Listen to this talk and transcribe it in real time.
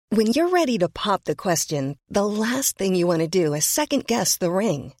When you're ready to pop the question, the last thing you want to do is second-guess the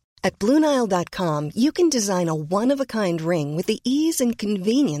ring. At BlueNile.com, you can design a one-of-a-kind ring with the ease and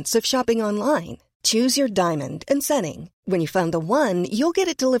convenience of shopping online. Choose your diamond and setting. When you find the one, you'll get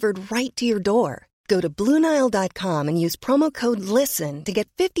it delivered right to your door. Go to BlueNile.com and use promo code LISTEN to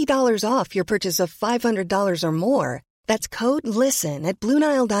get $50 off your purchase of $500 or more. That's code LISTEN at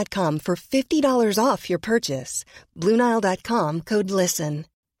BlueNile.com for $50 off your purchase. BlueNile.com, code LISTEN.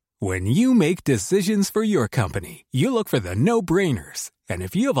 When you make decisions for your company, you look for the no-brainers. And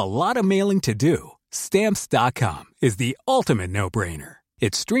if you have a lot of mailing to do, Stamps.com is the ultimate no-brainer.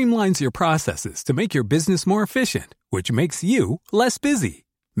 It streamlines your processes to make your business more efficient, which makes you less busy.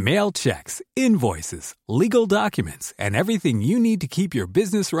 Mail checks, invoices, legal documents, and everything you need to keep your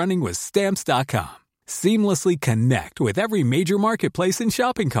business running with Stamps.com. Seamlessly connect with every major marketplace and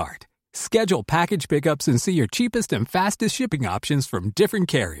shopping cart. Schedule package pickups and see your cheapest and fastest shipping options from different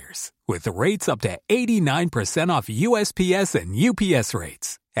carriers. With rates up to 89% off USPS and UPS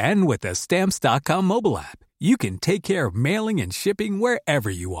rates. And with the Stamps.com mobile app, you can take care of mailing and shipping wherever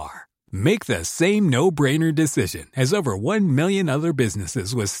you are. Make the same no-brainer decision as over 1 million other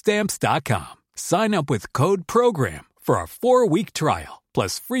businesses with Stamps.com. Sign up with code PROGRAM for a 4-week trial,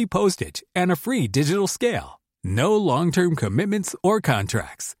 plus free postage and a free digital scale. No long-term commitments or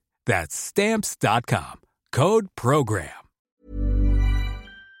contracts. That's Stamps.com. Code PROGRAM.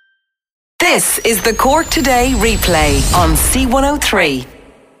 This is the Cork Today replay on C103.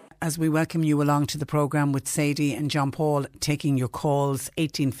 As we welcome you along to the programme with Sadie and John Paul, taking your calls,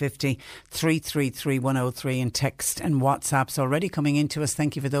 1850 333 103, and text and WhatsApps already coming into us.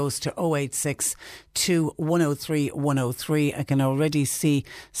 Thank you for those to 086 2103 103. I can already see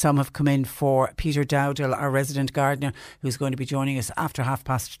some have come in for Peter Dowdall, our resident gardener, who's going to be joining us after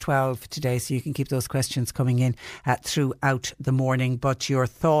 12:30 today. So you can keep those questions coming in throughout the morning. But your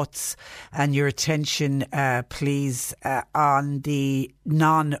thoughts and your attention, please, on the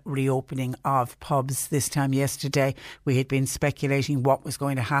non-reopening of pubs. This time yesterday we had been speculating what was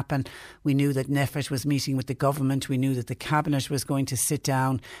going to happen. We knew that NPHET was meeting with the government. We knew that the Cabinet was going to sit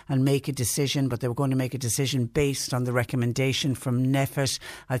down and make a decision, but they were going to make a decision based on the recommendation from NPHET.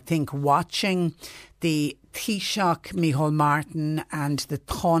 I think watching the Taoiseach Micheál Martin and the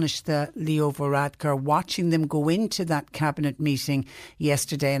Taoiseach Leo Varadkar, watching them go into that Cabinet meeting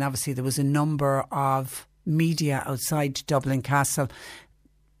yesterday, and obviously there was a number of media outside Dublin Castle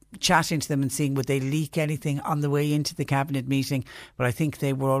chatting to them and seeing would they leak anything on the way into the Cabinet meeting. But I think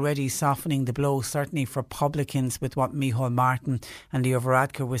they were already softening the blow, certainly for publicans, with what Micheál Martin and Leo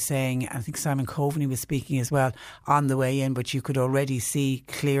Varadkar were saying. I think Simon Coveney was speaking as well on the way in, but you could already see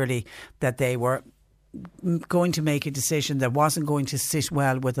clearly that they were going to make a decision that wasn't going to sit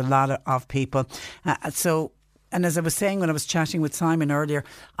well with a lot of people. And as I was saying when I was chatting with Simon earlier,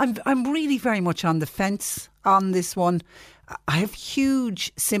 I'm really very much on the fence on this one. I have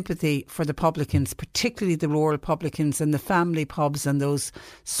huge sympathy for the publicans, particularly the rural publicans and the family pubs and those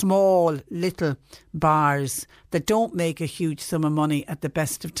small little bars that don't make a huge sum of money at the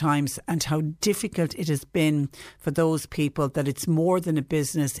best of times, and how difficult it has been for those people, that it's more than a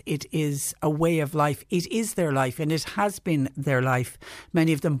business, it is a way of life. It is their life, and it has been their life.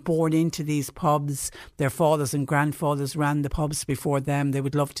 Many of them born into these pubs. Their fathers and grandfathers ran the pubs before them. They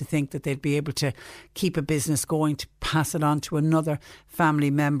would love to think that they'd be able to keep a business going, to pass it on to another family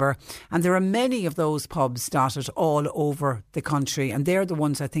member. And there are many of those pubs dotted all over the country, and they're the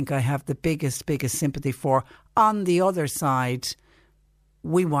ones I think I have the biggest sympathy for. On the other side,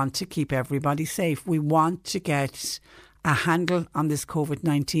 we want to keep everybody safe. We want to get a handle on this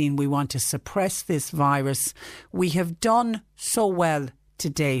COVID-19. We want to suppress this virus. We have done so well to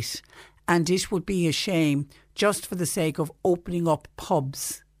date, and it would be a shame, just for the sake of opening up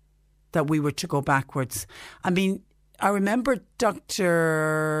pubs, that we were to go backwards. I mean, I remember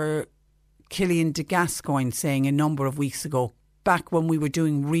Dr. Killian de Gascoigne saying a number of weeks ago, back when we were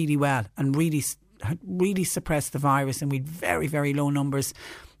doing really well and really suppressed the virus and we had very, very low numbers,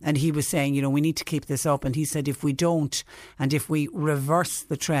 and he was saying, you know, we need to keep this up. And he said, if we don't, and if we reverse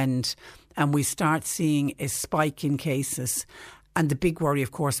the trend and we start seeing a spike in cases, and the big worry, of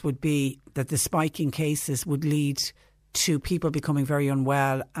course, would be that the spike in cases would lead to people becoming very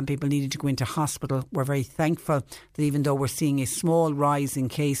unwell and people needing to go into hospital. We're very thankful that even though we're seeing a small rise in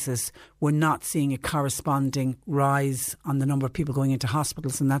cases, we're not seeing a corresponding rise on the number of people going into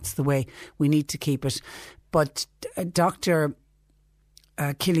hospitals, and that's the way we need to keep it. But Dr.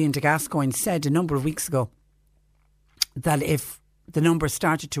 Killian de Gascoigne said a number of weeks ago that if the numbers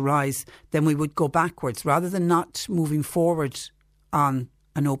started to rise, then we would go backwards rather than not moving forward on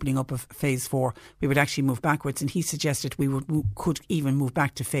an opening up of phase 4, we would actually move backwards, and he suggested we could even move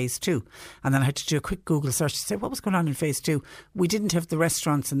back to phase 2. And then I had to do a quick Google search to say what was going on in phase 2. We didn't have the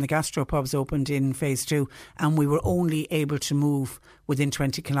restaurants and the gastropubs opened in phase 2, and we were only able to move within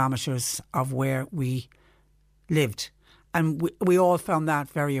 20 kilometres of where we lived. And we all found that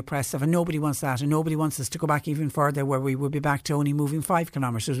very oppressive, and nobody wants that, and nobody wants us to go back even further where we would be back to only moving 5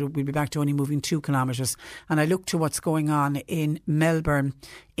 kilometres, we'd be back to only moving 2 kilometres. And I look to what's going on in Melbourne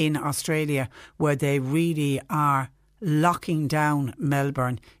in Australia, where they really are locking down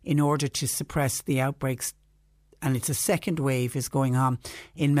Melbourne in order to suppress the outbreaks. And it's a second wave is going on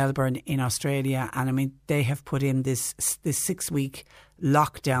in Melbourne in Australia. And I mean, they have put in this 6-week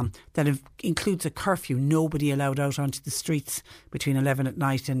lockdown that includes a curfew. Nobody allowed out onto the streets between 11 at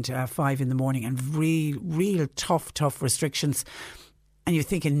night and 5 in the morning, and real tough restrictions. And you're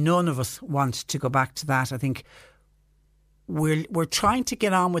thinking none of us want to go back to that. I think we're trying to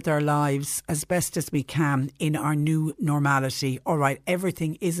get on with our lives as best as we can in our new normality. All right,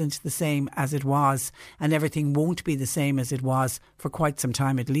 everything isn't the same as it was, and everything won't be the same as it was for quite some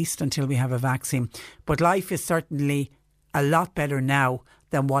time, at least until we have a vaccine. But life is certainly a lot better now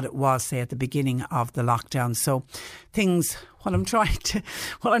than what it was, say, at the beginning of the lockdown. So things, while I'm trying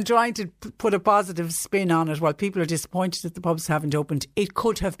to put a positive spin on it, while people are disappointed that the pubs haven't opened, it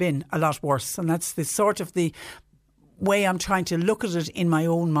could have been a lot worse. And that's the sort of the way I'm trying to look at it in my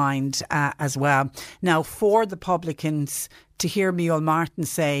own mind as well. Now, for the publicans to hear Micheál Martin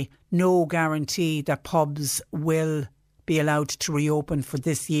say no guarantee that pubs will be allowed to reopen for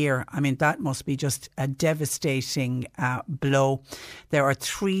this year, I mean, that must be just a devastating blow. There are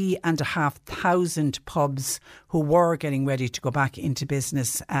 3,500 pubs who were getting ready to go back into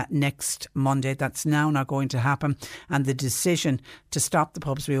business next Monday. That's now not going to happen. And the decision to stop the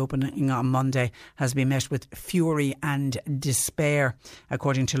pubs reopening on Monday has been met with fury and despair,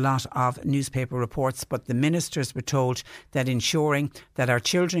 according to a lot of newspaper reports. But the ministers were told that ensuring that our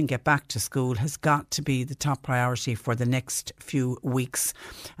children get back to school has got to be the top priority for the next few weeks.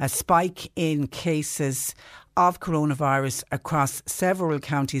 A spike in cases of coronavirus across several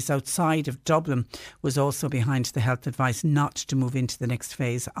counties outside of Dublin was also behind the health advice not to move into the next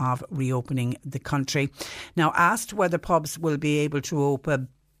phase of reopening the country. Now, asked whether pubs will be able to open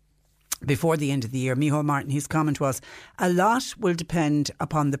before the end of the year, Micheál Martin, his comment was, a lot will depend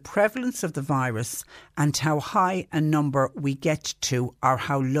upon the prevalence of the virus and how high a number we get to or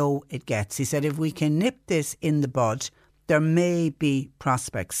how low it gets. He said, if we can nip this in the bud, there may be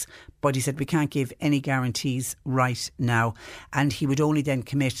prospects, but he said we can't give any guarantees right now. And he would only then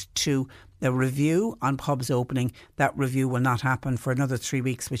commit to a review on pubs opening. That review will not happen for another 3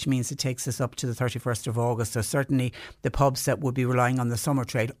 weeks, which means it takes us up to the 31st of August. So certainly the pubs that would be relying on the summer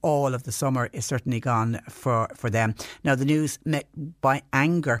trade, all of the summer is certainly gone for them. Now, the news met by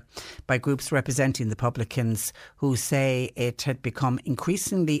anger by groups representing the publicans, who say it had become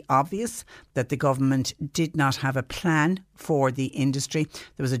increasingly obvious that the government did not have a plan for the industry.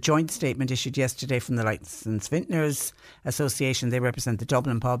 There was a joint statement issued yesterday from the Licensed Vintners Association. They represent the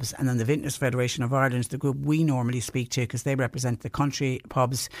Dublin pubs, and then the Vintners Federation of Ireland, the group we normally speak to because they represent the country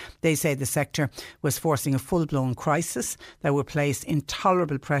pubs. They say the sector was forcing a full-blown crisis that would place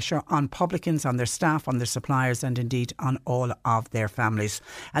intolerable pressure on publicans, on their staff, on their suppliers, and indeed on all of their families.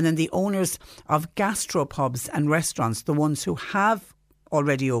 And then the owners of gastropubs and restaurants, the ones who have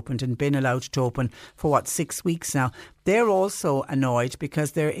already opened and been allowed to open for 6 weeks now, they're also annoyed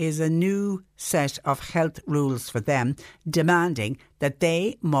because there is a new set of health rules for them demanding that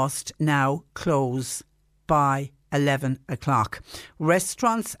they must now close by 11 o'clock.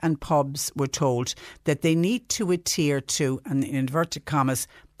 Restaurants and pubs were told that they need to adhere to, and in inverted commas,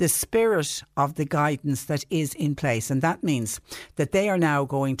 the spirit of the guidance that is in place. And that means that they are now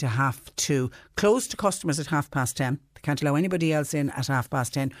going to have to close to customers at 10:30. Can't allow anybody else in at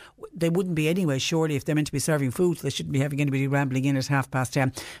 10:30. They wouldn't be anyway, surely, if they're meant to be serving food. They shouldn't be having anybody rambling in at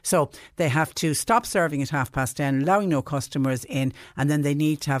 10:30. So they have to stop serving at 10:30, allowing no customers in, and then they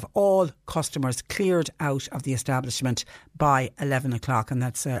need to have all customers cleared out of the establishment by 11 o'clock. And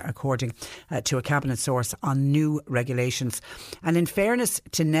that's according to a cabinet source on new regulations. And in fairness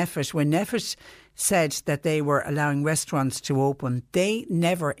to NPHET, when NPHET said that they were allowing restaurants to open, they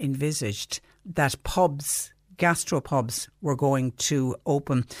never envisaged that pubs, gastropubs, were going to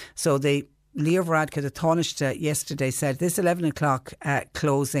open. So Leo Varadkar, the Taoiseach, yesterday said this 11 o'clock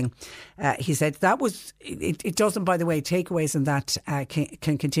closing, he said that was, it doesn't, by the way, takeaways and that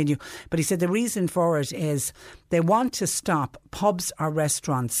can continue. But he said the reason for it is they want to stop pubs or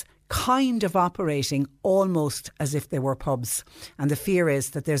restaurants kind of operating almost as if they were pubs. And the fear is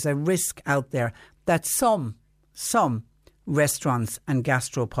that there's a risk out there that some restaurants and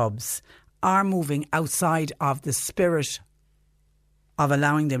gastropubs are moving outside of the spirit of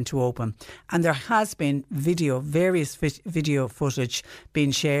allowing them to open. And there has been various video footage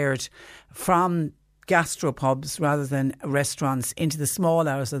being shared from gastropubs rather than restaurants into the small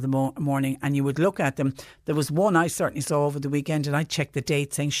hours of the morning, and you would look at them. There was one I certainly saw over the weekend, and I checked the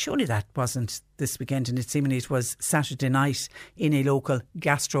date saying surely that wasn't this weekend, and it was Saturday night in a local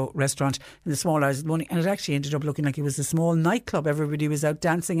gastro restaurant in the small hours of the morning, and it actually ended up looking like it was a small nightclub. Everybody was out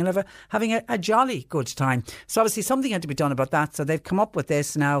dancing and having a jolly good time. So obviously something had to be done about that, so they've come up with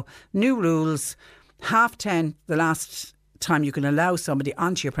this now, new rules, 10:30 the last time you can allow somebody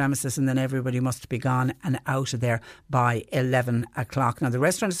onto your premises, and then everybody must be gone and out of there by 11 o'clock. Now the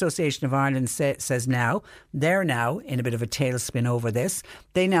Restaurant Association of Ireland says now they're now in a bit of a tailspin over this.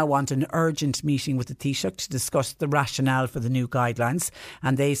 They now want an urgent meeting with the Taoiseach to discuss the rationale for the new guidelines,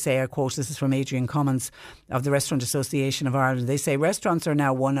 and they say, I quote, this is from Adrian Cummins of the Restaurant Association of Ireland, they say restaurants are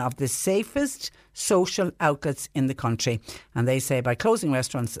now one of the safest social outlets in the country, and they say by closing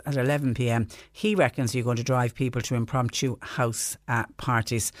restaurants at 11 p.m. he reckons you're going to drive people to impromptu house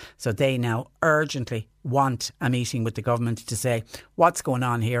parties. So they now urgently want a meeting with the government to say what's going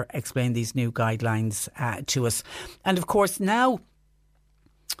on here, explain these new guidelines to us. And of course now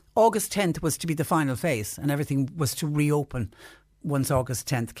August 10th was to be the final phase, and everything was to reopen once August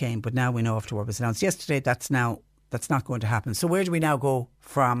 10th came, but now we know after what was announced yesterday that's not going to happen. So where do we now go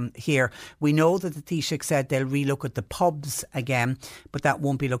from here? We know that the Taoiseach said they'll relook at the pubs again, but that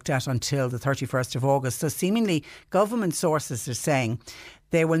won't be looked at until the 31st of August. So seemingly government sources are saying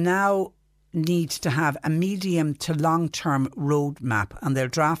they will now need to have a medium to long-term roadmap, and they'll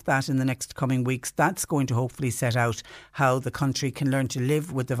draft that in the next coming weeks. That's going to hopefully set out how the country can learn to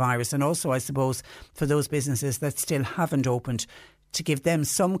live with the virus, and also I suppose for those businesses that still haven't opened, to give them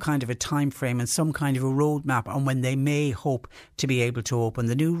some kind of a time frame and some kind of a roadmap on when they may hope to be able to open.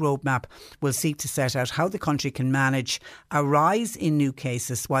 The new roadmap will seek to set out how the country can manage a rise in new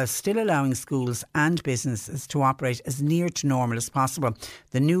cases while still allowing schools and businesses to operate as near to normal as possible.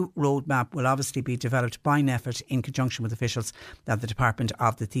 The new roadmap will obviously be developed by NPHET in conjunction with officials at the Department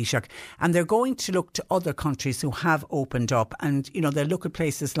of the Taoiseach, and they're going to look to other countries who have opened up, and they'll look at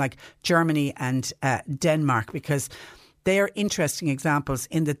places like Germany and Denmark, because they're interesting examples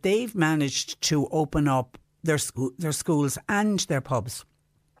in that they've managed to open up their schools and their pubs.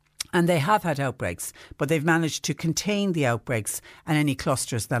 And they have had outbreaks, but they've managed to contain the outbreaks and any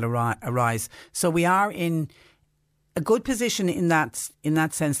clusters that arise. So we are in a good position in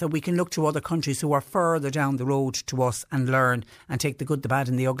that sense that we can look to other countries who are further down the road to us and learn and take the good, the bad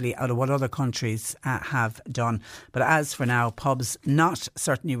and the ugly out of what other countries have done. But as for now, pubs not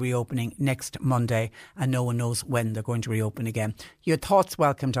certainly reopening next Monday, and no one knows when they're going to reopen again. Your thoughts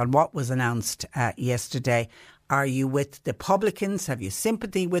welcomed on what was announced yesterday. Are you with the publicans? Have you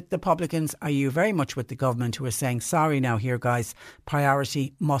sympathy with the publicans? Are you very much with the government who are saying, sorry now here guys,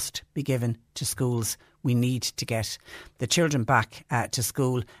 priority must be given to schools. We need to get the children back to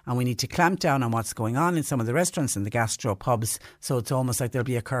school, and we need to clamp down on what's going on in some of the restaurants and the gastro pubs. So it's almost like there'll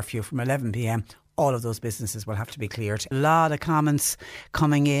be a curfew from 11 p.m. All of those businesses will have to be cleared. A lot of comments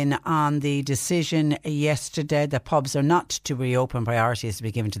coming in on the decision yesterday. The pubs are not to reopen, priority is to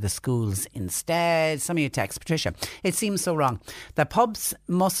be given to the schools instead. Some of you text, Patricia, it seems so wrong. The pubs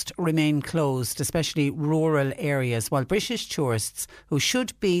must remain closed, especially rural areas, while British tourists who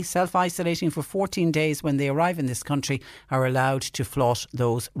should be self-isolating for 14 days when they arrive in this country are allowed to flout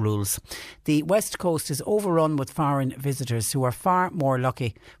those rules. The West Coast is overrun with foreign visitors who are far more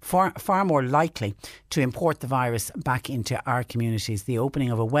likely to import the virus back into our communities. The opening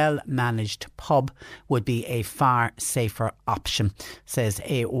of a well-managed pub would be a far safer option, says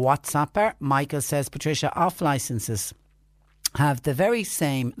a WhatsApper. Michael says, Patricia, off licences have the very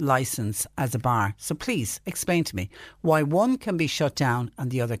same licence as a bar. So please explain to me why one can be shut down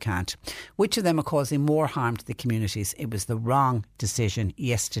and the other can't. Which of them are causing more harm to the communities? It was the wrong decision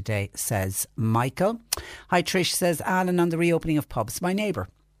yesterday, says Michael. Hi Trish, says Alan, on the reopening of pubs.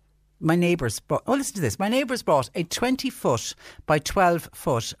 My neighbours brought a 20-foot by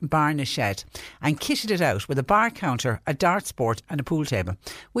 12-foot bar in a shed and kitted it out with a bar counter, a darts board and a pool table.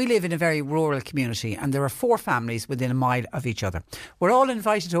 We live in a very rural community and there are 4 families within a mile of each other. We're all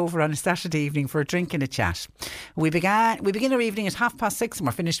invited over on a Saturday evening for a drink and a chat. We begin our evening at 6:30 and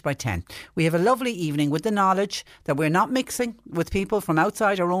we're finished by 10. We have a lovely evening with the knowledge that we're not mixing with people from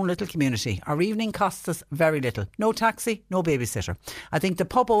outside our own little community. Our evening costs us very little. No taxi, no babysitter. I think the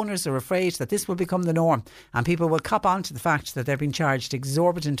pub owners are are afraid that this will become the norm and people will cop on to the fact that they're being charged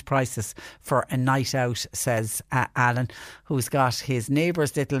exorbitant prices for a night out, says Alan, who's got his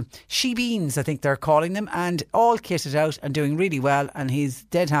neighbour's little she-beans, I think they're calling them, and all kitted out and doing really well, and he's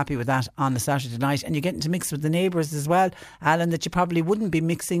dead happy with that on a Saturday night. And you're getting to mix with the neighbours as well, Alan, that you probably wouldn't be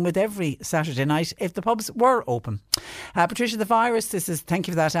mixing with every Saturday night if the pubs were open. Patricia, the virus, thank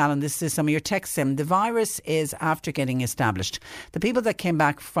you for that, Alan. This is some of your texts in. The virus is after getting established. The people that came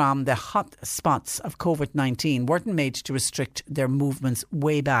back from the hot spots of COVID-19 weren't made to restrict their movements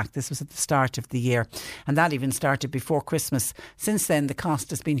way back. This was at the start of the year, and that even started before Christmas. Since then, the cost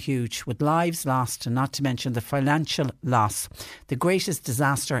has been huge, with lives lost and not to mention the financial loss. The greatest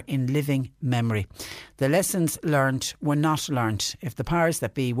disaster in living memory. The lessons learned were not learned if the powers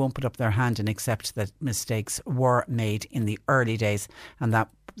that be won't put up their hand and accept that mistakes were made in the early days, and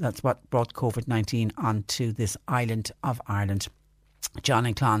that's what brought COVID-19 onto this island of Ireland. John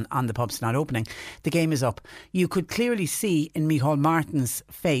and Clon on the pubs not opening. The game is up. You could clearly see in Micheál Martin's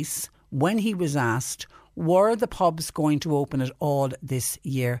face when he was asked, were the pubs going to open at all this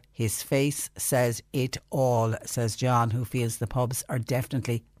year? His face says it all, says John, who feels the pubs are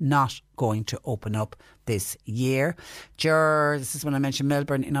definitely not going to open up this year. This is when I mentioned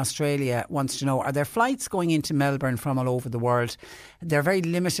Melbourne in Australia, wants to know, are there flights going into Melbourne from all over the world? There are very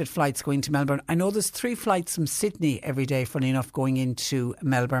limited flights going to Melbourne. I know there's 3 flights from Sydney every day, funny enough, going into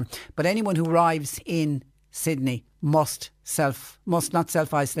Melbourne. But anyone who arrives in Sydney must not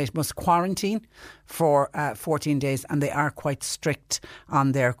self-isolate, must quarantine for 14 days, and they are quite strict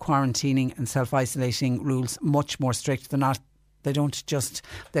on their quarantining and self-isolating rules, much more strict. They don't just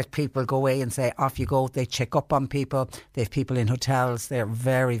let people go away and say, off you go. They check up on people. They have people in hotels. They're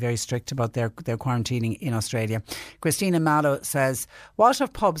very, very strict about their quarantining in Australia. Christina Mallow says, what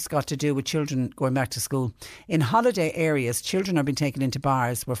have pubs got to do with children going back to school? In holiday areas, children are being taken into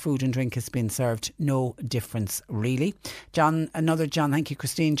bars where food and drink has been served. No difference, really. John, thank you,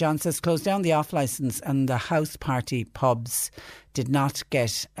 Christine. John says, close down the off-licence and the house party pubs did not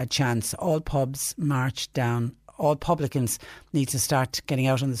get a chance. All pubs marched down. All publicans need to start getting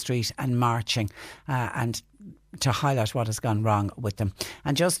out on the street and marching and to highlight what has gone wrong with them.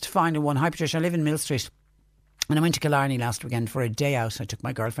 And just final one. Hi Patricia, I live in Mill Street and I went to Killarney last weekend for a day out. I took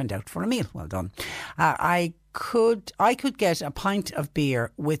my girlfriend out for a meal. Well done. I could get a pint of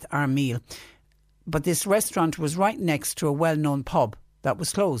beer with our meal, but this restaurant was right next to a well-known pub that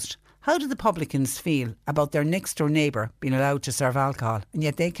was closed. How do the publicans feel about their next door neighbour being allowed to serve alcohol and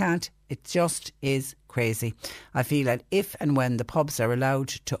yet they can't? It just is crazy. I feel that if and when the pubs are allowed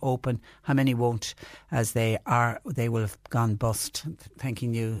to open, how many won't, as they will have gone bust.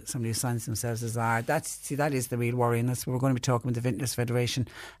 Thanking you, somebody who signs themselves as R. That is the real worry, and that's what we're going to be talking with the Vintners Federation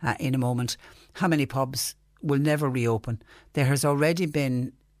in a moment. How many pubs will never reopen? There has already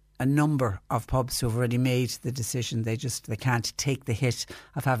been a number of pubs who have already made the decision. They can't take the hit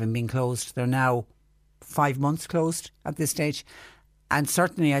of having been closed. They're now 5 months closed at this stage. And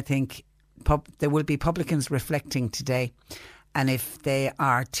certainly I think there will be publicans reflecting today. And if they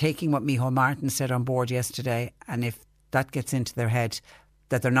are taking what Micheál Martin said on board yesterday, and if that gets into their head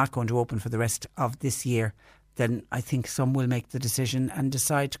that they're not going to open for the rest of this year, then I think some will make the decision and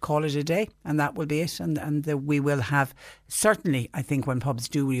decide to call it a day, and that will be it. And we will have, certainly I think when pubs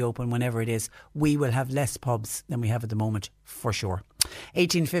do reopen, whenever it is, we will have less pubs than we have at the moment, for sure.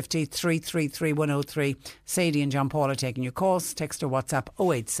 1850 333 103. Sadie and John Paul are taking your calls. Text or WhatsApp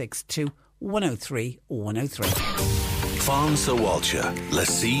 0862 103 103. Fan sa Walcha, le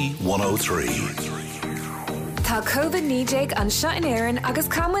C103. Tá COVID nídéag an seo in éireann agus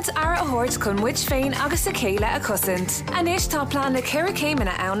camid ara a thuirt chun muid féin agus a céile a cosint. Anis tá plán na ceithre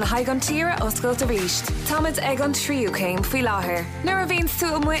céimena ann le haig an tíre oscailt a ríist. Támid ag an tríú céim faoi láthair. Nuair a bhíonn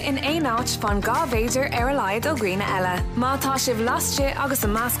suaimwe in éon áit fan gá bhéidir ar a laid ó gcuoine eile. Má tá sibh lastte agus a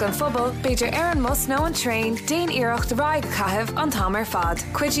másc an phobal, bhéidir ar an mus nó an tréin, déon iirecht de ráig caithimh an támar fad.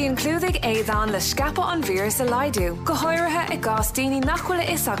 Cuidí an clúdaigh éadán le sceapa an vírus a laidú. Go háirithe ag gás daoine nachhuiile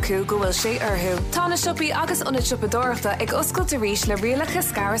is acu go bhfuil sé orthú. Tá na siopaí agus Sipadorachta ag oscailt a rís le rialacha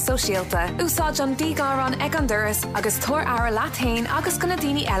scara sosialta. Úsáid an dígárán ag an duras agus tóir ara lathain agus gona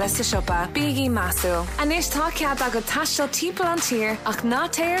daoine eile sa siopa. Bígí masú. Anis tá cead agad taisteal timpeall an tír ach ná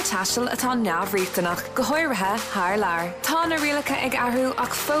téir taisteal atá neamhríochtanach go háirithe thar lear. Tá na rialacha ag airthú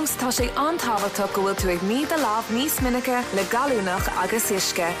ach fós tá sé antábhachtach go bhfuil tú ag míad a láb níos minice le galúnach agus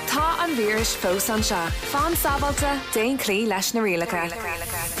isce. Tá an víris fós an seo. Fan sábalta déon clí leis na rialacha.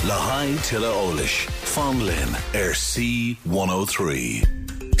 Le Haid Tilla Ólis, Fan Lynn, C103.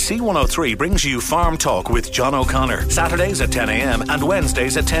 C103 brings you Farm Talk with John O'Connor, Saturdays at 10 a.m. and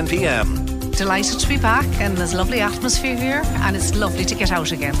Wednesdays at 10 p.m. delighted to be back, and there's a lovely atmosphere here, and it's lovely to get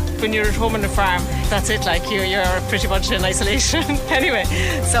out again. When you're at home on the farm, that's it, like you're pretty much in isolation anyway.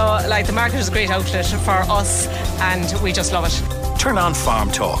 So like the market is a great outlet for us and we just love it. Turn on Farm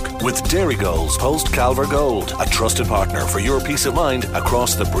Talk with Dairygold's Post Calver Gold, a trusted partner for your peace of mind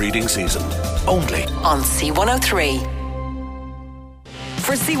across the breeding season. Only on C103.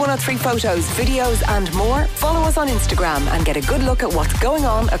 For C103 photos, videos and more, follow us on Instagram and get a good look at what's going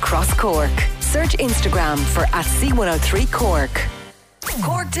on across Cork. Search Instagram for @C103 Cork.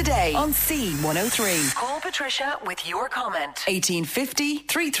 Cork Today on C103. Call Patricia with your comment. 1850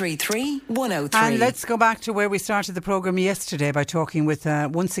 333 103. And let's go back to where we started the programme yesterday by talking with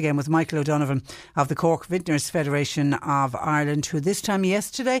once again with Michael O'Donovan of the Cork Vintners Federation of Ireland, who this time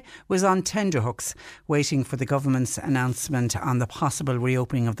yesterday was on tenterhooks waiting for the government's announcement on the possible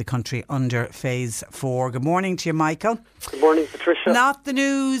reopening of the country under phase 4. Good morning to you, Michael. Good morning, Patricia. Not the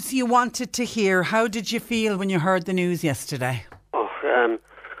news you wanted to hear. How did you feel when you heard the news yesterday?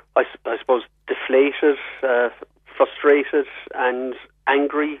 I suppose deflated, frustrated and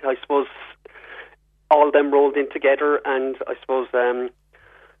angry, I suppose, all of them rolled in together. And I suppose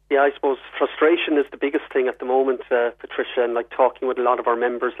frustration is the biggest thing at the moment, Patricia, and like talking with a lot of our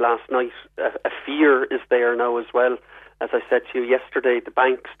members last night, a fear is there now as well. As I said to you yesterday, the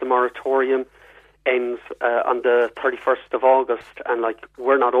banks, the moratorium ends on the 31st of August, and like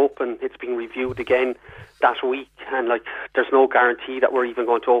we're not open. It's being reviewed again that week, and like there's no guarantee that we're even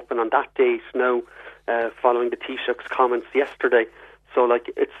going to open on that date now, following the Taoiseach's comments yesterday. So like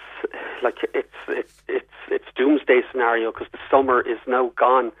it's doomsday scenario, because the summer is now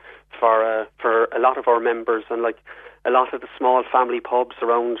gone for a lot of our members, and like a lot of the small family pubs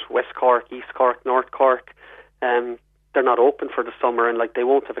around West Cork, East Cork, North Cork, they're not open for the summer, and like they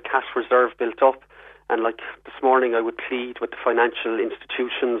won't have a cash reserve built up. And like this morning I would plead with the financial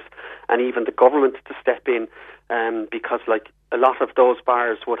institutions and even the government to step in, because like a lot of those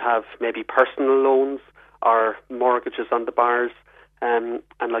bars would have maybe personal loans or mortgages on the bars, and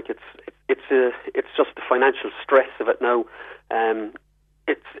like it's just the financial stress of it now.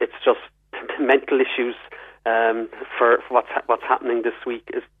 It's just the mental issues for what's happening this week.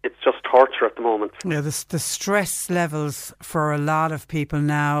 It's just torture at the moment. Yeah, the stress levels for a lot of people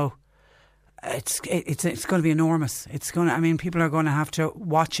now, it's going to be enormous. People are going to have to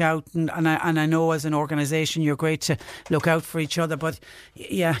watch out, and I know as an organisation you're great to look out for each other, but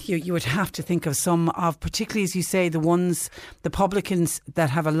yeah, you would have to think of some of, particularly as you say, the publicans that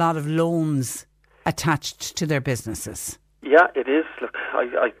have a lot of loans attached to their businesses. Yeah, it is. Look,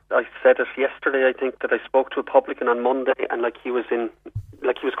 I said it yesterday. I think that I spoke to a publican on Monday, and he was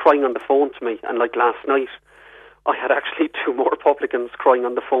crying on the phone to me. And like last night, I had actually 2 more publicans crying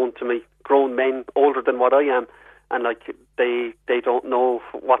on the phone to me, grown men older than what I am, and like they don't know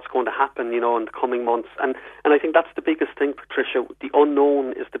what's going to happen, in the coming months. And I think that's the biggest thing, Patricia. The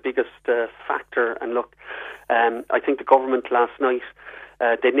unknown is the biggest factor. And look, I think the government last night,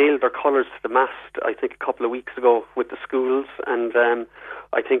 they nailed their colours to the mast, I think, a couple of weeks ago with the schools. And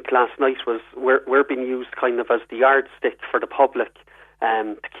I think last night we're being used kind of as the yardstick for the public,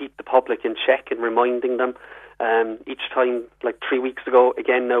 to keep the public in check and reminding them. Each time, like 3 weeks ago,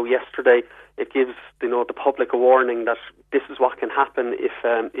 again now yesterday, it gives the public a warning that this is what can happen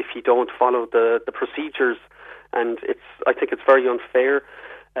if you don't follow the procedures. And I think it's very unfair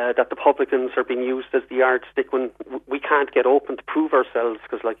that the publicans are being used as the yardstick when we can't get open to prove ourselves.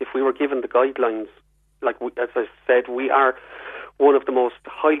 Because like if we were given the guidelines, as I said, we are one of the most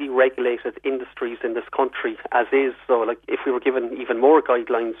highly regulated industries in this country as is. So like if we were given even more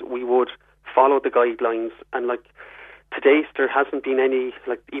guidelines, we would follow the guidelines. And like to date, there hasn't been any,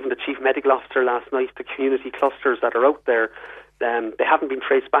 like even the Chief Medical Officer last night, the community clusters that are out there, they haven't been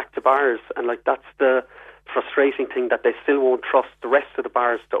traced back to bars. And like that's the frustrating thing, that they still won't trust the rest of the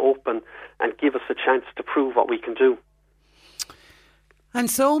bars to open and give us a chance to prove what we can do. And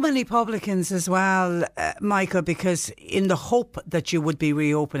so many publicans as well, Michael, because in the hope that you would be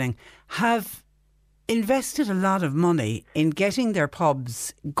reopening, have invested a lot of money in getting their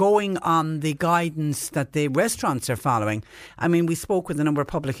pubs going on the guidance that the restaurants are following. I mean, we spoke with a number of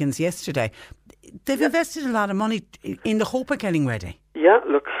publicans yesterday. They've invested a lot of money in the hope of getting ready. Yeah,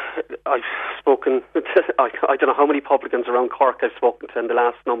 look, I've spoken to, I don't know how many publicans around Cork I've spoken to in the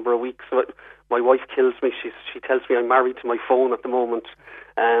last number of weeks. My wife kills me. She tells me I'm married to my phone at the moment.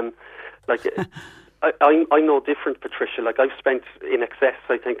 I'm no different, Patricia. Like I've spent in excess,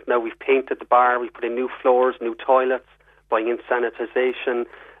 I think now we've painted the bar, we've put in new floors, new toilets, buying in sanitisation,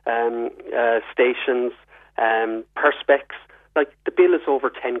 stations, perspex. Like the bill is over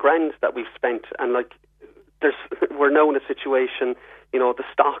 10 grand that we've spent, and like we're now in a situation, the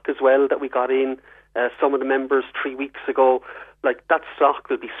stock as well that we got in, some of the members 3 weeks ago, like that stock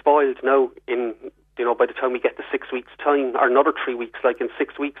will be spoiled now in, by the time we get to 6 weeks' time, or another 3 weeks, like in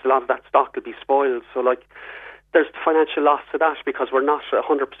 6 weeks, a lot of that stock will be spoiled. So like, there's financial loss to that because we're not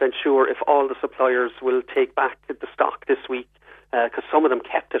 100% sure if all the suppliers will take back the stock this week, because some of them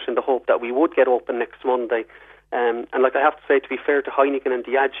kept it in the hope that we would get open next Monday. And like I have to say, to be fair to Heineken and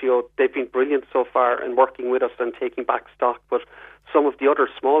Diageo, they've been brilliant so far in working with us and taking back stock, but some of the other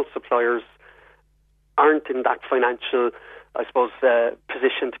small suppliers aren't in that financial, I suppose,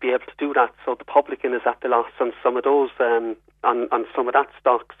 position to be able to do that. So the publican is at the loss on some of those, on some of that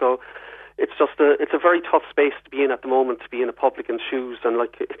stock. So it's just it's a very tough space to be in at the moment, to be in a publican's shoes. And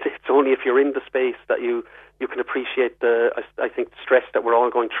like it's only if you're in the space that you can appreciate I think the stress that we're all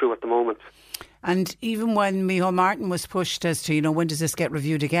going through at the moment. And even when Micheál Martin was pushed as to, when does this get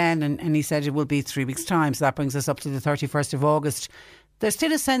reviewed again? And he said it will be 3 weeks' time. So that brings us up to the 31st of August. There's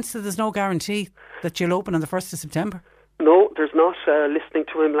still a sense that there's no guarantee that you'll open on the 1st of September. No, there's not. Listening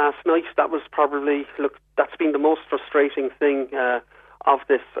to him last night, that was probably, that's been the most frustrating thing of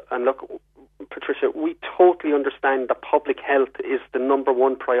this. And look, Patricia, we totally understand that public health is the number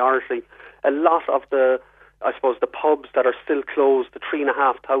one priority. A lot of the pubs that are still closed, the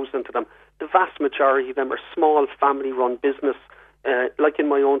 3,500 of them, the vast majority of them are small family-run business. Like in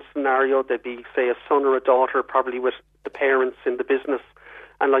my own scenario, there'd be, say, a son or a daughter, probably with the parents in the business.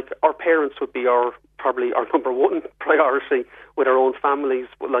 And like our parents would be probably our number one priority with our own families,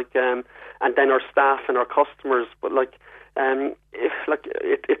 but and then our staff and our customers. But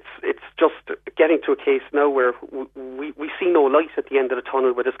it's just getting to a case now where we see no light at the end of the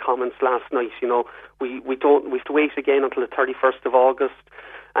tunnel with his comments last night. We have to wait again until the 31st of August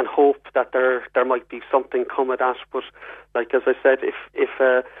and hope that there might be something come of that. But like as I said, if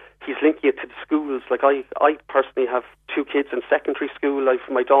he's linking it to the schools, like I personally have 2 kids in secondary school, I have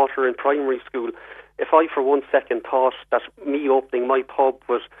my daughter in primary school. If I for one second thought that me opening my pub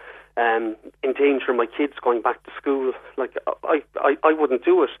would endanger my kids going back to school, like I wouldn't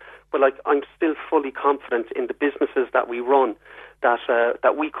do it. But like I'm still fully confident in the businesses that we run,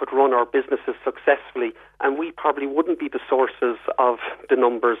 that we could run our businesses successfully, and we probably wouldn't be the sources of the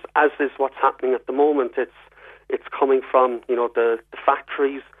numbers, as is what's happening at the moment. It's coming from the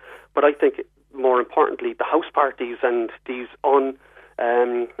factories, but I think more importantly the house parties and these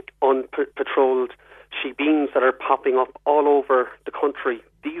unpatrolled shebeens that are popping up all over the country.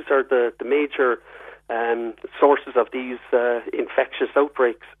 These are the major sources of these infectious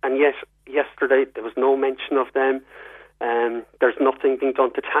outbreaks, and yet yesterday there was no mention of them. There's nothing being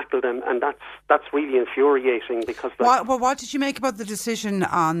done to tackle them, and that's really infuriating. Because what did you make about the decision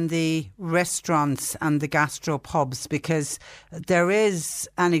on the restaurants and the gastropubs? Because there is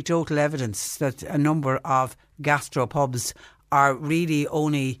anecdotal evidence that a number of gastropubs are really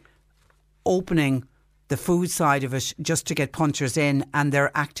only opening the food side of it just to get punchers in, and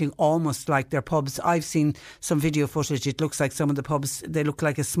they're acting almost like they're pubs. I've seen some video footage. It looks like some of the pubs, they look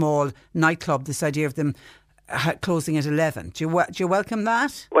like a small nightclub, this idea of them closing at 11. Do you welcome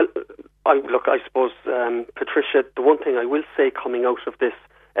that? Well, I suppose, Patricia, the one thing I will say coming out of this,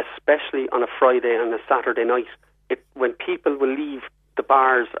 especially on a Friday and a Saturday night, when people will leave the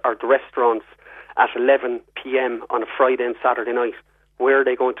bars or the restaurants at 11 p.m. on a Friday and Saturday night, where are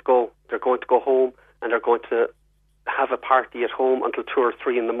they going to go? They're going to go home, and they're going to have a party at home until 2 or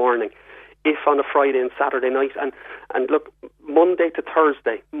 3 in the morning. If on a Friday and Saturday night, and look, Monday to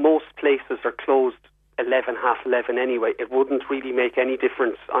Thursday, most places are closed 11, half 11 anyway. It wouldn't really make any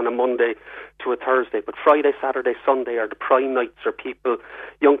difference on a Monday to a Thursday. But Friday, Saturday, Sunday are the prime nights for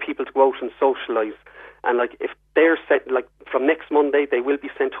young people to go out and socialise. And like if they're set, like from next Monday, they will be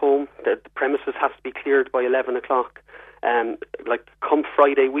sent home. The premises has to be cleared by 11 o'clock. Like come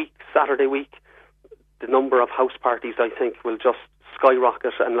Friday week, Saturday week, the number of house parties, I think, will just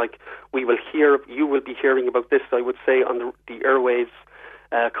skyrocket. And like you will be hearing about this, I would say, on the airwaves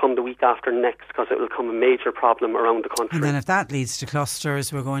come the week after next, because it will become a major problem around the country. And then if that leads to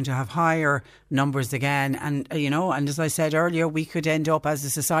clusters, we're going to have higher numbers again. And, and as I said earlier, we could end up as a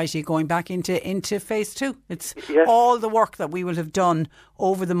society going back into phase 2. It's all the work that we will have done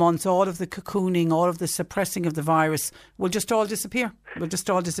over the months, all of the cocooning, all of the suppressing of the virus will just all disappear. Which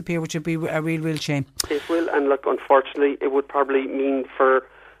would be a real shame. It will, and look, unfortunately, it would probably mean for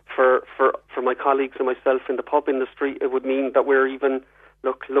my colleagues and myself in the pub industry, it would mean that we're even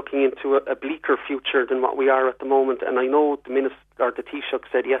looking into a bleaker future than what we are at the moment. And I know the Minister, or the Taoiseach,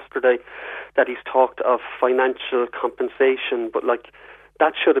 said yesterday that he's talked of financial compensation, but like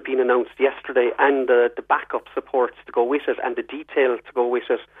that should have been announced yesterday, and the backup supports to go with it and the detail to go with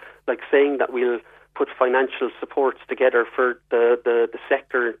it, like saying that we'll put financial supports together for the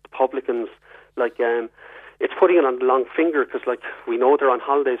sector, the publicans. Like, it's putting it on the long finger because, like, we know they're on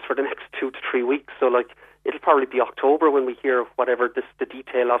holidays for the next 2 to 3 weeks. So, like, it'll probably be October when we hear whatever the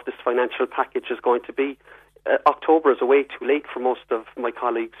detail of this financial package is going to be. October is way too late for most of my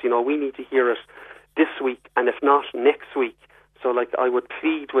colleagues. You know, we need to hear it this week, and if not, next week. So, like, I would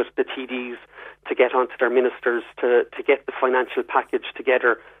plead with the TDs to get onto their ministers to get the financial package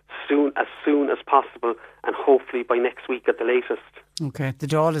together as soon as possible, and hopefully by next week at the latest. Okay, the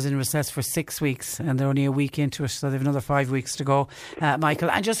Dáil is in recess for 6 weeks and they're only a week into it, so they've another 5 weeks to go,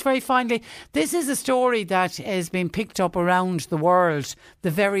 Michael. And just very finally, this is a story that has been picked up around the world, the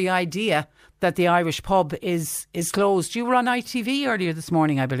very idea that the Irish pub is closed. You were on ITV earlier this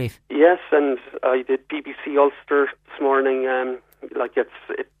morning, I believe. Yes, and I did BBC Ulster this morning.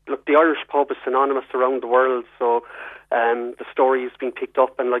 Look, the Irish pub is synonymous around the world, so the story has been picked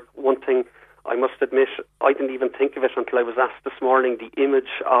up. And, like, one thing I must admit, I didn't even think of it until I was asked this morning. The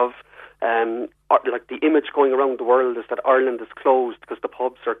image of, the image going around the world is that Ireland is closed because the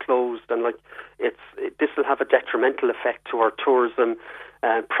pubs are closed, and, like, this will have a detrimental effect to our tourism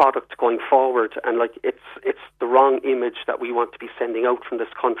product going forward. And, like, it's the wrong image that we want to be sending out from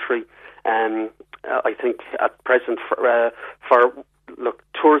this country. I think at present, look,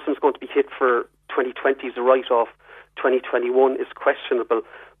 tourism is going to be hit for 2020 is a write-off. 2021 is questionable,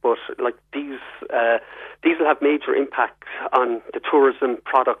 but, like, these will have major impact on the tourism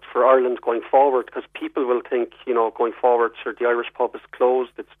product for Ireland going forward, because people will think, you know, going forward, sure, the Irish pub is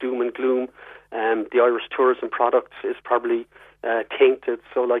closed, it's doom and gloom, the Irish tourism product is probably tainted.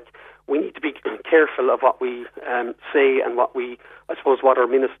 So, like, we need to be careful of what we say and what our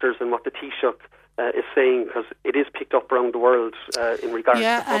ministers and what the Taoiseach is saying, because it is picked up around the world in regards to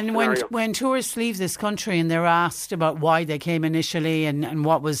the pub scenario. And when tourists leave this country and they're asked about why they came initially and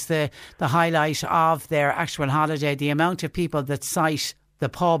what was the highlight of their actual holiday, the amount of people that cite the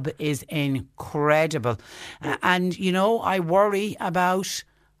pub is incredible. And, you know, I worry about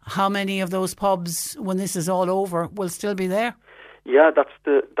how many of those pubs, when this is all over, will still be there. Yeah, that's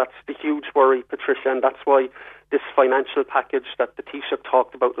the huge worry, Patricia, and that's why this financial package that the Taoiseach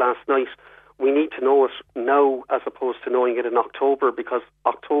talked about last night, we need to know it now as opposed to knowing it in October, because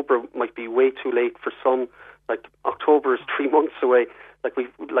October might be way too late for some. Like, October is 3 months away.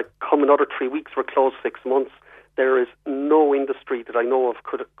 Come another 3 weeks, we're closed 6 months. There is no industry that I know of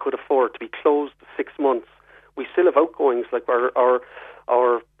could afford to be closed 6 months. We still have outgoings, like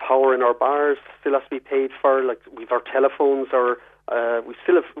our power in our bars still has to be paid for. Like, we've our telephones, we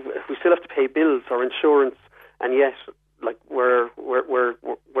still have to pay bills, our insurance, and yet, like, we're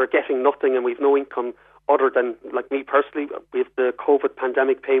getting nothing, and we've no income other than, like, me personally, we have the COVID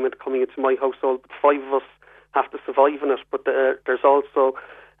pandemic payment coming into my household. 5 of us have to survive on it, but there's also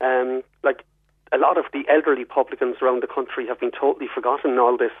a lot of the elderly publicans around the country have been totally forgotten in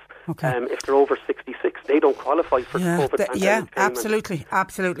all this. Okay. If they're over 66, they don't qualify for COVID pandemic payment.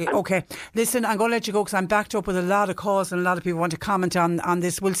 Absolutely. Okay. Listen, I'm going to let you go because I'm backed up with a lot of calls and a lot of people want to comment on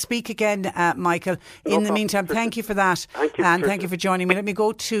this. We'll speak again, Michael. In the meantime, thank you for that. Thank you. And thank you for joining me. Let me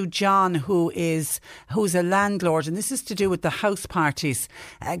go to John, who's a landlord, and this is to do with the house parties.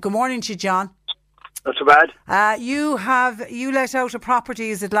 Good morning to you, John. Not so bad. You let out a property,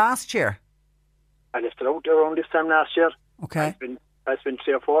 is it last year? I left it out around this time last year. Okay. I spent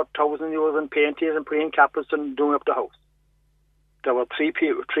 3,000 or 4,000 euros in painting and putting carpets and doing up the house. There were three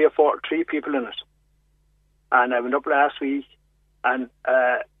people in it. And I went up last week, and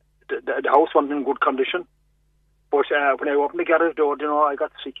the house wasn't in good condition. But when I opened the garage door, you know, I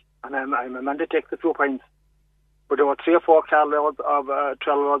got sick, and I'm a man that takes a few pints. But there were 3 or 4 carloads of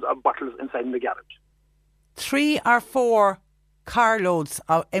bottles inside in the garage. 3 or 4 carloads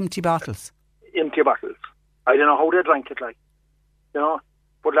of empty bottles? Empty bottles. I don't know how they drank it, like, you know.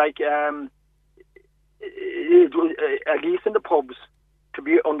 But, like, at least in the pubs, to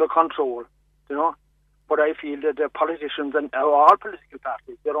be under control, you know. But I feel that the politicians and all political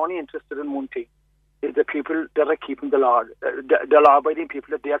parties, they're only interested in one thing, is the people that are keeping the law, the law-abiding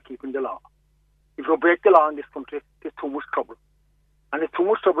people, that they are keeping the law. If you break the law in this country, there's too much trouble. And it's too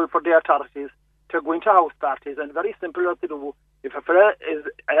much trouble for the authorities to go into house parties, and very simple what to do. If a fella is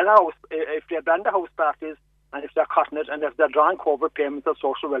in a house, if they ban the house parties, and if they're cutting it, and if they're drawing COVID payments of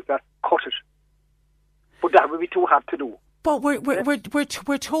social welfare, cut it. But that would be too hard to do. But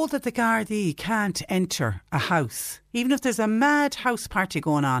we're told that the Gardaí can't enter a house, even if there's a mad house party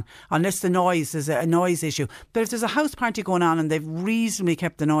going on, unless the noise is a noise issue. But if there's a house party going on and they've reasonably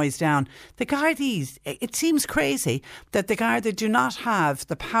kept the noise down, the Gardaí, it seems crazy that the Garda do not have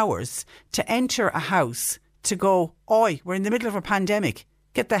the powers to enter a house to go, oi, we're in the middle of a pandemic,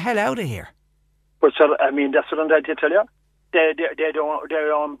 get the hell out of here. But sir, I mean, that's what I'm trying to tell you. They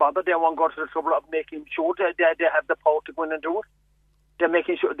don't bother. They won't go to the trouble of making sure they have the power to go in and do it. They're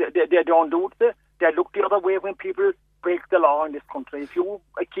making sure they don't do it. They look the other way when people break the law in this country. If you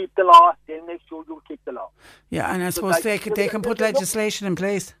keep the law, then make sure you keep the law. Yeah, and I suppose they can put legislation in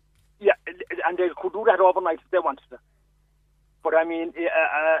place. Yeah, and they could do that overnight if they wanted to. But I mean,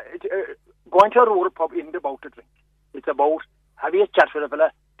 going to a rural pub isn't about a drink. It's about having a chat with a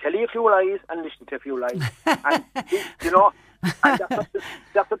fella, tell you a few lies and listen to a few lies. And, you know, and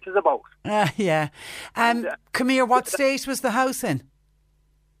that's what it's about. Yeah. Come here, what state was the house in?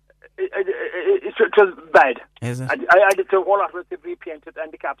 It was bad. Is it? I did the whole lot of it repainted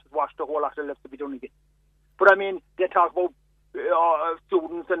and the caps washed, the whole lot of left to be done again. But I mean, they talk about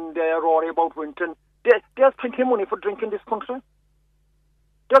students and they're roaring about winter. There's plenty of money for drink in this country.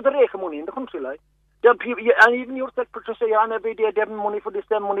 There's a rake of money in the country, like. There are people, and even yourself, Patricia, you're on every day, they have money for this,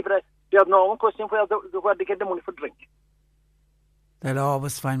 they have money for that. There's no one question where they get the money for drink. They'll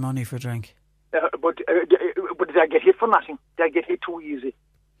always find money for drink. But they get hit for nothing. They get hit too easy.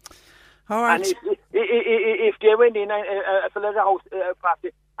 All right. And if they went in a fella's house party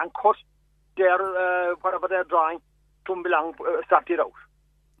and cut their, whatever they're drawing, to belong, start it out.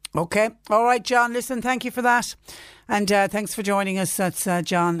 Okay. All right, John, listen, thank you for that. And thanks for joining us. That's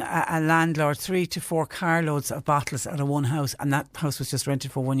John, a landlord, 3 to 4 carloads of bottles out of one house. And that house was just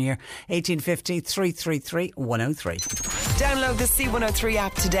rented for 1 year. 1850 333 103. Download the C103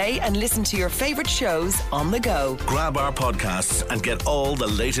 app today and listen to your favourite shows on the go. Grab our podcasts and get all the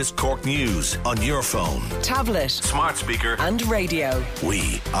latest Cork news on your phone, tablet, smart speaker and radio.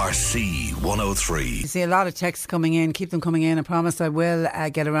 We are C103. I see a lot of texts coming in. Keep them coming in. I promise I will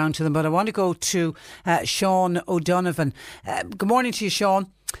get around to them. But I want to go to Sean O'Donovan. Good morning to you,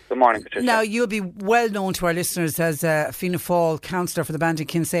 Sean. Good morning, Patricia. Now, you'll be well known to our listeners as Fianna Fáil councillor for the Bandy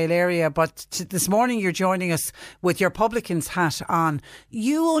Kinsale area, but this morning you're joining us with your publican's hat on.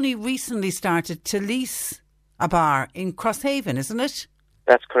 You only recently started to lease a bar in Crosshaven, isn't it?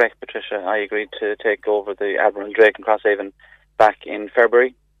 That's correct, Patricia. I agreed to take over the Admiral Drake in Crosshaven back in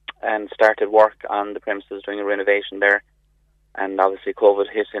February and started work on the premises doing a renovation there. And obviously COVID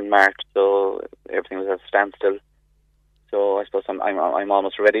hit in March, so everything was at a standstill. So I suppose I'm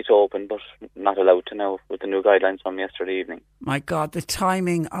almost ready to open, but not allowed to now with the new guidelines from yesterday evening. My God, the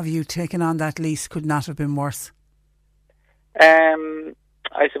timing of you taking on that lease could not have been worse.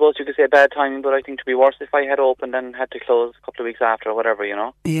 I suppose you could say bad timing, but I think to be worse if I had opened and had to close a couple of weeks after or whatever, you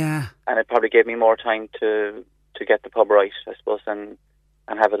know. Yeah. And it probably gave me more time to get the pub right, I suppose, and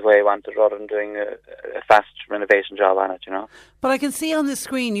have it the way I wanted rather than doing a fast renovation job on it, you know. But I can see on the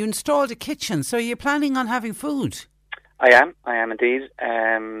screen you installed a kitchen, so you're planning on having food? I am indeed.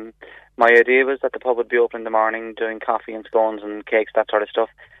 My idea was that the pub would be open in the morning doing coffee and scones and cakes, that sort of stuff,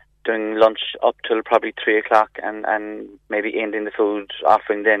 doing lunch up till probably 3 o'clock and maybe ending the food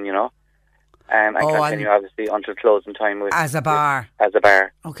offering then, you know. And continue obviously until closing time as a bar. As a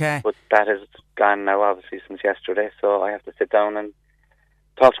bar. Okay. But that is gone now obviously since yesterday, so I have to sit down and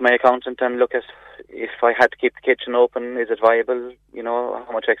talk to my accountant and look at if I had to keep the kitchen open, is it viable, you know,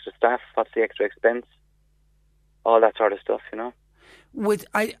 how much extra staff, what's the extra expense, all that sort of stuff, you know.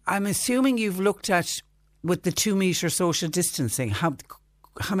 I'm assuming you've looked at, with the 2 metre social distancing, how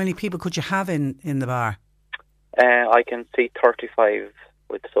many people could you have in the bar? I can see 35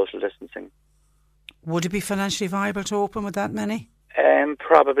 with social distancing. Would it be financially viable to open with that many?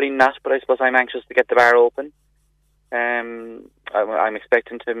 Probably not, but I suppose I'm anxious to get the bar open. I'm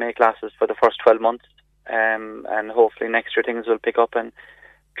expecting to make losses for the first 12 months, and hopefully next year things will pick up and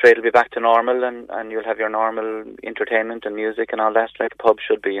trade will be back to normal, and you'll have your normal entertainment and music and all that like a pub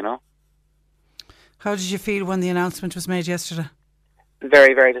should be, you know. How did you feel when the announcement was made yesterday?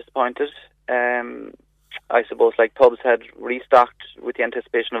 Very, very disappointed. I suppose like pubs had restocked with the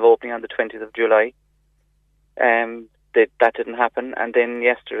anticipation of opening on the 20th of July. That didn't happen, and then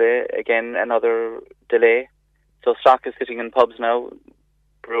yesterday again another delay. So stock is sitting in pubs now.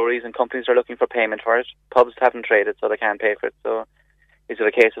 Breweries and companies are looking for payment for it. Pubs haven't traded, so they can't pay for it. So is it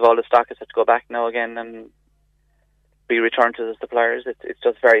a case of all the stock has to go back now again and be returned to the suppliers? It's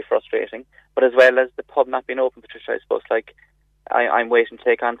just very frustrating. But as well as the pub not being open, Patricia, I suppose like I'm waiting to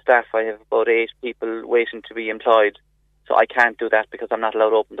take on staff. I have about 8 people waiting to be employed. So I can't do that because I'm not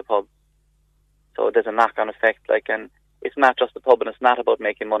allowed to open the pub. So there's a knock-on effect. And it's not just the pub, and it's not about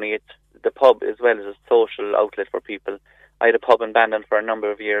making money. It's the pub as well as a social outlet for people. I had a pub in Bandon for a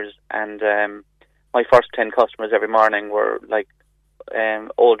number of years, and my first 10 customers every morning were like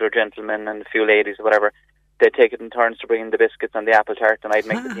older gentlemen and a few ladies or whatever. They'd take it in turns to bring in the biscuits and the apple tart, and I'd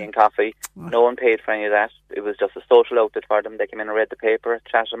make the tea and coffee. No one paid for any of that. It was just a social outlet for them. They came in and read the paper,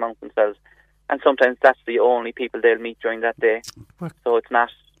 chatted amongst themselves, and sometimes that's the only people they'll meet during that day. So it's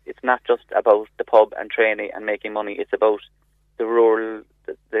not just about the pub and training and making money. It's about the rural,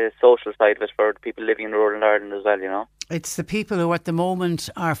 the social side of it for the people living in rural Ireland as well, you know. It's the people who at the moment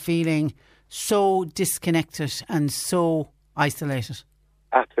are feeling so disconnected and so isolated.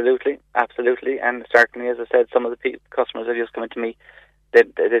 Absolutely. And certainly, as I said, some of the customers that just come in to me, they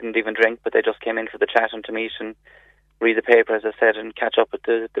didn't even drink, but they just came in for the chat and to meet and read the paper, as I said, and catch up with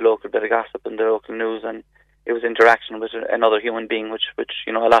the local bit of gossip and the local news. And it was interaction with another human being, which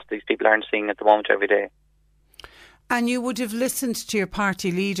you know, a lot of these people aren't seeing at the moment every day. And you would have listened to your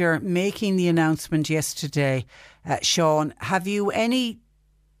party leader making the announcement yesterday, Sean. Have you any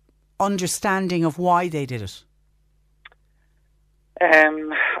understanding of why they did it?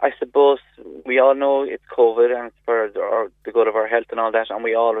 I suppose we all know it's COVID and it's for the good of our health and all that, and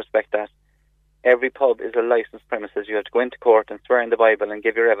we all respect that. Every pub is a licensed premises. You have to go into court and swear in the Bible and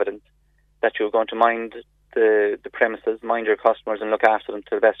give your evidence that you're going to mind the premises, mind your customers and look after them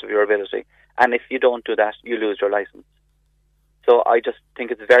to the best of your ability. And if you don't do that, you lose your licence. So I just think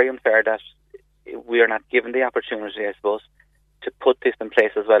it's very unfair that we are not given the opportunity, I suppose, to put this in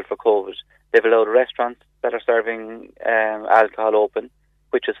place as well for COVID. They've allowed restaurants that are serving alcohol open,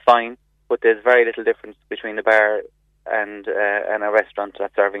 which is fine, but there's very little difference between a bar and a restaurant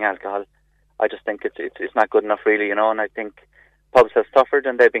that's serving alcohol. I just think it's not good enough, really, you know, and I think pubs have suffered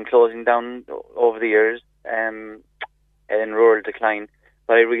and they've been closing down over the years in rural decline.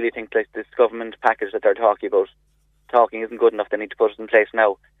 But I really think like this government package that they're talking isn't good enough. They need to put it in place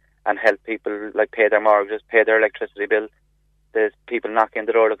now and help people like pay their mortgages, pay their electricity bill. There's people knocking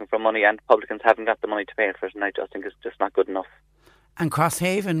the door looking for money and publicans haven't got the money to pay for it, and I just think it's just not good enough. And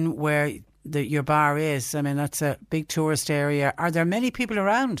Crosshaven, where your bar is, I mean, that's a big tourist area. Are there many people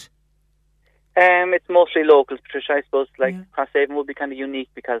around? It's mostly locals, Patricia, I suppose. Like Crosshaven would be kind of unique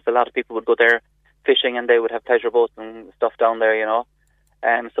because a lot of people would go there fishing and they would have pleasure boats and stuff down there, you know.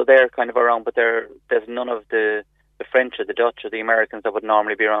 So they're kind of around, but there's none of the French or the Dutch or the Americans that would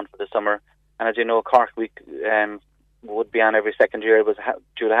normally be around for the summer. And as you know, Cork Week would be on every second year. It was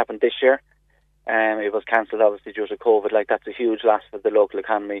due to happen this year. It was cancelled, obviously, due to COVID. Like, that's a huge loss for the local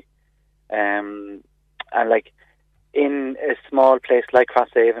economy. And, like, in a small place like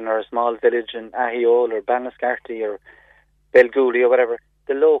Crosshaven or a small village in Ahiole or Ballinascarty or Belgooly or whatever,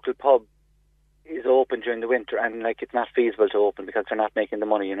 the local pub is open during the winter and, like, it's not feasible to open because they're not making the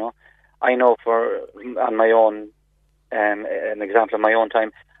money, you know. I know on my own, an example of my own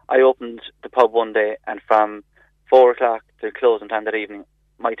time, I opened the pub one day and from 4 o'clock to closing time that evening,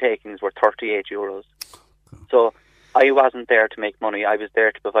 my takings were €38. So I wasn't there to make money. I was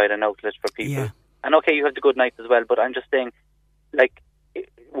there to provide an outlet for people. Yeah. And okay, you have the good nights as well, but I'm just saying, like,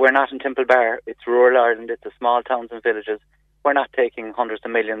 we're not in Temple Bar. It's rural Ireland. It's the small towns and villages. We're not taking hundreds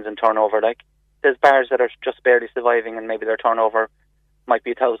of millions in turnover. Like, there's bars that are just barely surviving and maybe their turnover might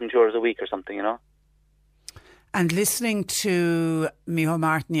be €1,000 a week or something, you know. And listening to Micheál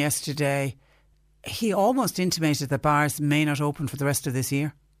Martin yesterday, he almost intimated that bars may not open for the rest of this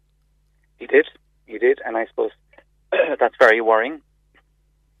year. He did, and I suppose that's very worrying.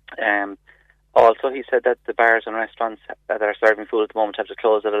 Also, he said that the bars and restaurants that are serving food at the moment have to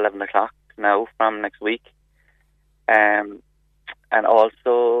close at 11 o'clock now from next week. And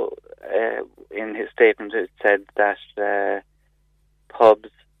also, in his statement, it said that pubs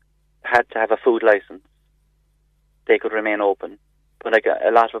had to have a food licence. They could remain open. But like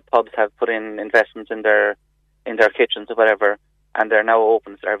a lot of pubs have put in investments in their kitchens or whatever, and they're now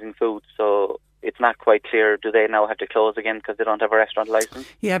open serving food. So it's not quite clear. Do they now have to close again because they don't have a restaurant licence?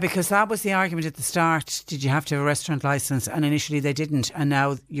 Yeah, because that was the argument at the start. Did you have to have a restaurant licence? And initially they didn't, and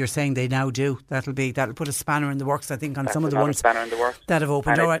now you're saying they now do. That'll put a spanner in the works, I think, on some of the ones that have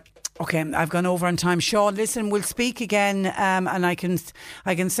opened. All right. Okay, I've gone over on time. Sean, listen, we'll speak again, and I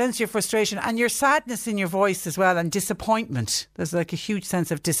can sense your frustration and your sadness in your voice as well, and disappointment. There's like a huge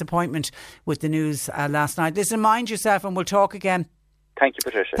sense of disappointment with the news last night. Listen, mind yourself, and we'll talk again. Thank you,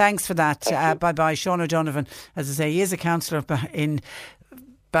 Patricia. Thanks for that. Bye-bye. Sean O'Donovan, as I say, he is a councillor in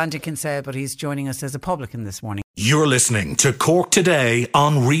Bandykinsale, but he's joining us as a publican this morning. You're listening to Cork Today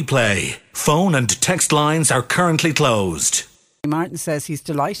on replay. Phone and text lines are currently closed. Martin says he's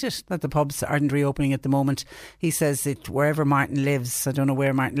delighted that the pubs aren't reopening at the moment. He says it wherever Martin lives. I don't know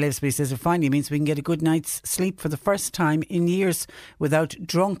where Martin lives, but he says it finally means we can get a good night's sleep for the first time in years without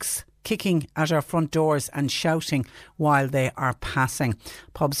drunks kicking at our front doors and shouting while they are passing.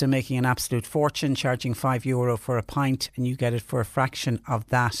 Pubs are making an absolute fortune, charging €5 for a pint, and you get it for a fraction of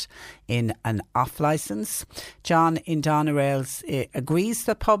that in an off licence. John in Donerails agrees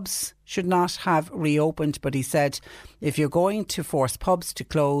that pubs should not have reopened, but he said if you're going to force pubs to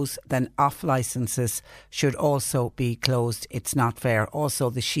close, then off licences should also be closed. It's not fair. Also,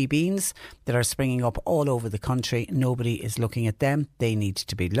 the shebeens that are springing up all over the country, nobody is looking at them. They need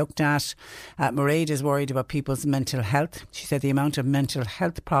to be looked at. Mairead is worried about people's mental health. She said the amount of mental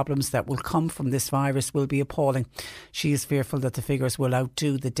health problems that will come from this virus will be appalling. She is fearful that the figures will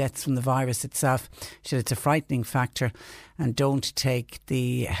outdo the deaths from the virus itself. She said it's a frightening factor, and don't take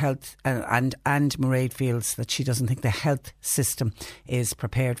the health and Mairead feels that she doesn't think the health system is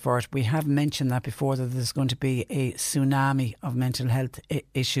prepared for it. We have mentioned that before, that there's going to be a tsunami of mental health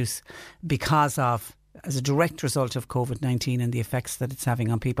issues as a direct result of COVID-19 and the effects that it's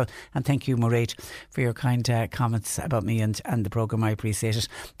having on people. And thank you, Mairead, for your kind comments about me and the programme. I appreciate it.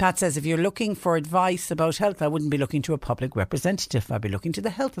 Pat says, if you're looking for advice about health, I wouldn't be looking to a public representative. I'd be looking to the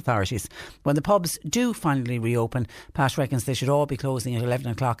health authorities. When the pubs do finally reopen, Pat reckons they should all be closing at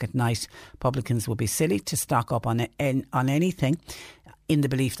 11 o'clock at night. Publicans would be silly to stock up on anything in the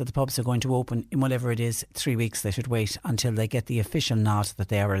belief that the pubs are going to open in whatever it is 3 weeks. They should wait until they get the official nod that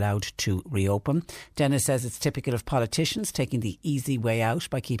they are allowed to reopen. Dennis says it's typical of politicians taking the easy way out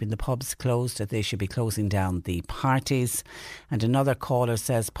by keeping the pubs closed, that they should be closing down the parties. And another caller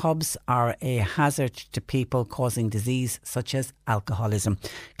says pubs are a hazard to people, causing disease such as alcoholism.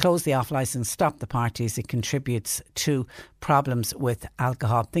 Close the off licence, stop the parties. It contributes to problems with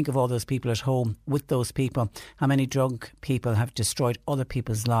alcohol. Think of all those people at home with those people. How many drunk people have destroyed other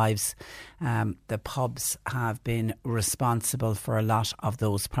people's lives? The pubs have been responsible for a lot of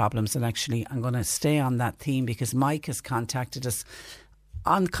those problems. And actually, I'm going to stay on that theme because Mike has contacted us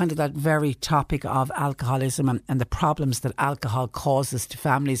on kind of that very topic of alcoholism and the problems that alcohol causes to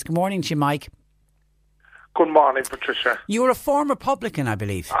families. Good morning to you, Mike. Good morning, Patricia. You're a former publican, I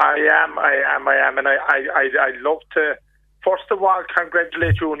believe. I am, and I'd love to, first of all,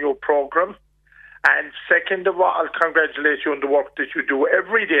 congratulate you on your programme, and second of all, congratulate you on the work that you do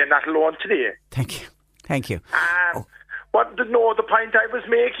every day, not alone today. Thank you. But the point I was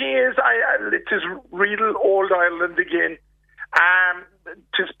making is, it is real old Ireland again.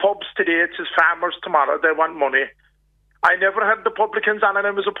 Tis pubs today, tis farmers tomorrow. They want money. I never had the publicans on, and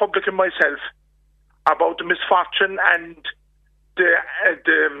I was a publican myself, about the misfortune and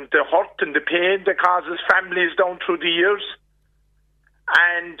the hurt and the pain that causes families down through the years.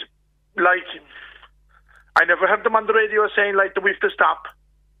 And I never heard them on the radio saying that we have to stop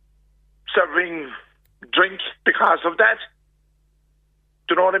serving drink because of that.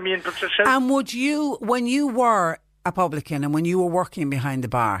 Do you know what I mean, Patricia? And would you, when you were a publican and when you were working behind the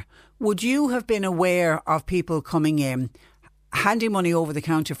bar, would you have been aware of people coming in, handing money over the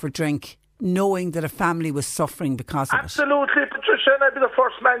counter for drink, knowing that a family was suffering because of it? Absolutely, Patricia. And I'd be the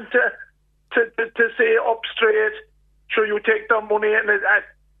first man to say up straight, sure, you take their money and at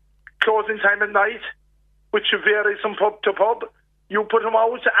closing time at night, which varies from pub to pub, you put them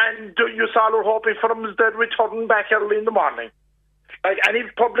out and you all are hoping for them to return back early in the morning. Like any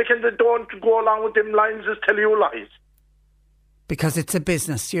publican that don't go along with them lines is telling you lies. Because it's a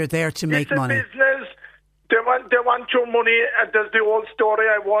business. You're there to make money. It's a business. They want your money. And there's the old story.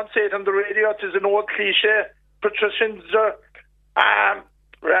 I won't say it on the radio. It is an old cliche. Patricians,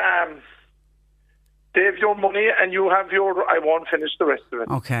 they have your money and you have your... I won't finish the rest of it.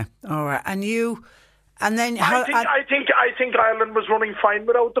 Okay. All right. And you... And then... I think Ireland was running fine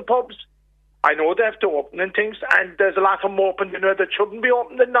without the pubs. I know they have to open and things, and there's a lot of them open that shouldn't be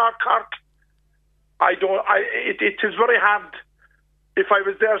open in North Cork. It is very hard. If I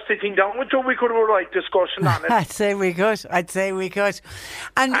was there sitting down with you, we could have a right discussion on it. I'd say we could.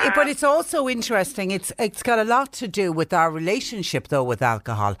 And but it's also interesting. It's got a lot to do with our relationship, though, with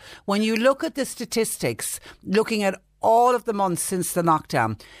alcohol. When you look at the statistics, looking at all of the months since the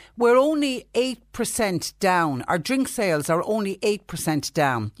lockdown, we're only 8% down. Our drink sales are only 8%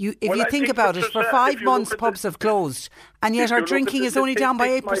 down. If you think about it, for 5 months pubs have closed, and yet our drinking is only down by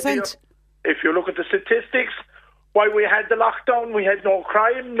 8%. If you look at the statistics, while we had the lockdown, we had no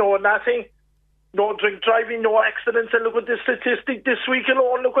crime, no nothing, no drink driving, no accidents. And look at the statistic this week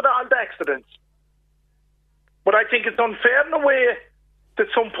alone, look at all the accidents. But I think it's unfair in a way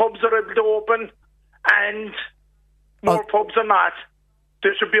that some pubs are able to open and more pubs are not.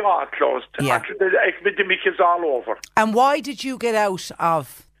 They should be all closed. Yeah. The epidemic is all over. And why did you get out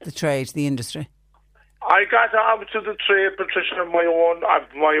of the trade, the industry? I got out of the trade, Patricia, on my own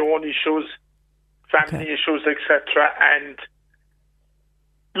issues, family issues, etc. And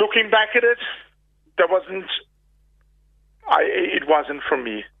looking back at it, it wasn't for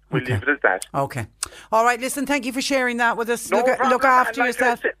me. We'll leave it at that. Okay. All right, listen, thank you for sharing that with us. Look after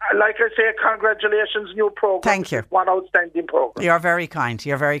yourself. like I say, congratulations, new program. Thank you. One outstanding program. You're very kind.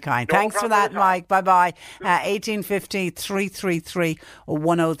 You're very kind. No Thanks for that, Mike. Bye-bye. 1850 333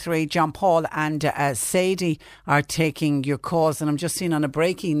 103. John Paul and Sadie are taking your calls. And I'm just seeing on a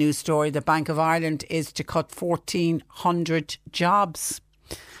breaking news story, the Bank of Ireland is to cut 1,400 jobs.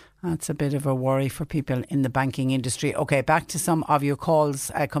 That's a bit of a worry for people in the banking industry. OK, back to some of your calls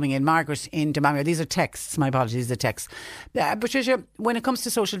coming in. Margaret in Demamia. These are texts. My apologies, the texts. Patricia, when it comes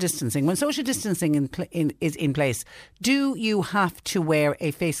to social distancing, when social distancing is in place, do you have to wear a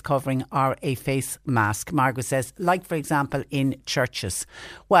face covering or a face mask? Margaret says, like, for example, in churches.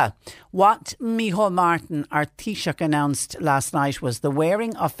 Well, what Micheál Martin, our Taoiseach, announced last night was the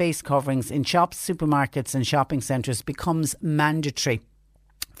wearing of face coverings in shops, supermarkets and shopping centres becomes mandatory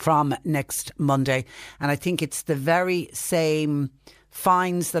from next Monday. And I think it's the very same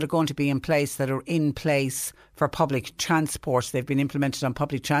fines that are going to be in place that are in place for public transport. They've been implemented on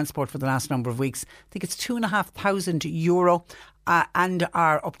public transport for the last number of weeks. I think it's €2,500 and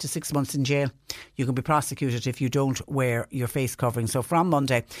are up to 6 months in jail. You can be prosecuted if you don't wear your face covering. So from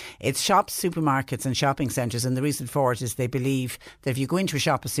Monday, it's shops, supermarkets and shopping centres. And the reason for it is they believe that if you go into a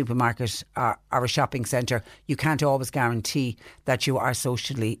shop, a supermarket or a shopping centre, you can't always guarantee that you are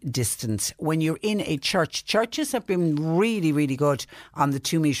socially distant. When you're in a church, churches have been really, really good on the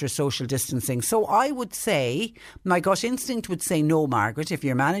 2 metre social distancing. So I would say, my gut instinct would say no, Margaret. If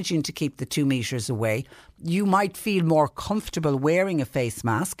you're managing to keep the 2 metres away, you might feel more comfortable wearing a face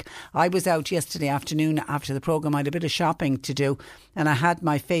mask. I was out yesterday afternoon after the programme. I had a bit of shopping to do and I had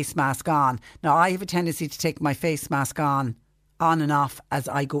my face mask on. Now, I have a tendency to take my face mask on and off as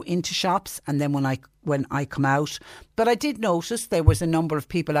I go into shops and then when I come out. But I did notice there was a number of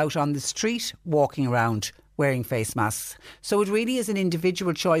people out on the street walking around wearing face masks. So it really is an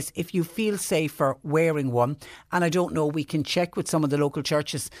individual choice if you feel safer wearing one. And I don't know, we can check with some of the local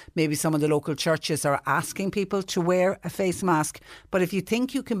churches. Maybe some of the local churches are asking people to wear a face mask. But if you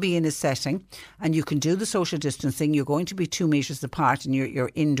think you can be in a setting and you can do the social distancing, you're going to be 2 metres apart and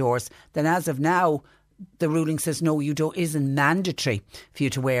you're indoors, then as of now, the ruling says no, isn't mandatory for you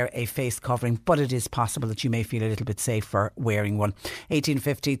to wear a face covering, but it is possible that you may feel a little bit safer wearing one.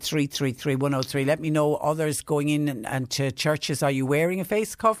 1850 333 103. Let me know, others going in and to churches, are you wearing a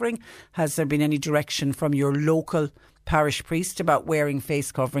face covering? Has there been any direction from your local parish priest about wearing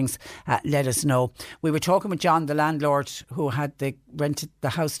face coverings? Let us know. We were talking with John, the landlord, who had rented the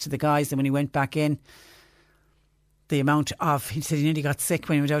house to the guys, and when he went back in, the amount of, he said he nearly got sick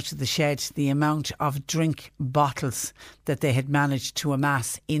when he went out to the shed, the amount of drink bottles that they had managed to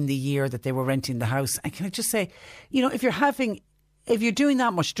amass in the year that they were renting the house. And can I just say, if you're doing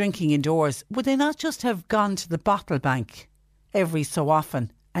that much drinking indoors, would they not just have gone to the bottle bank every so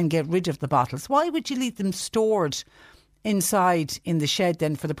often and get rid of the bottles? Why would you leave them stored inside in the shed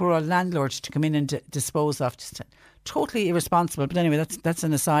then for the poor old landlord to come in and dispose of? Just totally irresponsible. But anyway, that's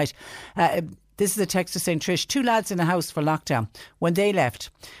an aside. This is a text to St. Trish. 2 lads in a house for lockdown. When they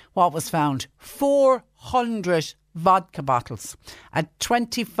left, what was found? 400 vodka bottles at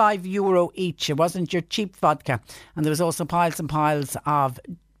 €25 each. It wasn't your cheap vodka. And there was also piles and piles of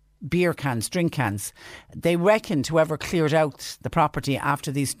beer cans, drink cans. They reckoned whoever cleared out the property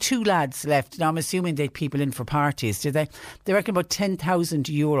after these 2 lads left. Now, I'm assuming they'd people in for parties, did they? They reckon about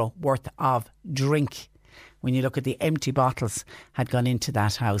 €10,000 worth of drink, when you look at the empty bottles, had gone into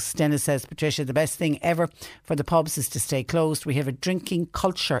that house. Dennis says, Patricia, the best thing ever for the pubs is to stay closed. We have a drinking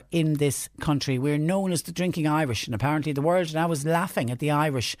culture in this country. We're known as the drinking Irish, and apparently the world now is laughing at the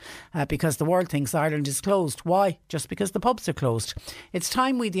Irish because the world thinks Ireland is closed. Why? Just because the pubs are closed. It's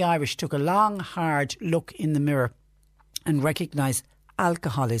time we, the Irish, took a long, hard look in the mirror and recognise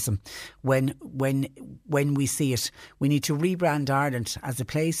alcoholism when we see it. We need to rebrand Ireland as a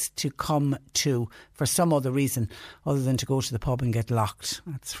place to come to for some other reason other than to go to the pub and get locked.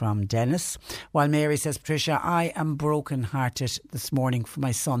 That's from Dennis. While Mary says, Patricia, I am broken hearted this morning for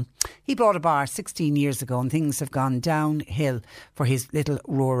my son. He bought a bar 16 years ago and things have gone downhill for his little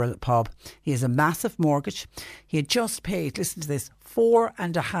rural pub. He has a massive mortgage. He had just paid, listen to this,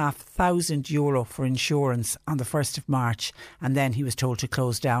 €4,500 for insurance on the 1st of March, and then he was told to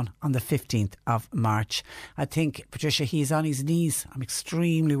close down on the 15th of March. I think, Patricia, he's on his knees. I'm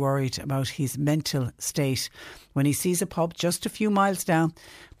extremely worried about his mental state when he sees a pub just a few miles down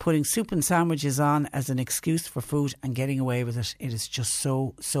putting soup and sandwiches on as an excuse for food and getting away with it. It is just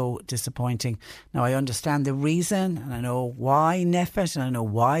so disappointing. Now, I understand the reason and I know why NEFIT and I know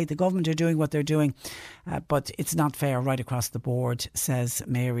why the government are doing what they're doing, but it's not fair right across the board, says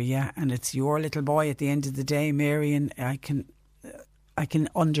Mary. Yeah, and it's your little boy at the end of the day, Mary, and I can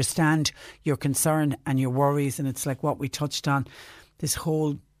understand your concern and your worries, and it's like what we touched on, this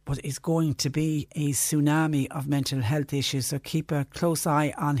whole but is going to be a tsunami of mental health issues. So keep a close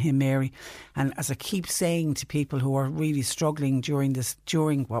eye on him, Mary. And as I keep saying to people who are really struggling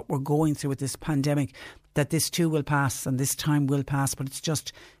during what we're going through with this pandemic, that this too will pass and this time will pass, but it's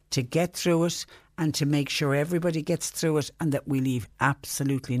just to get through it and to make sure everybody gets through it and that we leave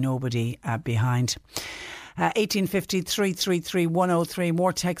absolutely nobody behind. 1850 333 103.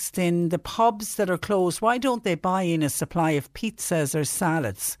 More text in. The pubs that are closed, why don't they buy in a supply of pizzas or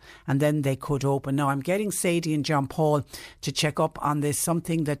salads and then they could open? Now, I'm getting Sadie and John Paul to check up on this.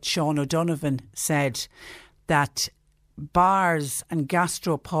 Something that Sean O'Donovan said, that bars and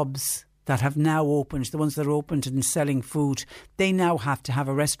gastropubs that have now opened, the ones that are opened and selling food, they now have to have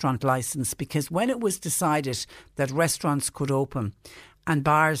a restaurant licence, because when it was decided that restaurants could open and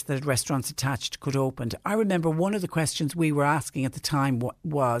bars that had restaurants attached could open, I remember one of the questions we were asking at the time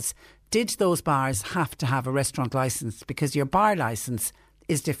was, did those bars have to have a restaurant licence? Because your bar licence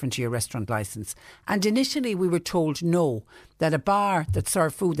is different to your restaurant licence. And initially we were told no, that a bar that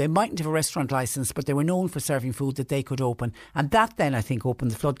served food, they mightn't have a restaurant licence, but they were known for serving food, that they could open. And that then, I think,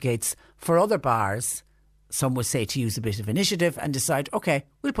 opened the floodgates for other bars, some would say, to use a bit of initiative and decide, OK,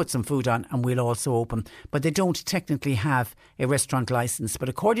 we'll put some food on and we'll also open. But they don't technically have a restaurant licence. But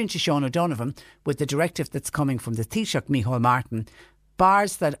according to Sean O'Donovan, with the directive that's coming from the Taoiseach Micheál Martin,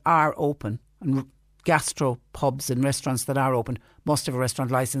 bars that are open and gastro pubs and restaurants that are open must have a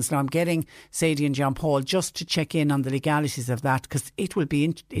restaurant licence. Now, I'm getting Sadie and John Paul just to check in on the legalities of that, because it will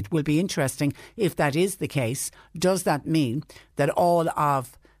be interesting if that is the case. Does that mean that all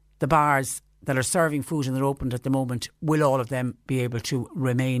of the bars that are serving food and they're opened at the moment, will all of them be able to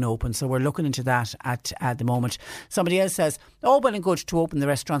remain open? So we're looking into that at the moment. Somebody else says, well and good to open the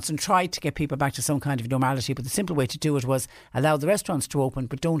restaurants and try to get people back to some kind of normality, but the simple way to do it was allow the restaurants to open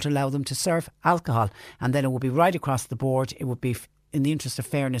but don't allow them to serve alcohol, and then it would be right across the board. It would be in the interest of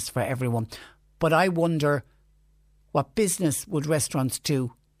fairness for everyone. But I wonder, what business would restaurants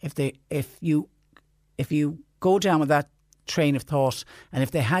do if you go down with that train of thought, and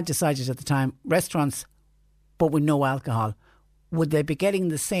if they had decided at the time restaurants but with no alcohol, would they be getting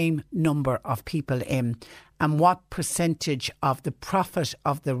the same number of people in? And what percentage of the profit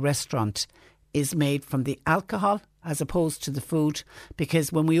of the restaurant is made from the alcohol as opposed to the food?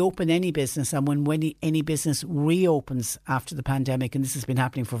 Because when we open any business, and when any business reopens after the pandemic, and this has been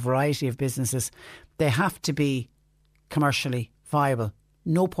happening for a variety of businesses, they have to be commercially viable.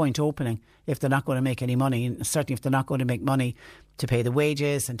 No point opening if they're not going to make any money, and certainly if they're not going to make money to pay the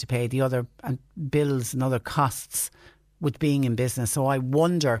wages and to pay the other bills and other costs with being in business. So I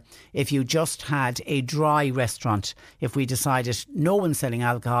wonder if you just had a dry restaurant, if we decided no one's selling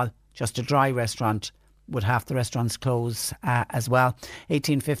alcohol, just a dry restaurant, would half the restaurants close as well?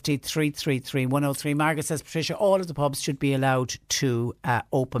 1850 333 103. Margaret says, Patricia, all of the pubs should be allowed to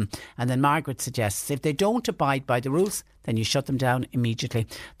open. And then Margaret suggests, if they don't abide by the rules, then you shut them down immediately.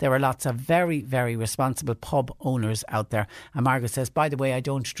 There are lots of very, very responsible pub owners out there. And Margaret says, by the way, I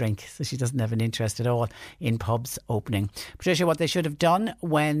don't drink. So she doesn't have an interest at all in pubs opening. Patricia, what they should have done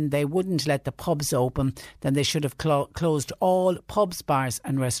when they wouldn't let the pubs open, then they should have closed all pubs, bars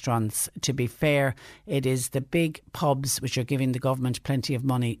and restaurants. To be fair, it is the big pubs which are giving the government plenty of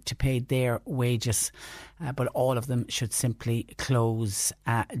money to pay their wages. But all of them should simply close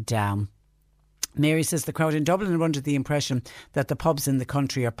down. Mary says the crowd in Dublin are under the impression that the pubs in the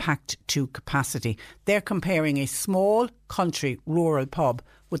country are packed to capacity. They're comparing a small country rural pub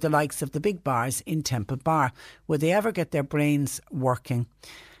with the likes of the big bars in Temple Bar. Will they ever get their brains working?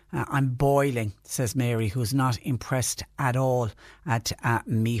 I'm boiling, says Mary, who's not impressed at all at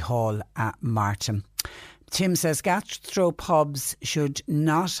Micheál Martin. Tim says gastro pubs should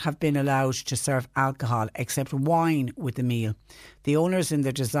not have been allowed to serve alcohol except wine with the meal. The owners, in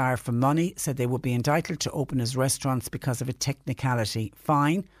their desire for money, said they would be entitled to open as restaurants because of a technicality.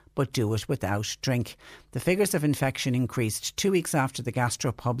 Fine, but do it without drink. The figures of infection increased 2 weeks after the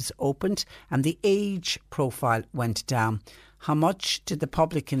gastro pubs opened, and the age profile went down. How much did the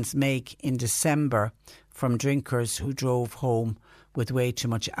publicans make in December from drinkers who drove home with way too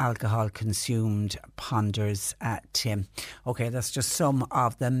much alcohol consumed, ponders Tim. OK, that's just some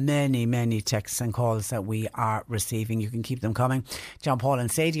of the many, many texts and calls that we are receiving. You can keep them coming. John Paul and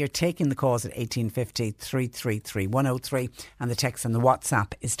Sadie are taking the calls at 1850 333 103, and the text and the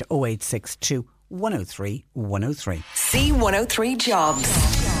WhatsApp is to 0862 103 103. C103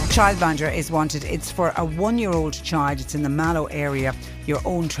 Jobs. Childminder is wanted. It's for a 1-year-old child. It's in the Mallow area. Your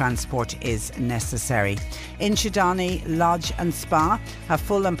own transport is necessary. In Chidani, Lodge and Spa have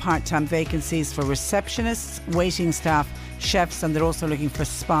full and part-time vacancies for receptionists, waiting staff, chefs, and they're also looking for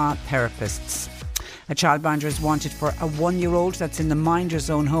spa therapists. A childminder is wanted for a 1-year-old. That's in the Minders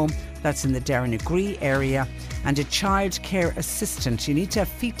Own home. That's in the Derrinagree area. And a child care assistant. You need to have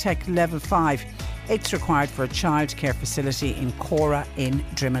FETEC level 5. It's required for a child care facility in Cora in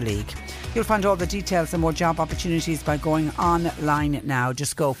Drimoleague. You'll find all the details and more job opportunities by going online now.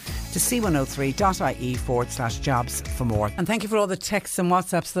 Just go to c103.ie/jobs for more. And thank you for all the texts and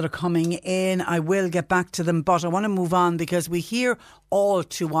WhatsApps that are coming in. I will get back to them, but I want to move on because we hear all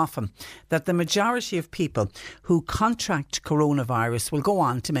too often that the majority of people who contract coronavirus will go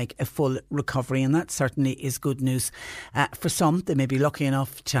on to make a full recovery, and that certainly is good news. For some, they may be lucky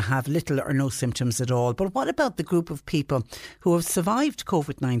enough to have little or no symptoms at all. But what about the group of people who have survived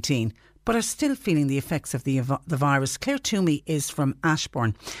COVID-19 but are still feeling the effects of the virus? Claire Toomey is from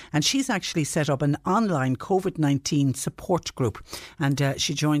Ashbourne, and she's actually set up an online COVID-19 support group, and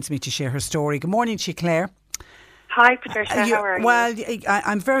she joins me to share her story. Good morning to you, Claire. Hi Patricia, how are you? Well,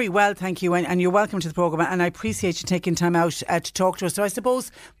 I'm very well, thank you, and you're welcome to the programme, and I appreciate you taking time out to talk to us. So I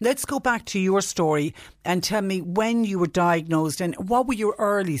suppose let's go back to your story and tell me when you were diagnosed and what were your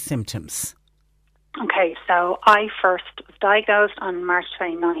early symptoms? Okay, so I first was diagnosed on March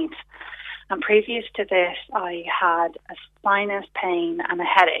 29th. And previous to this, I had a sinus pain and a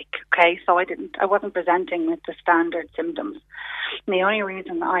headache. Okay, so I wasn't presenting with the standard symptoms. And the only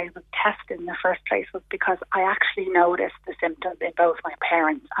reason I was tested in the first place was because I actually noticed the symptoms in both my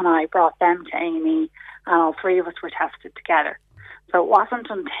parents, and I brought them to A&E, and all three of us were tested together. So it wasn't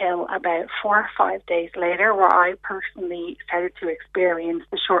until about 4 or 5 days later where I personally started to experience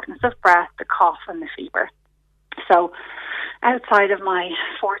the shortness of breath, the cough, and the fever. So outside of my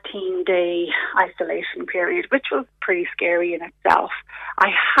 14-day isolation period, which was pretty scary in itself,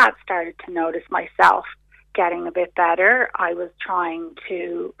 I had started to notice myself getting a bit better. I was trying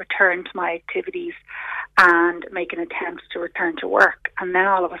to return to my activities and make an attempt to return to work. And then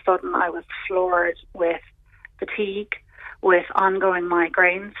all of a sudden I was floored with fatigue, with ongoing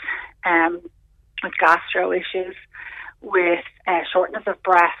migraines, with gastro issues, with shortness of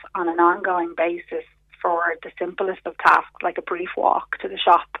breath on an ongoing basis. For the simplest of tasks, like a brief walk to the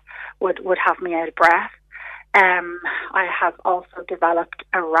shop, would have me out of breath. I have also developed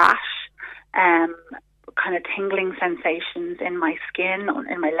a rash, kind of tingling sensations in my skin,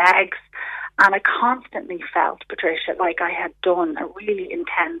 in my legs, and I constantly felt, Patricia, like I had done a really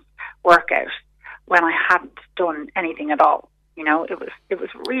intense workout when I hadn't done anything at all. You know, it was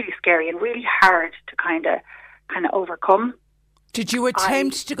really scary and really hard to kind of overcome. Did you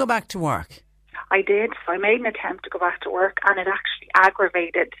attempt to go back to work? I did. So I made an attempt to go back to work, and it actually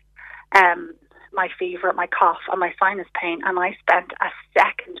aggravated my fever, my cough, and my sinus pain. And I spent a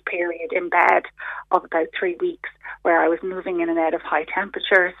second period in bed of about 3 weeks where I was moving in and out of high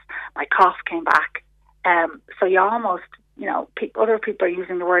temperatures. My cough came back. So you almost, other people are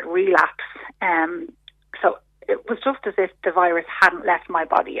using the word relapse. So it was just as if the virus hadn't left my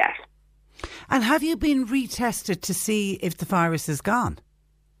body yet. And have you been retested to see if the virus is gone?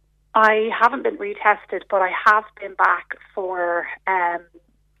 I haven't been retested, but I have been back for, I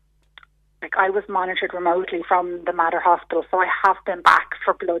was monitored remotely from the Mater Hospital, so I have been back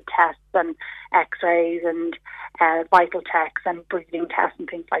for blood tests and x-rays and vital checks and breathing tests and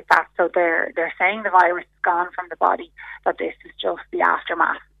things like that. So they're saying the virus is gone from the body, that this is just the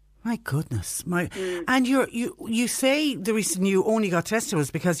aftermath. My goodness. And you say the reason you only got tested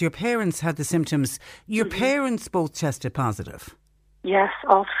was because your parents had the symptoms. Your parents both tested positive? Yes,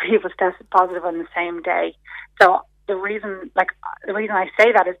 all three of us tested positive on the same day. So the reason I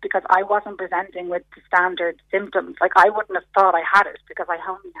say that is because I wasn't presenting with the standard symptoms. Like, I wouldn't have thought I had it because I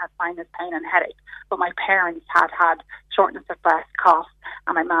only had sinus pain and headache. But my parents had shortness of breath, cough,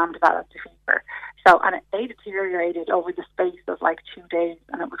 and my mum developed a fever. So, and they deteriorated over the space of 2 days,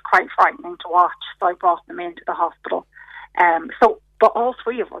 and it was quite frightening to watch. So I brought them into the hospital. But all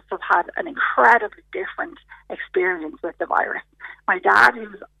three of us have had an incredibly different experience with the virus. My dad,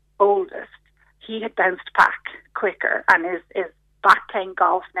 who's oldest, he had bounced back quicker and is back playing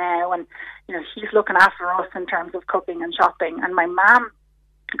golf now, and he's looking after us in terms of cooking and shopping. And my mum,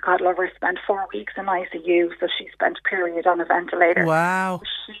 God love her, spent 4 weeks in ICU, so she spent a period on a ventilator. Wow.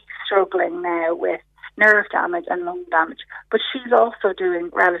 She's struggling now with nerve damage and lung damage, but she's also doing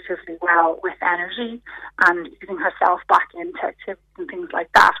relatively well with energy and using herself back into activities and things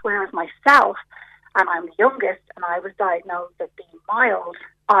like that, whereas myself, and I'm the youngest, and I was diagnosed as being mild,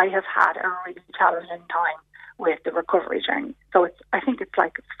 I have had a really challenging time with the recovery journey. So I think it's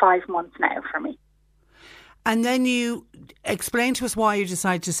 5 months now for me. And then you explain to us why you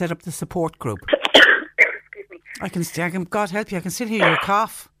decided to set up the support group. Excuse me. I can, God help you, I can still hear your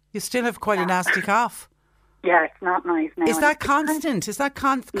cough. You still have quite a nasty cough. Yeah, it's not nice now. Is that constant? Is that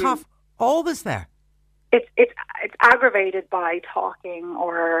cough always there? It's aggravated by talking,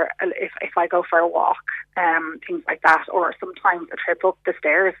 or if I go for a walk, things like that, or sometimes a trip up the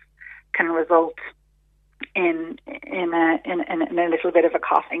stairs can result in a little bit of a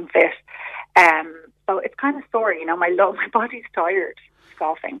coughing fit. So it's kind of sore, my body's tired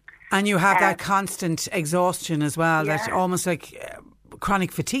coughing. And you have that constant exhaustion as well, yeah. that's almost like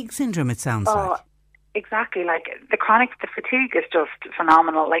chronic fatigue syndrome, it sounds like. Exactly, like the fatigue is just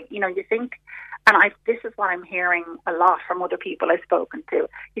phenomenal. Like, you think, and this is what I'm hearing a lot from other people I've spoken to.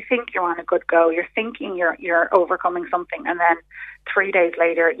 You think you're on a good go, you're thinking you're overcoming something, and then 3 days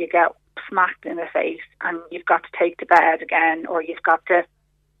later you get smacked in the face and you've got to take to bed again, or you've got to,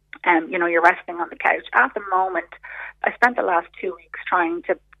 you're resting on the couch. At the moment, I spent the last 2 weeks trying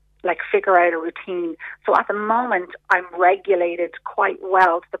to figure out a routine. So at the moment, I'm regulated quite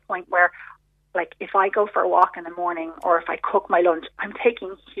well to the point where, if I go for a walk in the morning or if I cook my lunch, I'm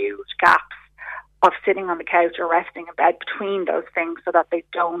taking huge gaps of sitting on the couch or resting in bed between those things so that they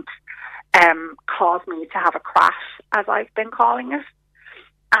don't cause me to have a crash, as I've been calling it.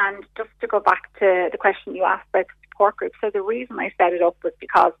 And just to go back to the question you asked about the support group, so the reason I set it up was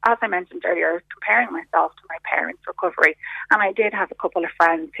because, as I mentioned earlier, I was comparing myself to my parents' recovery, and I did have a couple of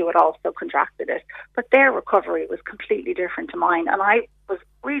friends who had also contracted it, but their recovery was completely different to mine, and I was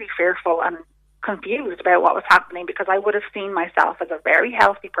really fearful and confused about what was happening, because I would have seen myself as a very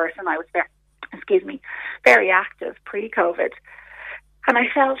healthy person. I was very active pre-COVID, and I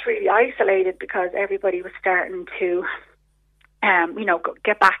felt really isolated because everybody was starting to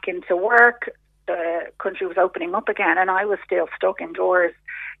get back into work. The country was opening up again, and I was still stuck indoors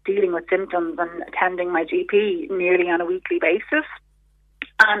dealing with symptoms and attending my GP nearly on a weekly basis.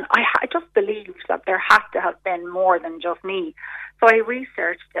 And I just believed that there had to have been more than just me. So I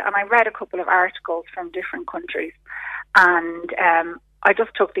researched it, and I read a couple of articles from different countries, and I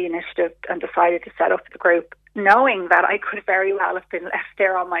just took the initiative and decided to set up the group, knowing that I could very well have been left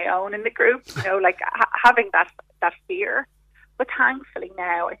there on my own in the group, having that fear. But thankfully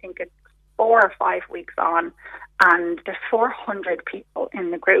now, I think it's 4 or 5 weeks on, and there's 400 people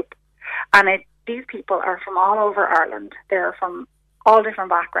in the group. And these people are from all over Ireland. They're from all different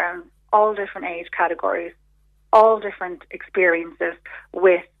backgrounds, all different age categories, all different experiences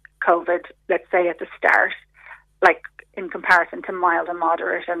with COVID, let's say at the start, in comparison to mild and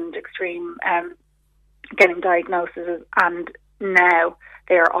moderate and extreme getting diagnoses. And now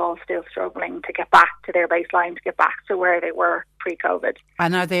they are all still struggling to get back to their baseline, to get back to where they were pre-COVID.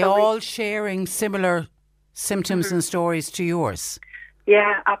 And are they all sharing similar symptoms and stories to yours?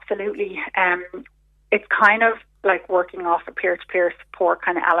 Yeah, absolutely. It's kind of like working off a peer-to-peer support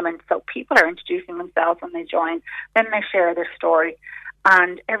kind of element. So people are introducing themselves when they join, then they share their story,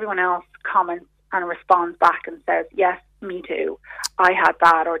 and everyone else comments and responds back and says, yes, me too, I had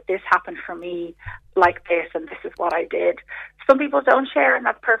that, or this happened for me like this, and this is what I did. Some people don't share, and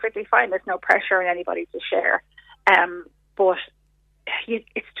that's perfectly fine. There's no pressure on anybody to share. But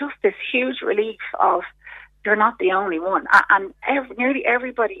it's just this huge relief of you're not the only one. And nearly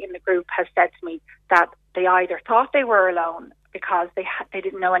everybody in the group has said to me that they either thought they were alone because they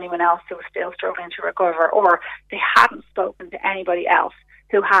didn't know anyone else who was still struggling to recover, or they hadn't spoken to anybody else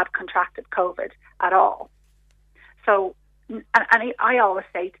who had contracted COVID at all. So, and I always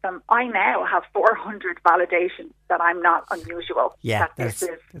say to them, I now have 400 validations that I'm not unusual. Yeah,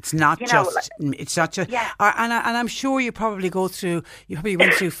 it's not just. Yeah. And I'm sure you probably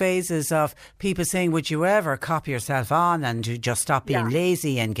went through phases of people saying, would you ever copy yourself on and just stop being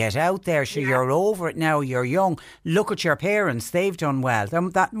lazy and get out there? Sure, you're over it now, you're young. Look at your parents, they've done well.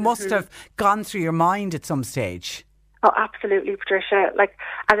 That must have gone through your mind at some stage. Oh, absolutely, Patricia.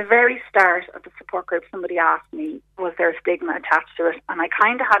 At the very start of the support group, somebody asked me, was there a stigma attached to it? And I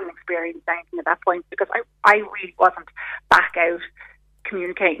kind of hadn't experienced anything at that point, because I really wasn't back out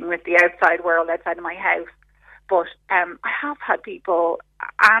communicating with the outside world outside of my house. But I have had people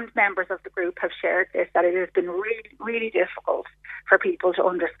and members of the group have shared this, that it has been really, really difficult for people to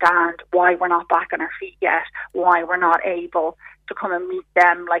understand why we're not back on our feet yet, why we're not able to come and meet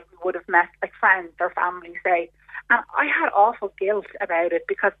them like we would have met friends or family, say. And I had awful guilt about it,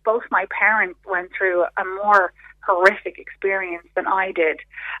 because both my parents went through a more horrific experience than I did.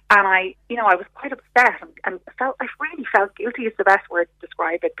 And I was quite upset and I really felt guilty is the best word to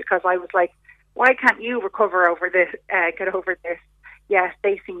describe it, because I was like, why can't you recover over this, get over this? Yes,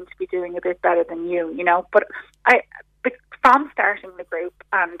 they seem to be doing a bit better than you, But from starting the group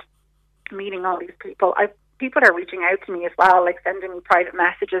and meeting all these people, people are reaching out to me as well, sending me private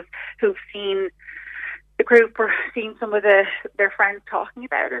messages who've seen the group or seen some of their friends talking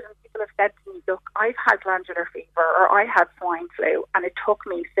about it, and people have said to me, look, I've had glandular fever, or I had swine flu, and it took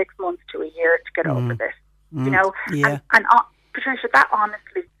me 6 months to a year to get over this. you know. Yeah. And Patricia, that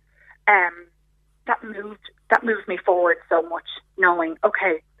honestly, that moved me forward so much, knowing,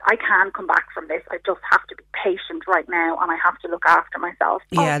 okay, I can come back from this. I just have to be patient right now, and I have to look after myself.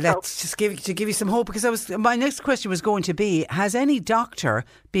 Yeah, let's just give you some hope, because my next question was going to be: has any doctor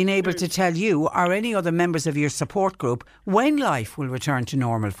been able to tell you or any other members of your support group when life will return to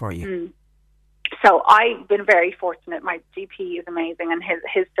normal for you? So I've been very fortunate. My GP is amazing, and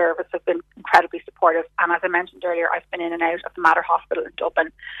his service has been incredibly supportive. And as I mentioned earlier, I've been in and out of the Mater Hospital in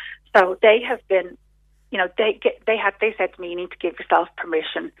Dublin. So they have been, you know, they said to me, you need to give yourself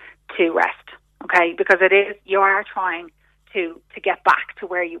permission to rest, okay? Because you are trying to get back to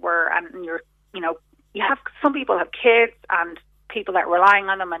where you were, and you're, you know, some people have kids and people that are relying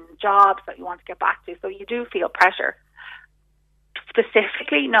on them and jobs that you want to get back to. So you do feel pressure.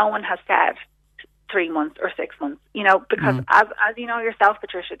 Specifically, no one has said 3 months or 6 months, you know, because as you know yourself,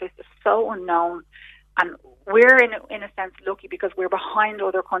 Patricia, this is so unknown, and we're in a sense lucky because we're behind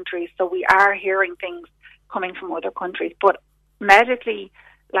other countries, so we are hearing things coming from other countries. But medically,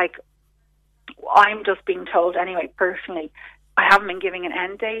 like, I'm just being told anyway, personally, I haven't been giving an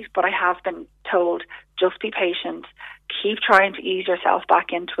end date, but I have been told, just be patient, keep trying to ease yourself back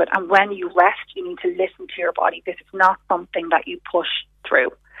into it, and when you rest, you need to listen to your body. This is not something that you push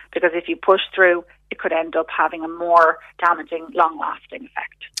through, because if you push through, it could end up having a more damaging, long-lasting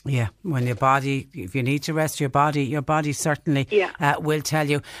effect. Yeah, when your body, if you need to rest your body certainly will tell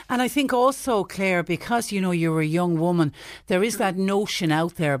you. And I think also, Claire, because, you know, you're a young woman, there is that notion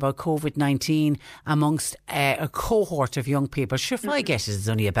out there about COVID-19 amongst a cohort of young people. Sure, if I get it, it's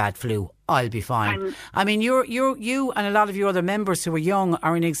only a bad flu, I'll be fine. I mean, you and a lot of your other members who are young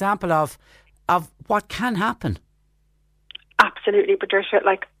are an example of what can happen. Absolutely, Patricia.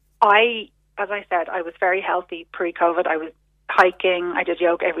 Like, as I said, I was very healthy pre-COVID. I was hiking, I did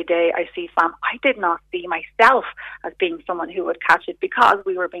yoga every day, I see fam. I did not see myself as being someone who would catch it, because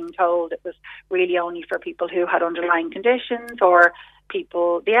we were being told it was really only for people who had underlying conditions or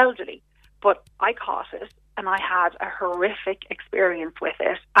people, the elderly. But I caught it, and I had a horrific experience with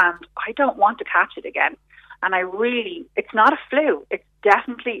it, and I don't want to catch it again. And it's not a flu. It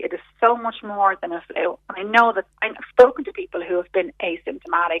is so much more than a flu. And I know that I've spoken to people who have been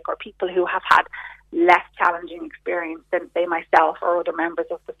asymptomatic, or people who have had less challenging experience than, say, myself or other members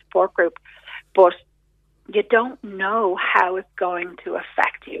of the support group. But you don't know how it's going to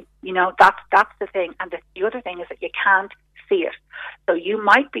affect you. You know, that's the thing. And the other thing is that you can't see it. So you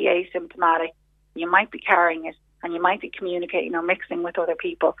might be asymptomatic, you might be carrying it, and you might be communicating or mixing with other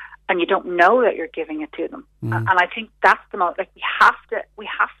people, and you don't know that you're giving it to them. And I think that's the most, like, we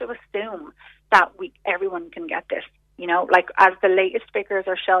have to assume that everyone can get this. You know, like, as the latest figures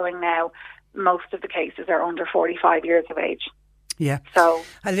are showing now, most of the cases are under 45 years of age. Yeah. So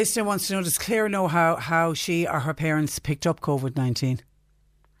a listener wants to know, does Claire know how she or her parents picked up COVID-19?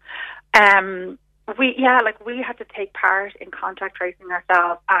 We had to take part in contact tracing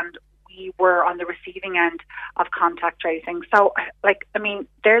ourselves, and we were on the receiving end of contact tracing. So,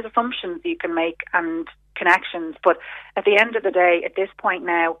 there's assumptions you can make and connections, but at the end of the day, at this point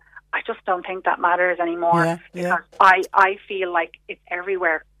now, I just don't think that matters anymore. Because I feel like it's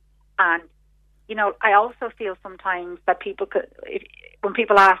everywhere. And, you know, I also feel sometimes that people could, when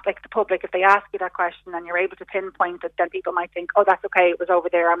people ask, like the public, if they ask you that question and you're able to pinpoint it, then people might think, oh, that's okay, it was over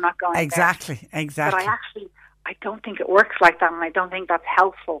there, I'm not going there. Exactly. But I don't think it works like that, and I don't think that's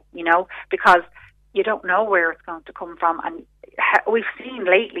helpful, you know, because you don't know where it's going to come from. And we've seen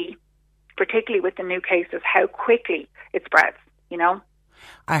lately, particularly with the new cases, how quickly it spreads, you know.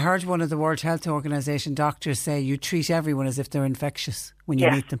 I heard one of the World Health Organization doctors say you treat everyone as if they're infectious when you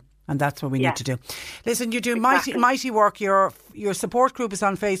meet them. And that's what we need to do. Listen, you do mighty work. Your support group is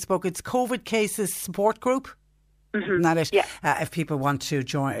on Facebook. It's COVID Cases Support Group. Isn't that it? Yeah. If people want to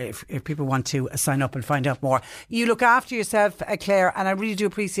join, if people want to sign up and find out more. You look after yourself, Claire, and I really do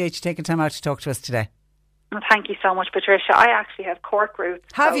appreciate you taking time out to talk to us today. Well, thank you so much, Patricia. I actually have Cork roots.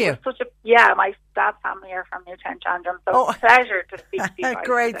 Have you? My dad's family are from Newtown Chandram, so it's a pleasure to speak to you guys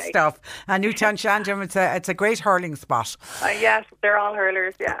Great today. stuff. And Newtown Chandram, it's a great hurling spot. Yes, they're all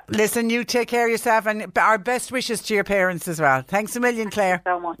hurlers, yeah. Listen, you take care of yourself, and our best wishes to your parents as well. Thanks a million, Claire.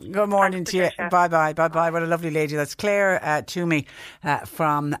 Thank you so much. Good morning to you. Patricia. Bye-bye. Bye-bye. What a lovely lady. That's Claire Toomey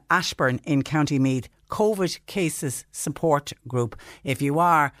from Ashbourne in County Meath. COVID Cases Support Group. If you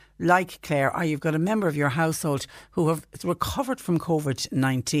are like Claire, or you've got a member of your household who have recovered from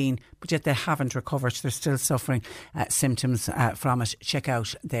COVID-19, but yet they haven't recovered. They're still suffering symptoms from it. Check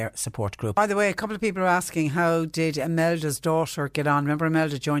out their support group. By the way, a couple of people are asking, how did Imelda's daughter get on? Remember,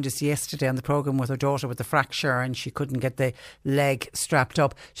 Imelda joined us yesterday on the programme with her daughter with the fracture and she couldn't get the leg strapped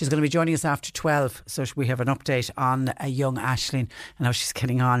up. She's going to be joining us after 12, so we have an update on a young Aisling and how she's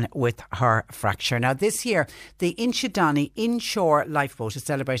getting on with her fracture. Now, this year, the Inchydoney Inshore Lifeboat is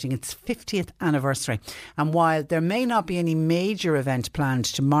celebrating its 50th anniversary. And while there may not be any major event planned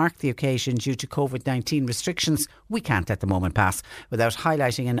to mark the occasion due to COVID-19 restrictions, we can't let the moment pass without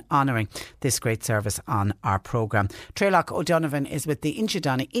highlighting and honouring this great service on our programme. Trailock O'Donovan is with the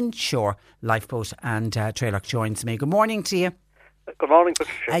Inchydoney Inshore Lifeboat, and Trailock joins me. Good morning to you. Good morning,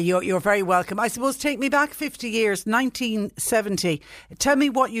 Patricia. You're very welcome. I suppose take me back 50 years, 1970. Tell me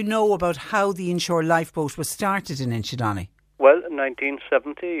what you know about how the Inshore Lifeboat was started in Inchydoney. Well, in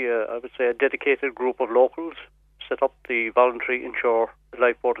 1970, I would say a dedicated group of locals set up the Voluntary Inshore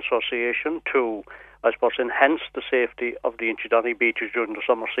Lifeboat Association to, I suppose, enhance the safety of the Inchydoney beaches during the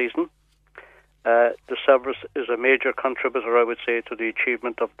summer season. The service is a major contributor, I would say, to the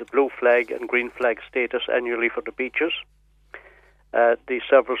achievement of the blue flag and green flag status annually for the beaches. The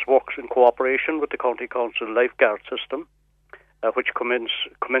service works in cooperation with the County Council lifeguard system, which commenced,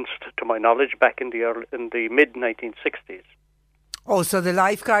 to my knowledge, back in the mid-1960s. Oh, so the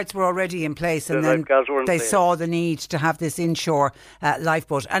lifeguards were already in place, and then they saw the need to have this inshore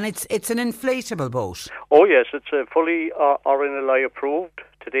lifeboat. And it's an inflatable boat. Oh, yes, it's fully RNLI approved.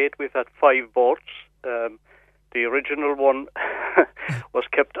 To date, we've had 5 boats. The original one was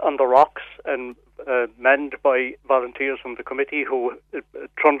kept on the rocks and manned by volunteers from the committee who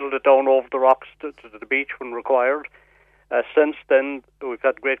trundled it down over the rocks to the beach when required. Since then, we've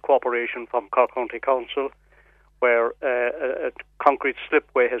had great cooperation from Cork County Council, where a concrete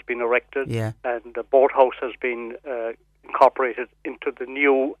slipway has been erected, and the boathouse has been incorporated into the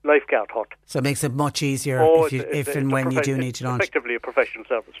new lifeguard hut. So it makes it much easier if and when you do need to launch. Effectively a professional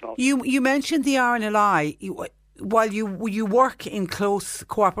service now. You mentioned the RNLI. While you work in close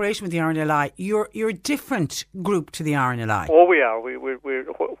cooperation with the RNLI, you're a different group to the RNLI. Oh, we are.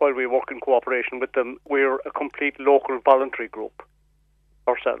 While we work in cooperation with them, we're a complete local voluntary group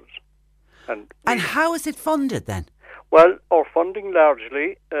ourselves. And how is it funded then? Well, our funding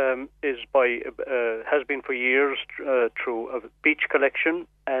largely has been for years through a beach collection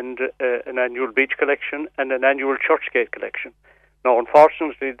and an annual beach collection and an annual churchgate collection. Now,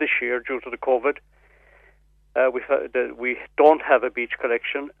 unfortunately, this year, due to the COVID, we don't have a beach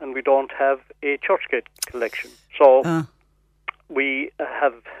collection and we don't have a churchgate collection. So we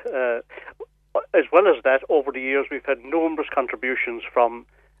have, as well as that, over the years, we've had numerous contributions from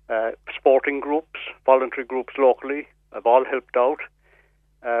sporting groups, voluntary groups locally, have all helped out.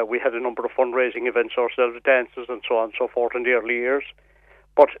 We had a number of fundraising events ourselves, dances and so on and so forth in the early years.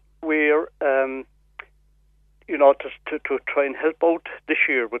 But we're, to try and help out this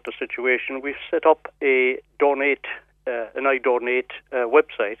year with the situation, we've set up an I Donate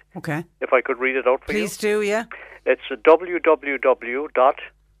website. Okay. If I could read it out for you. Please do, yeah. It's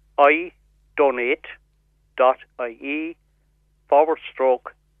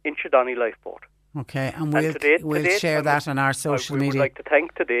www.iDonate.ie/Inchydoney Lifeboat. Okay, and we'll share that on our social media. We would like to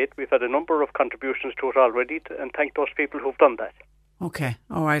thank to date. We've had a number of contributions to it already, and thank those people who've done that. Okay,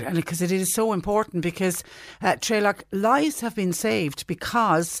 all right, and because it is so important, because Trailock, lives have been saved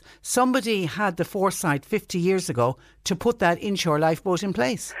because somebody had the foresight 50 years ago to put that inshore lifeboat in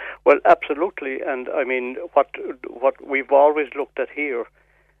place. Well, absolutely, and I mean what we've always looked at here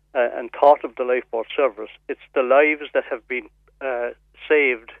and thought of the lifeboat service. It's the lives that have been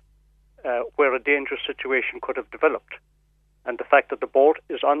saved where a dangerous situation could have developed, and the fact that the boat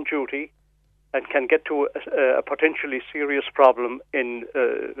is on duty and can get to a potentially serious problem in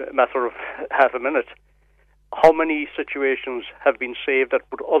a matter of half a minute. How many situations have been saved that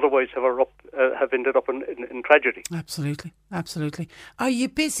would otherwise have ended up in tragedy? Absolutely, absolutely. Are you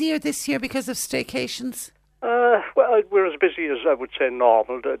busier this year because of staycations? Well, we're as busy as I would say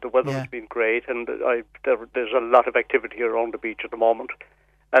normal. The weather has been great, and there's a lot of activity around the beach at the moment.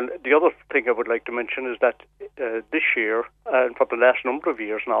 And the other thing I would like to mention is that this year, and for the last number of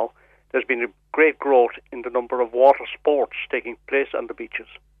years now, there's been a great growth in the number of water sports taking place on the beaches.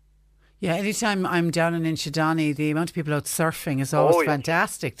 Yeah, anytime I'm down in Inchydoney, the amount of people out surfing is always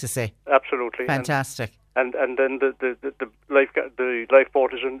fantastic to see. Absolutely. Fantastic. And then the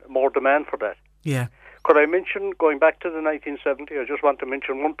lifeboat is in more demand for that. Yeah. Could I mention, going back to the 1970, I just want to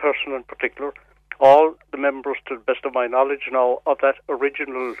mention one person in particular. All the members, to the best of my knowledge now, of that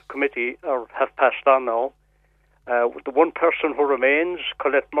original committee have passed on now. The one person who remains,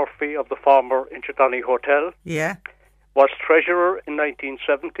 Colette Murphy of the former Inchydoney Hotel, was treasurer in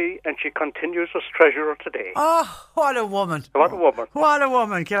 1970, and she continues as treasurer today. Oh, what a woman. What a woman. What a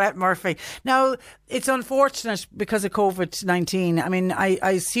woman, Colette Murphy. Now, it's unfortunate because of COVID-19. I mean, I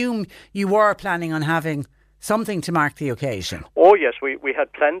assume you were planning on having something to mark the occasion. Oh, yes. We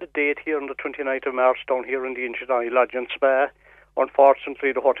had planned a date here on the 29th of March down here in the Inchydoney Lodge and Spa.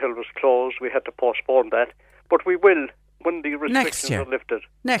 Unfortunately, the hotel was closed. We had to postpone that. But we will, when the restrictions are lifted.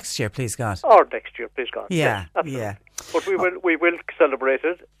 Next year, please God. Or next year, please God. Yeah, yes, absolutely. yeah. But we will celebrate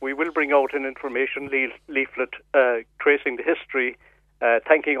it. We will bring out an information leaflet tracing the history,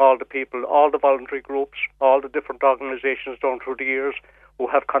 thanking all the people, all the voluntary groups, all the different organisations down through the years who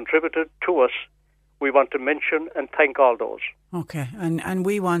have contributed to us. We want to mention and thank all those. Okay, and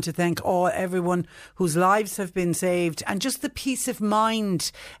we want to thank everyone whose lives have been saved, and just the peace of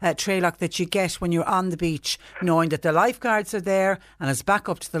mind, Trailock, that you get when you're on the beach, knowing that the lifeguards are there, and as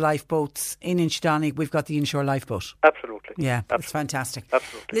backup to the lifeboats in Inchydoney, we've got the inshore lifeboat. Absolutely. Yeah, absolutely. It's fantastic.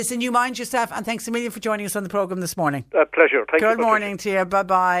 Absolutely. Listen, you mind yourself, and thanks a million for joining us on the programme this morning. Pleasure. Thank you. Good morning to you.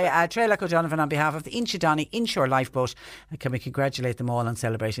 Bye-bye. Trailock O'Donovan on behalf of the Inchydoney Inshore Lifeboat. Can we congratulate them all on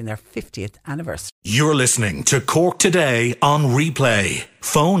celebrating their 50th anniversary? You're listening to Cork Today on replay.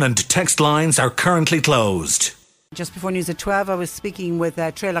 Phone and text lines are currently closed. Just before news at 12, I was speaking with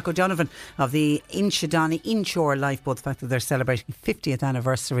Trailock O'Donovan of the Inchydoney Inshore Lifeboat, the fact that they're celebrating 50th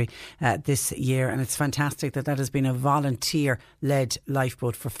anniversary this year, and it's fantastic that has been a volunteer-led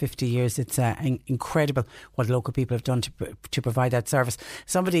lifeboat for 50 years. It's incredible what local people have done to provide that service.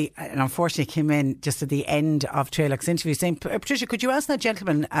 Somebody, unfortunately, came in just at the end of Trailock's interview saying, Patricia, could you ask that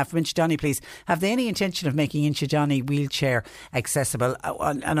gentleman from Inchydoney, please, have they any intention of making Inchydoney wheelchair accessible?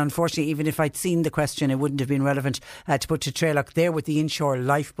 And unfortunately, even if I'd seen the question, it wouldn't have been relevant to put to Trailock. There with the inshore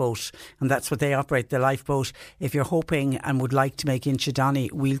lifeboat, and that's what they operate, the lifeboat. If you're hoping and would like to make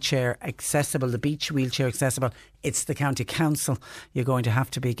Inchydoney wheelchair accessible, the beach wheelchair accessible, it's the county council you're going to have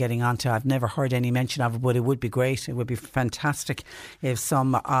to be getting onto. I've never heard any mention of it, but it would be great. It would be fantastic if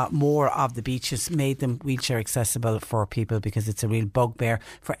some more of the beaches made them wheelchair accessible for people, because it's a real bugbear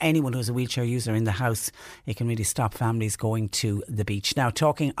for anyone who's a wheelchair user in the house. It can really stop families going to the beach. Now,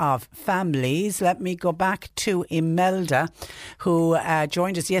 talking of families, let me go back to Imelda, who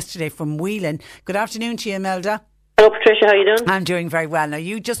joined us yesterday from Whelan. Good afternoon to you, Imelda. Hello, Patricia, how are you doing? I'm doing very well. Now,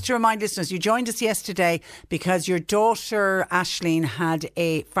 you, just to remind listeners, you joined us yesterday because your daughter Aisling had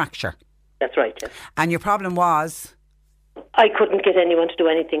a fracture. That's right, yes. And your problem was? I couldn't get anyone to do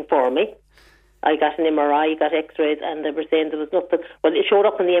anything for me. I got an MRI, got x-rays, and they were saying there was nothing. Well, it showed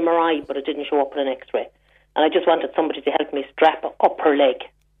up on the MRI, but it didn't show up on an x-ray. And I just wanted somebody to help me strap up her leg.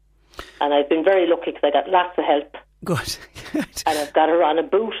 And I've been very lucky because I got lots of help. Good. And I've got her on a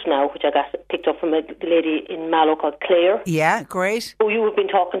boot now, which I got picked up from a lady in Mallow called Claire. Yeah, great. Who you have been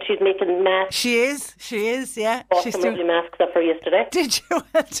talking to. She's making masks. She is, yeah. Bought some lovely masks off her yesterday. Did you?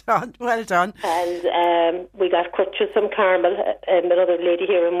 Well done. And we got crutches from Carmel, another lady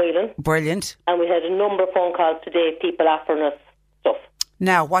here in Whelan. Brilliant. And we had a number of phone calls today, people offering us stuff.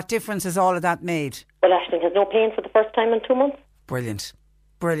 Now, what difference has all of that made? Well, Aisling has no pain for the first time in 2 months. Brilliant.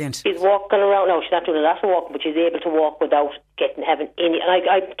 She's walking around. No, she's not doing a lot of walking, but she's able to walk without having any. And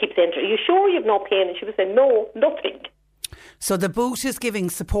I keep saying to her, "Are you sure you've no pain?" And she was saying, "No, nothing." So the boot is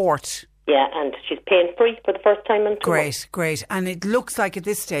giving support. Yeah, and she's pain-free for the first time in 2 months. Great. And it looks like at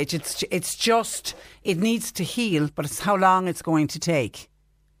this stage it's just, it needs to heal, but it's how long it's going to take.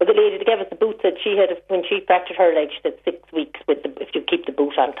 Well, the lady that gave us the boot said she had, when she fractured her leg, she said 6 weeks if you keep the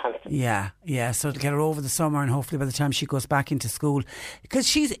boot on constant. Yeah. So to get her over the summer, and hopefully by the time she goes back into school,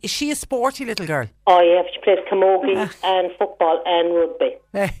 because is she a sporty little girl? Oh yeah, she plays camogie and football and rugby.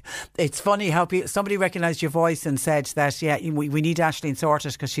 It's funny how somebody recognised your voice and said that we need Aisling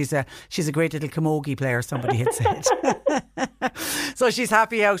sorted because she's a great little camogie player. Somebody had said. So she's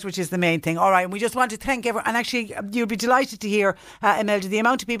happy out, which is the main thing. All right, and we just want to thank everyone. And actually, you'll be delighted to hear, Imelda, the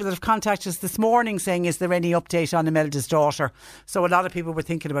amount of people that have contacted us this morning saying, is there any update on Imelda's daughter? So a lot of people were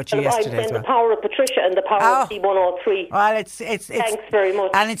thinking about you yesterday as well. The power of Patricia and the power of C103. Well, it's thanks very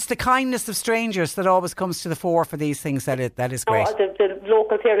much. And it's the kindness of strangers that always comes to the fore for these things. That is great. The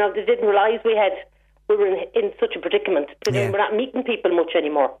locals here now, they didn't realise we were in such a predicament. We're not meeting people much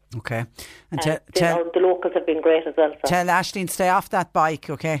anymore. Okay. And the locals have been great as well. So. Tell Aisling stay off that bike,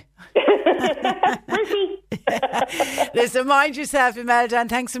 okay? Will she? Listen, mind yourself, Imelda, and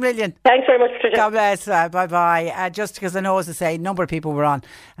thanks a million. Thanks very much, Patricia. God bless. Bye-bye. Just because I know, as I say, a number of people were on.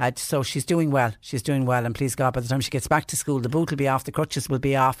 So she's doing well. She's doing well. And please God, by the time she gets back to school, the boot will be off, the crutches will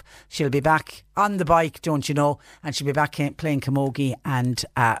be off. She'll be back on the bike, don't you know? And she'll be back playing camogie and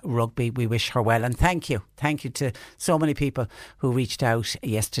rugby. We wish her well. And thank you. Thank you to so many people who reached out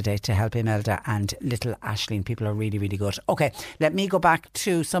yesterday to help Imelda and little Aisling. People are really, really good. OK, let me go back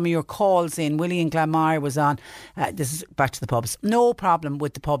to some of your calls in. Willie in Glanmire was on. This is back to the pubs. No problem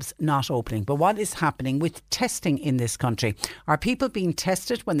with the pubs not opening. But what is happening with testing in this country? Are people being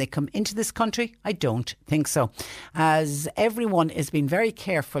tested when they come into this country? I don't think so. As everyone is being very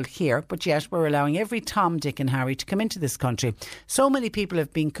careful here, but yet we're allowing every Tom, Dick and Harry to come into this country. So many people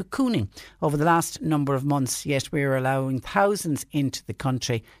have been cocooning over the last number of months, yet we're allowing thousands into the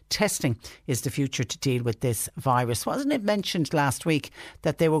country. Testing is the future to deal with this virus. Wasn't it mentioned last week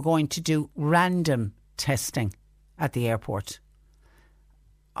that they were going to do random testing at the airport?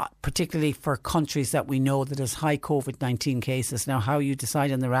 Particularly for countries that we know that has high COVID-19 cases. Now, how you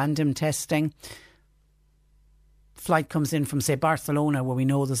decide on the random testing? Flight comes in from, say, Barcelona, where we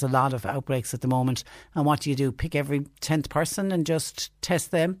know there's a lot of outbreaks at the moment. And what do? Pick every 10th person and just test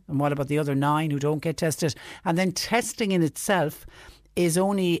them? And what about the other 9 who don't get tested? And then testing in itself is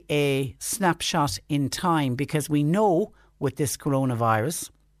only a snapshot in time, because we know with this coronavirus,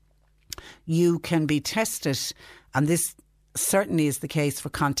 you can be tested, and this certainly is the case for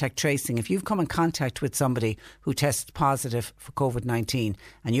contact tracing. If you've come in contact with somebody who tests positive for COVID-19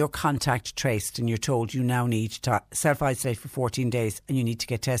 and you're contact traced and you're told you now need to self-isolate for 14 days and you need to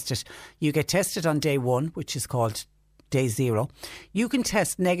get tested, you get tested on day 1, which is called day 0. You can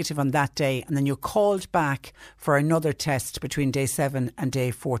test negative on that day, and then you're called back for another test between day 7 and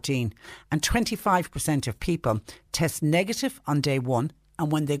day 14. And 25% of people test negative on day 1,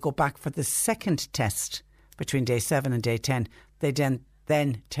 and when they go back for the second test between day 7 and day 10, they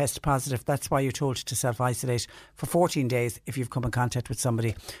then test positive. That's why you're told to self-isolate for 14 days if you've come in contact with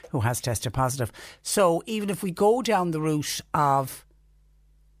somebody who has tested positive. So even if we go down the route of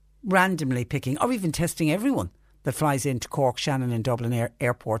randomly picking, or even testing everyone that flies into Cork, Shannon and Dublin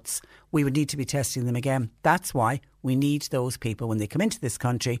airports, we would need to be testing them again. That's why we need those people when they come into this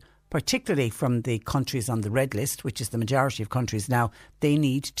country, particularly from the countries on the red list, which is the majority of countries now. They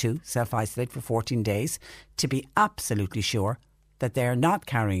need to self-isolate for 14 days to be absolutely sure that they're not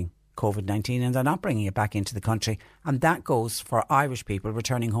carrying COVID-19 and they're not bringing it back into the country. And that goes for Irish people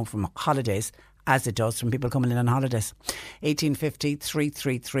returning home from holidays, as it does from people coming in on holidays. 1850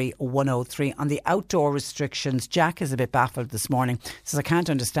 333 103. On the outdoor restrictions, Jack is a bit baffled this morning. Says, I can't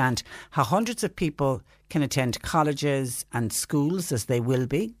understand how hundreds of people can attend colleges and schools, as they will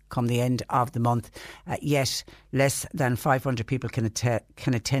be come the end of the month, yet less than 500 people can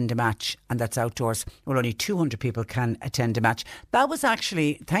attend a match, and that's outdoors. Well, only 200 people can attend a match. That was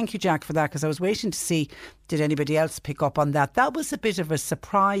actually, thank you Jack for that, because I was waiting to see did anybody else pick up on that. That was a bit of a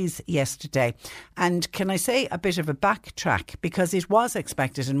surprise yesterday, and can I say a bit of a backtrack, because it was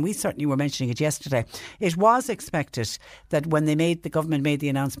expected, and we certainly were mentioning it yesterday, it was expected that when the government made the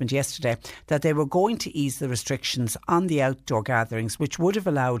announcement yesterday that they were going to ease the restrictions on the outdoor gatherings, which would have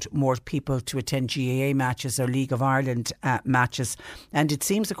allowed more people to attend GAA matches or League of Ireland matches. And it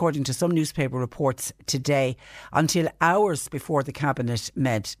seems, according to some newspaper reports today, until hours before the Cabinet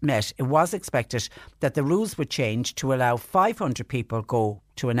met, it was expected that the rules would change to allow 500 people go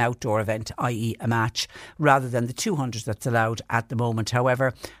to an outdoor event, i.e. a match, rather than the 200 that's allowed at the moment.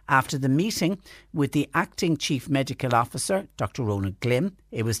 However, after the meeting with the acting Chief Medical Officer, Dr. Ronan Glynn,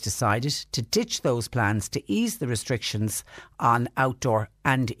 it was decided to ditch those plans to ease the restrictions on outdoor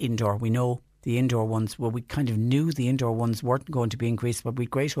and indoor. We know the indoor ones, well, we kind of knew the indoor ones weren't going to be increased, but we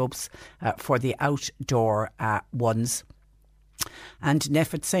had great hopes for the outdoor ones. And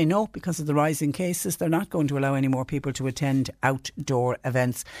NPHET say no, because of the rising cases, they're not going to allow any more people to attend outdoor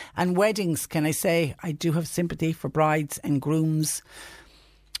events. And weddings, can I say, I do have sympathy for brides and grooms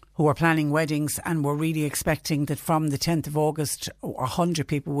who are planning weddings, and we're really expecting that from the 10th of August 100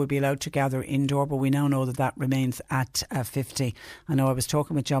 people will be allowed to gather indoor, but we now know that remains at 50. I know I was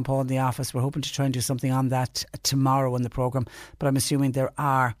talking with John Paul in the office. We're hoping to try and do something on that tomorrow in the programme, but I'm assuming there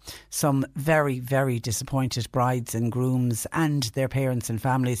are some very, very disappointed brides and grooms and their parents and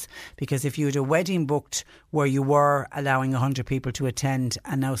families, because if you had a wedding booked where you were allowing 100 people to attend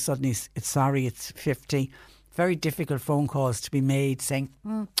and now suddenly it's 50, very difficult phone calls to be made saying,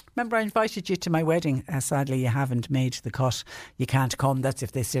 remember I invited you to my wedding. Sadly, you haven't made the cut. You can't come. That's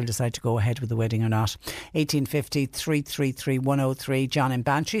if they still decide to go ahead with the wedding or not. 1850 333 103. John in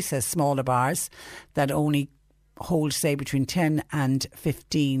Bantry says smaller bars that only hold, say, between 10 and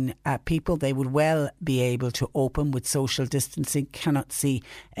 15 people. They would well be able to open with social distancing. Cannot see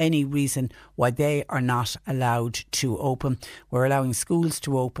any reason why they are not allowed to open. We're allowing schools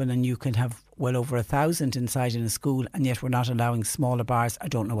to open, and you can have well over 1,000 inside in a school, and yet we're not allowing smaller bars. I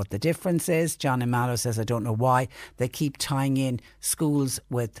don't know what the difference is. John in Mallow says, I don't know why they keep tying in schools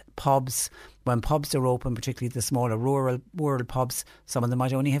with pubs. When pubs are open, particularly the smaller rural pubs, some of them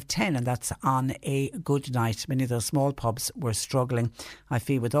might only have 10, and that's on a good night. Many of those small pubs were struggling. I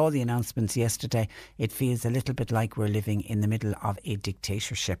feel with all the announcements yesterday, it feels a little bit like we're living in the middle of a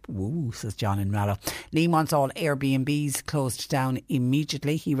dictatorship. Woo, says John in Mallow. Liam wants all Airbnbs closed down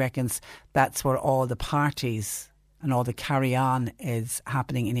immediately. He reckons that's where all the parties and all the carry-on is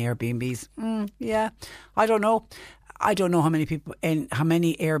happening in Airbnbs. Yeah, I don't know. I don't know how many people and how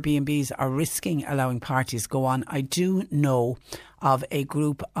many Airbnbs are risking allowing parties go on. I do know of a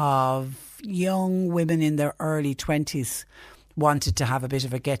group of young women in their early 20s wanted to have a bit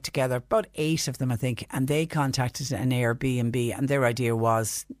of a get together, about 8 of them I think, and they contacted an Airbnb, and their idea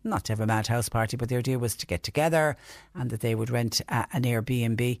was not to have a mad house party, but their idea was to get together and that they would rent an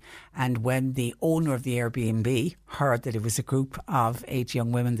Airbnb. And when the owner of the Airbnb heard that it was a group of 8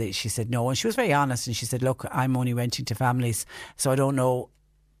 young women, she said no, and she was very honest, and she said, look, I'm only renting to families, so I don't know,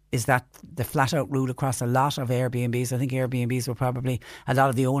 is that the flat out rule across a lot of Airbnbs? I think Airbnbs will probably, a lot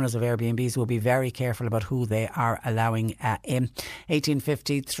of the owners of Airbnbs will be very careful about who they are allowing in.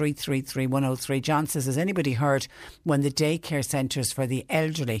 1850 333 103. John says, has anybody heard when the daycare centres for the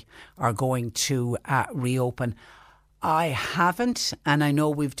elderly are going to reopen? I haven't, and I know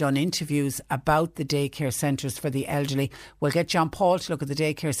we've done interviews about the daycare centres for the elderly. We'll get John Paul to look at the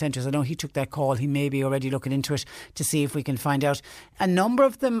daycare centres. I know he took that call. He may be already looking into it to see if we can find out. A number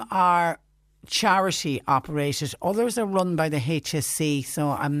of them are charity operated. Others are run by the HSE. So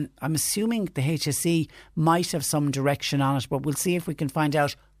I'm assuming the HSE might have some direction on it, but we'll see if we can find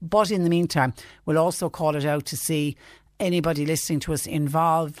out. But in the meantime, we'll also call it out to see anybody listening to us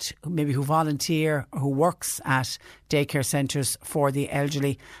involved, maybe who volunteer or who works at daycare centres for the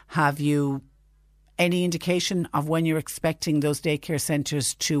elderly. Have you any indication of when you're expecting those daycare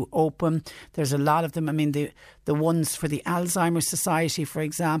centres to open? There's a lot of them. I mean, the ones for the Alzheimer's Society, for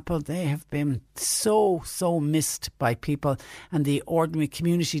example, they have been so missed by people. And the ordinary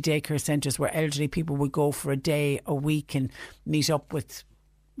community daycare centres where elderly people would go for a day, a week and meet up with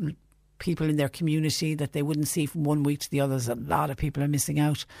people in their community that they wouldn't see from one week to the others. A lot of people are missing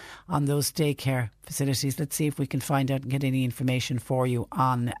out on those daycare facilities. Let's see if we can find out and get any information for you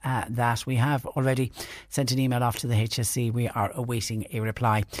on that. We have already sent an email off to the HSE. We are awaiting a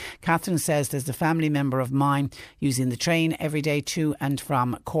reply. Catherine says there's a family member of mine using the train every day to and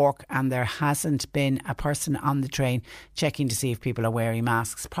from Cork, and there hasn't been a person on the train checking to see if people are wearing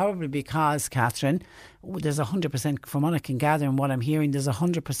masks. Probably because, Catherine, there's 100%, from what I can gather and what I'm hearing, there's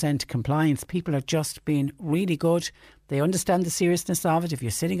 100% compliance. People are just being really good. They understand the seriousness of it. If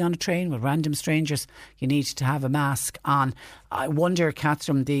you're sitting on a train with random strangers, you need to have a mask on. I wonder,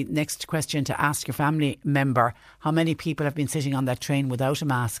 Catherine, the next question to ask your family member, how many people have been sitting on that train without a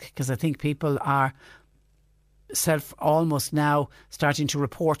mask? Because I think people are almost now starting to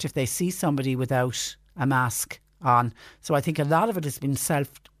report if they see somebody without a mask on. So I think a lot of it has been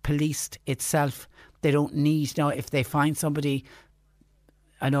self-policed itself. They don't need, now if they find somebody,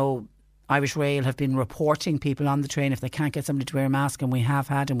 I know Irish Rail have been reporting people on the train if they can't get somebody to wear a mask, and we have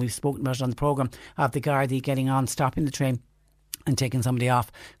had, and we've spoken about it on the programme, of the Gardaí getting on, stopping the train and taking somebody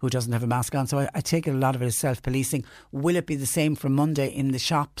off who doesn't have a mask on. So I take it a lot of it is self-policing. Will it be the same from Monday in the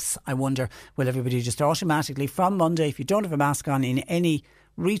shops? I wonder, will everybody just automatically from Monday, if you don't have a mask on in any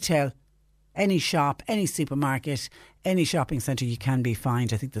retail, any shop, any supermarket, any shopping centre, you can be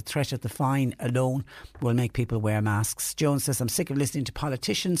fined. I think the threat of the fine alone will make people wear masks. Joan says, I'm sick of listening to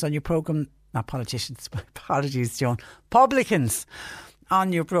politicians on your programme. Not politicians, apologies, Joan. Publicans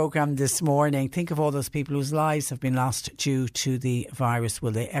on your programme this morning. Think of all those people whose lives have been lost due to the virus.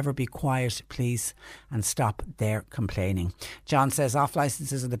 Will they ever be quiet, please, and stop their complaining? John says off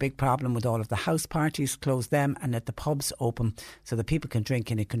licences are the big problem with all of the house parties. Close them and let the pubs open so that people can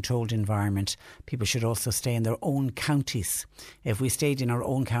drink in a controlled environment. People should also stay in their own counties. If we stayed in our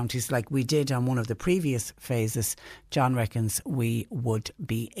own counties like we did on one of the previous phases, John reckons we would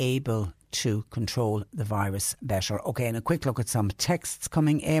be able to control the virus better. OK, and a quick look at some texts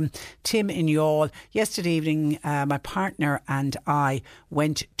coming in. Tim in Youghal. Yesterday evening, my partner and I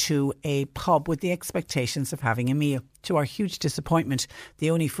went to a pub with the expectations of having a meal. To our huge disappointment, the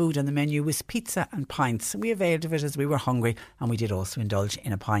only food on the menu was pizza and pints. We availed of it as we were hungry, and we did also indulge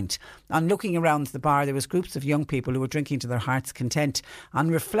in a pint. On looking around the bar, there was groups of young people who were drinking to their heart's content. On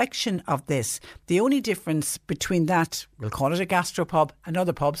reflection of this, the only difference between that, we'll call it a gastropub, and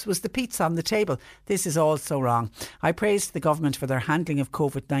other pubs was the pizza on the table. This is all so wrong. I praised the government for their handling of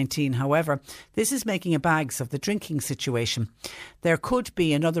COVID-19. However, this is making a bags of the drinking situation. There could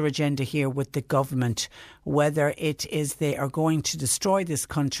be another agenda here with the government, whether it is they are going to destroy this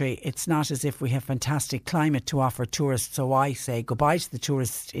country. It's not as if we have fantastic climate to offer tourists. So I say goodbye to the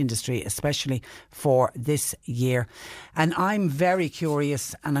tourist industry, especially for this year. And I'm very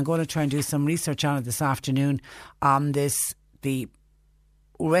curious, and I'm going to try and do some research on it this afternoon on this, the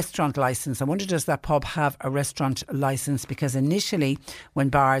restaurant licence. I wonder, does that pub have a restaurant licence? Because initially, when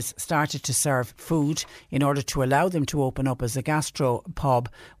bars started to serve food in order to allow them to open up as a gastro pub,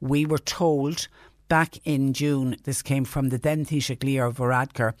 we were told back in June, this came from the then Taoiseach Leo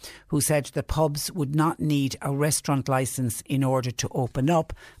Varadkar, who said the pubs would not need a restaurant licence in order to open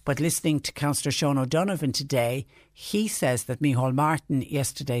up. But listening to Councillor Sean O'Donovan today, he says that Micheál Martin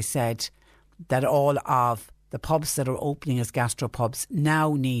yesterday said that all of the pubs that are opening as gastropubs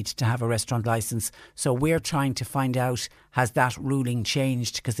now need to have a restaurant licence. So we're trying to find out, has that ruling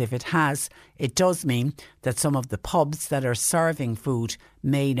changed? Because if it has, it does mean that some of the pubs that are serving food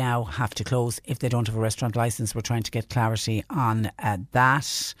may now have to close if they don't have a restaurant licence. We're trying to get clarity on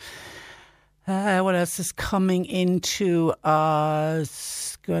that. What else is coming into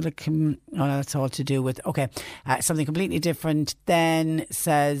us? That's all to do with, something completely different then,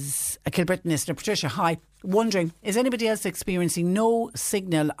 says a Kilbrittain listener. Patricia, hi. Wondering, is anybody else experiencing no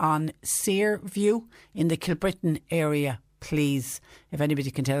signal on Searview in the Kilbrittain area? Please, if anybody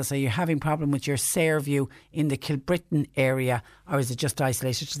can tell us, are you having a problem with your Searview in the Kilbrittain area, or is it just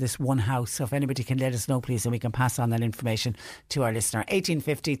isolated to this one house? So if anybody can let us know, please, and we can pass on that information to our listener.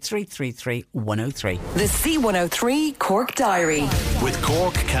 1850 333 103. The C103 Cork Diary. With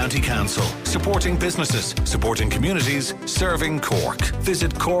Cork County Council, supporting businesses, supporting communities, serving Cork.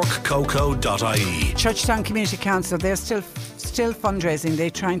 Visit corkcoco.ie. Churchtown Community Council, they're still fundraising.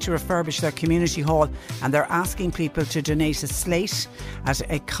 They're trying to refurbish their community hall, and they're asking people to donate a slate at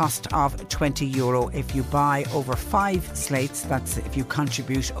a cost of €20. If you buy over 5 slates, that's if you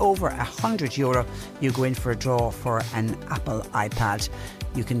contribute over €100, you go in for a draw for an Apple iPad.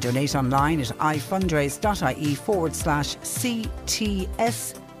 You can donate online at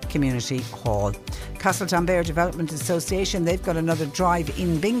ifundraise.ie/CTS Community Hall. Castletownbere Development Association, they've got another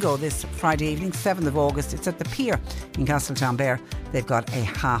drive-in bingo this Friday evening, 7th of August. It's at the Pier in Castletownbere. They've got a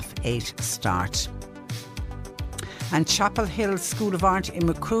 8:30 start. And Chapel Hill School of Art in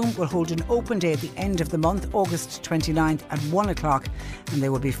Macroom will hold an open day at the end of the month, August 29th at 1 o'clock, and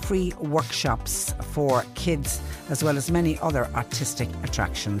there will be free workshops for kids as well as many other artistic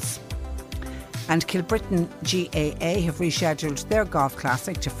attractions. And Kilbrittain GAA have rescheduled their golf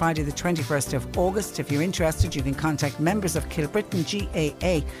classic to Friday the 21st of August. If you're interested, you can contact members of Kilbrittain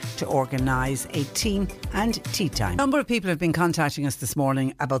GAA to organise a team and tea time. A number of people have been contacting us this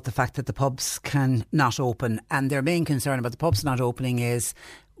morning about the fact that the pubs can not open, and their main concern about the pubs not opening is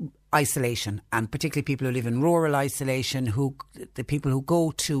isolation, and particularly people who live in rural isolation, the people who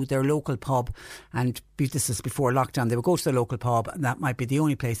go to their local pub, and this is before lockdown, they would go to their local pub and that might be the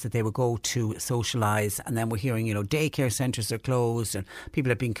only place that they would go to socialise. And then we're hearing, daycare centres are closed and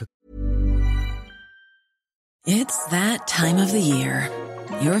people are being... It's that time of the year.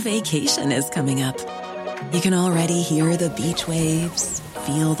 Your vacation is coming up. You can already hear the beach waves,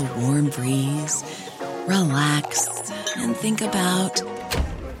 feel the warm breeze, relax and think about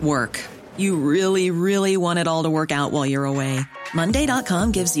work. You really, really want it all to work out while you're away.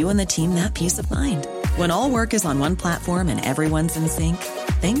 Monday.com gives you and the team that peace of mind. When all work is on one platform and everyone's in sync,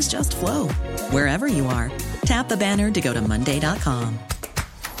 things just flow. Wherever you are, tap the banner to go to Monday.com.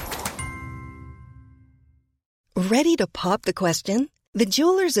 Ready to pop the question? The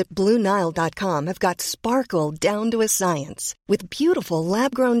jewelers at BlueNile.com have got sparkle down to a science with beautiful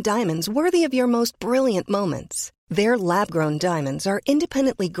lab-grown diamonds worthy of your most brilliant moments. Their lab-grown diamonds are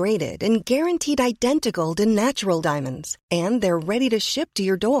independently graded and guaranteed identical to natural diamonds. And they're ready to ship to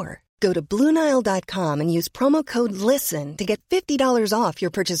your door. Go to BlueNile.com and use promo code LISTEN to get $50 off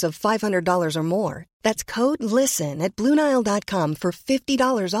your purchase of $500 or more. That's code LISTEN at BlueNile.com for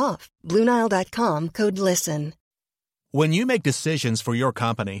 $50 off. BlueNile.com, code LISTEN. When you make decisions for your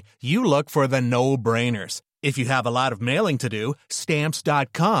company, you look for the no-brainers. If you have a lot of mailing to do,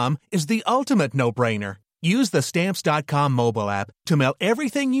 Stamps.com is the ultimate no-brainer. Use the Stamps.com mobile app to mail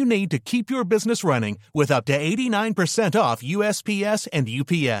everything you need to keep your business running with up to 89% off USPS and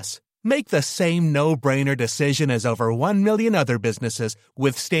UPS. Make the same no-brainer decision as over 1 million other businesses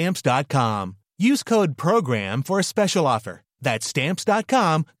with Stamps.com. Use code PROGRAM for a special offer. That's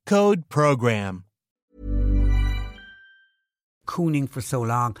Stamps.com, code PROGRAM. Cooning for so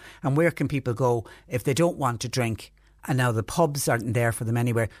long, and where can people go if they don't want to drink? And now the pubs aren't there for them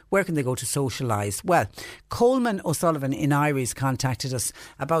anywhere. Where can they go to socialise? Well, Coleman O'Sullivan in Iries contacted us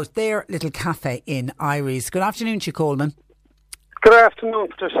about their little cafe in Iries. Good afternoon to you, Coleman. Good afternoon,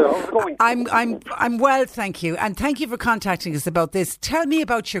 Patricia. How's it going? I'm well, thank you. And thank you for contacting us about this. Tell me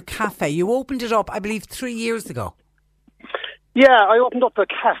about your cafe. You opened it up, I believe, 3 years ago. Yeah, I opened up a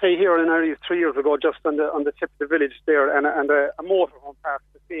cafe here in Iries 3 years ago, just on the tip of the village there, and a motorhome park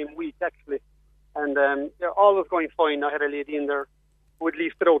the same week, actually. And all was going fine. I had a lady in there who had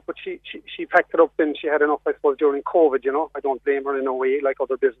leased it out, but she packed it up and she had enough, I suppose, during COVID, you know. I don't blame her in no way, like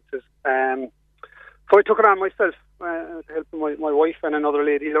other businesses. So I took it on myself to help my wife and another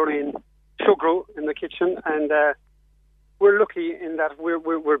lady, Lorraine Shugru, in the kitchen. And we're lucky in that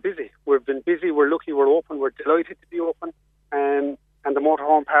we're busy. We've been busy, we're lucky, we're open, we're delighted to be open. And the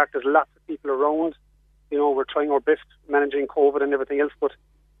motorhome park, there's lots of people around. You know, we're trying our best managing COVID and everything else, but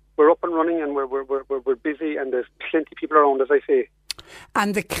we're up and running and we're busy, and there's plenty of people around, as I say.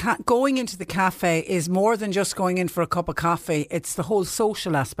 And going into the cafe is more than just going in for a cup of coffee. It's the whole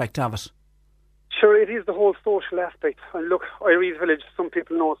social aspect of it. Sure, it is the whole social aspect. And look, Iries Village, some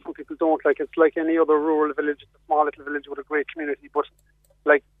people know, some people don't. Like, it's like any other rural village. It's a small little village with a great community. But,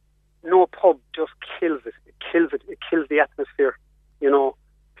 like, no pub just kills it. It kills it. It kills the atmosphere. You know,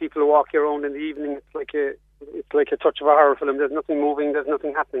 people walk around in the evening. It's like a touch of a horror film. There's nothing moving. There's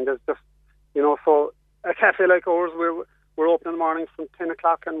nothing happening. There's just, you know, so a cafe like ours, we're open in the morning from 10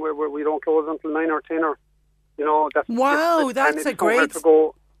 o'clock and we don't close until 9 or 10 or, you know, that's... Wow, that's a great...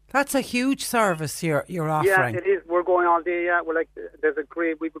 That's a huge service you're offering. Yeah, it is. We're going all day. Yeah, we're like, we have a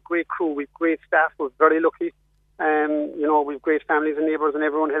great crew. We've great staff. We're very lucky. You know, we've great families and neighbours, and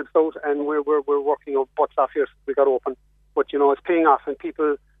everyone helps out. And we're working our butts off here since we got open. But you know, it's paying off, and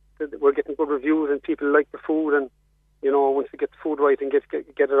we're getting good reviews, and people like the food. And you know, once we get the food right and get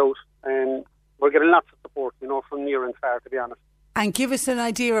it out, and we're getting lots of support. You know, from near and far, to be honest. And give us an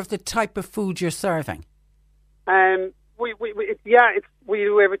idea of the type of food you're serving. We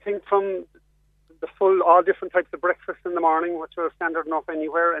do everything from all different types of breakfasts in the morning, which are standard enough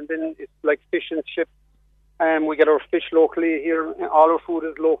anywhere, and then it's like fish and chips. We get our fish locally here. All our food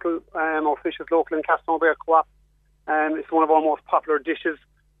is local. Our fish is local in Castletownbere Co-op. It's one of our most popular dishes.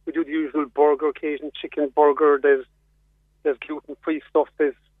 We do the usual burger occasion, chicken burger. There's gluten-free stuff.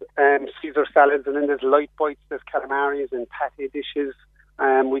 There's Caesar salads, and then there's light bites. There's calamaris and pate dishes.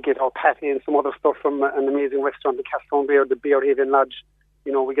 We get our pate and some other stuff from an amazing restaurant in Castletownbere, the Bearhaven Lodge.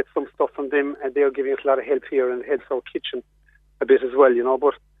 You know, we get some stuff from them, and they're giving us a lot of help here, and it helps our kitchen a bit as well, you know.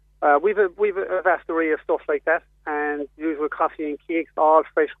 But we've a vast array of stuff like that, and usual coffee and cakes, all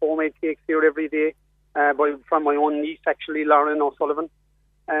fresh homemade cakes here every day, from my own niece, actually, Lauren O'Sullivan.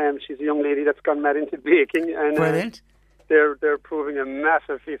 She's a young lady that's gone mad into baking, and brilliant. They're proving a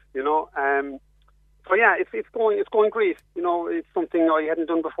massive hit, you know. So yeah, it's going great. You know, it's something I hadn't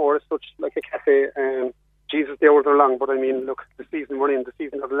done before as such, like a cafe. Jesus, the hours are long, but I mean, look, the season we're in, the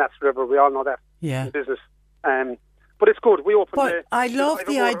season doesn't last forever. We all know that. Yeah. In business. But it's good. We opened. But I love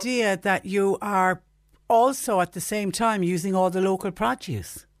the idea that you are also at the same time using all the local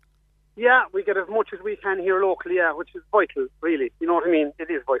produce. Yeah, we get as much as we can here locally, yeah, which is vital, really. You know what I mean?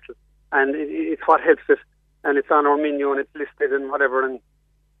 It is vital, and it's what helps it, and it's on our menu and it's listed and whatever, and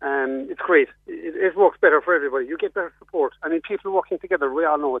it's great. It works better for everybody. You get better support. I mean, people working together, we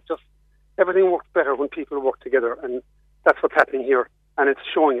all know it. Just everything works better when people work together, and that's what's happening here. And it's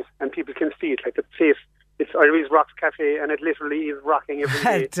showing it, and people can see it. Like the face, it's Iries Rocks Cafe, and it literally is rocking every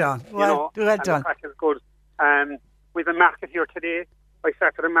day. Well done. Well done. And the crack is good. We've a market here today. I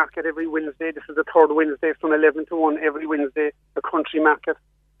started a market every Wednesday. This is the third Wednesday from 11 to 1 every Wednesday. A country market.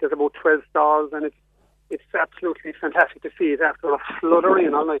 There's about 12 stalls, and it's absolutely fantastic to see it after a flood of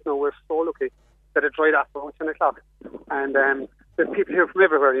rain all night. Now we're so lucky that it dried off around 10 o'clock. And there's people here from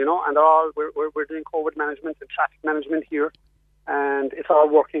everywhere, you know, and we're doing COVID management and traffic management here, and it's all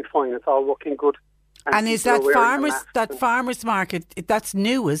working fine. It's all working good. And is that farmers market? That's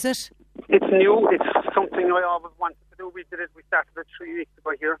new, is it? It's new. It's something I always wanted to do. We did it. We started it 3 weeks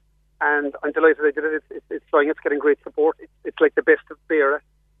ago here, and I'm delighted I did it. It's flying. It's getting great support. It's like the best of Beara.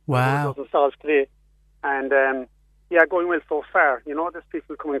 Wow. Dozen stalls today, and going well so far. You know, there's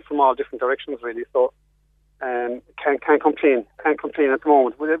people coming from all different directions really. So can't complain. Can't complain at the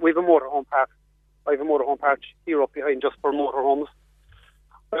moment. We have a motorhome park. I have a motorhome park here up behind just for motorhomes.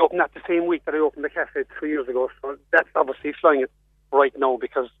 I opened that the same week that I opened the cafe 3 years ago, so that's obviously flying it. right now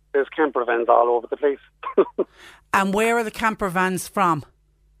because there's camper vans all over the place. And where are the camper vans from?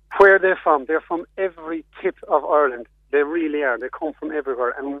 Where are they from? They're from every tip of Ireland. They really are. They come from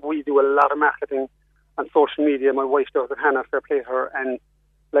everywhere. And we do a lot of marketing on social media. My wife does it, Hannah, fair play to her. And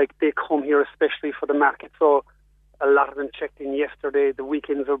like they come here especially for the market. So a lot of them checked in yesterday. The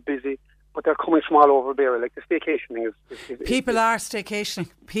weekends are busy. But they're coming from all over Barry. Like the staycationing is people are staycationing.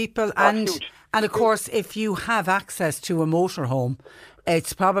 People and of course, if you have access to a motorhome,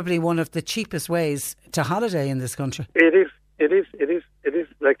 it's probably one of the cheapest ways to holiday in this country. It is.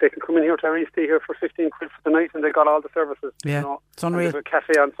 Like they can come in here to Irish, stay here for 15 quid for the night, and they got all the services. Yeah, you know? It's unreal. And there's a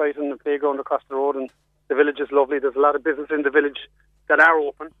cafe on site and a playground across the road, and the village is lovely. There's a lot of business in the village that are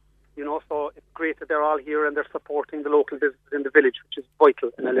open. You know, so it's great that they're all here and they're supporting the local businesses in the village, which is vital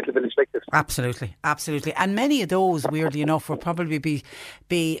in a little village like this. Absolutely. And many of those, weirdly enough, will probably be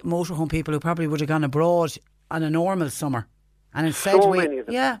motorhome people who probably would have gone abroad on a normal summer. And instead, many of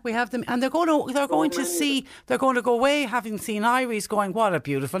them. we have them, and they're going to go away, having seen Iries, going, what a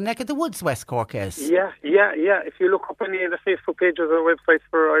beautiful neck of the woods West Cork is. Yeah. If you look up any of the Facebook pages or websites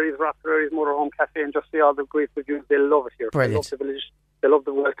for Iries Raptor, Iries Motorhome Cafe, and just see all the great reviews, they love it here. Brilliant. They love the village, they love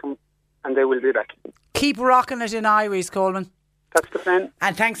the welcome, and they will be back. Keep rocking it in Iries, Coleman. That's the plan.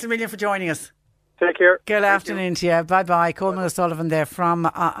 And thanks a million for joining us. Take care. Good afternoon to you. Bye-bye. Coleman O'Sullivan there from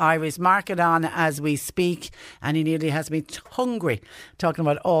Iries. Market on as we speak, and he nearly has me hungry talking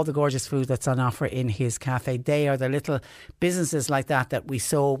about all the gorgeous food that's on offer in his cafe. They are the little businesses like that we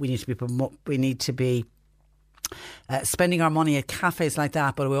sow. We need to be spending our money at cafes like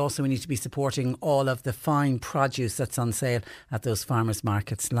that, but we need to be supporting all of the fine produce that's on sale at those farmers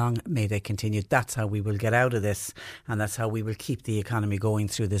markets. Long may they continue. That's how we will get out of this, and that's how we will keep the economy going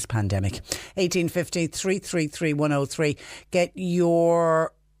through this pandemic. 1850 333 103. Get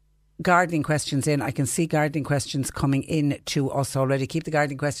your gardening questions in. I can see gardening questions coming in to us already. Keep the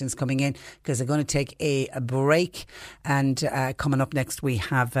gardening questions coming in because they're going to take a break, and coming up next we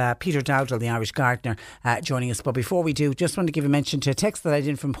have Peter Dowdall, the Irish gardener, joining us. But before we do, just want to give a mention to a text that I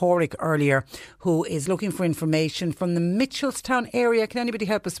did from Porrick earlier, who is looking for information from the Mitchelstown area. Can anybody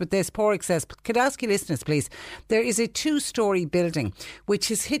help us with this? Porrick says, could I ask you listeners please, there is a 2-storey building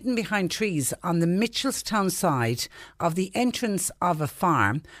which is hidden behind trees on the Mitchelstown side of the entrance of a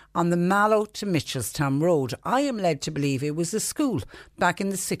farm on the Mallow to Mitchelstown Road. I am led to believe it was a school back in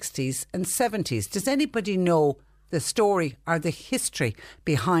the 60s and 70s. Does anybody know the story or the history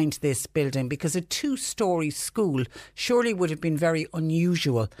behind this building? Because a 2-storey school surely would have been very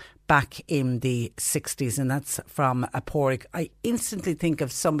unusual back in the 60s, and that's from a Porrick. I instantly think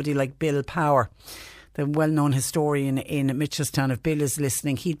of somebody like Bill Power, the well-known historian in Mitchelstown. If Bill is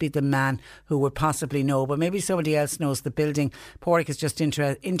listening, he'd be the man who would possibly know, but maybe somebody else knows the building. Porrick is just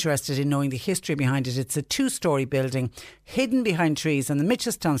interested in knowing the history behind it. It's a 2-storey building hidden behind trees on the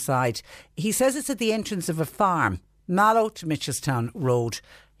Mitchelstown side. He says it's at the entrance of a farm, Mallow to Mitchelstown Road.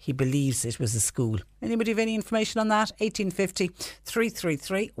 He believes it was a school. Anybody have any information on that? 1850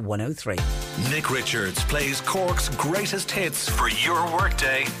 333 103. Nick Richards plays Cork's greatest hits for your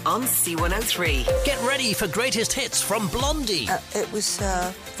workday on C103. Get ready for greatest hits from Blondie. It was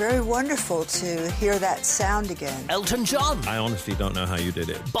very wonderful to hear that sound again. Elton John. I honestly don't know how you did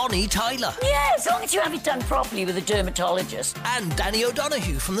it. Bonnie Tyler. Yeah, as long as you have it done properly with a dermatologist. And Danny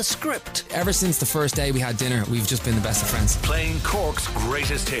O'Donoghue from The Script. Ever since the first day we had dinner, we've just been the best of friends. Playing Cork's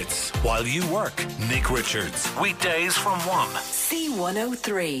greatest hits while you work. Nick Richards. Weekdays from 1.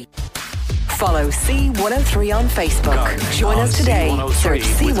 C103. Follow C103 on Facebook. Gardening Join on us today. C103 Search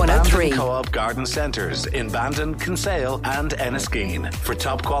with C103. Bandon Co-op Garden Centres in Bandon, Kinsale and Enniskeane. For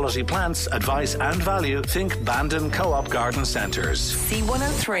top quality plants, advice and value, think Bandon Co-op Garden Centres.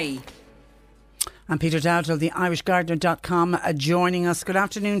 C103. And Peter Dowdall, the irishgardener.com, joining us. Good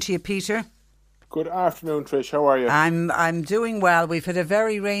afternoon to you, Peter. Good afternoon, Trish. How are you? I'm doing well. We've had a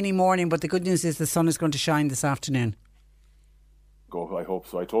very rainy morning, but the good news is the sun is going to shine this afternoon. I hope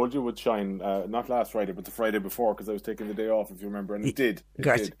so. I told you it would shine, not last Friday, but the Friday before, because I was taking the day off, if you remember, and it did. It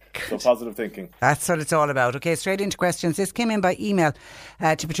did. So positive thinking. That's what it's all about. Okay, straight into questions. This came in by email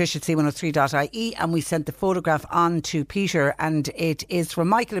to patricia@c103.ie, and we sent the photograph on to Peter, and it is from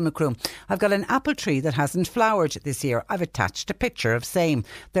Michael in Macroom. I've got an apple tree that hasn't flowered this year. I've attached a picture of same.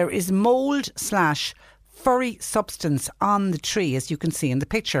 There is mould/furry substance on the tree, as you can see in the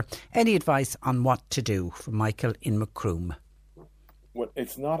picture. Any advice on what to do? From Michael in Macroom. Well,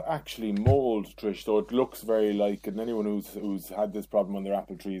 it's not actually mould, Trish, so it looks very like, and anyone who's had this problem on their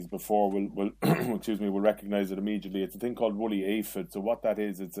apple trees before will will recognise it immediately. It's a thing called woolly aphid. So what that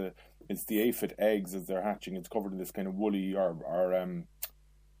is, it's the aphid eggs as they're hatching. It's covered in this kind of woolly or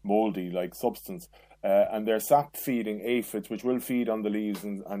mouldy like substance. and they're sap-feeding aphids, which will feed on the leaves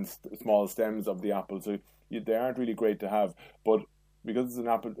and small stems of the apple. So they aren't really great to have, but because it's an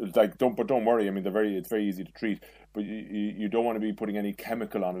apple, don't worry. I mean, it's very easy to treat, but you don't want to be putting any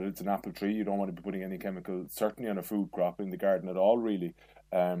chemical on it. It's an apple tree. You don't want to be putting any chemical, certainly on a food crop in the garden at all, really.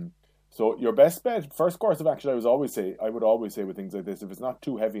 So your best bet, first course of action, I would always say with things like this, if it's not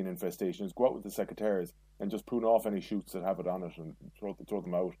too heavy an infestation, is go out with the secateurs and just prune off any shoots that have it on it and throw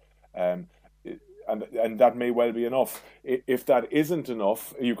them out. And that may well be enough. If that isn't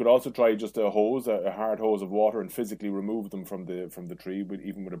enough, you could also try just a hard hose of water, and physically remove them from the tree,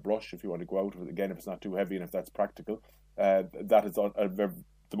 even with a brush if you want to go out. Again, if it's not too heavy and if that's practical, that is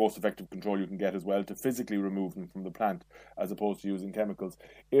the most effective control you can get as well, to physically remove them from the plant as opposed to using chemicals.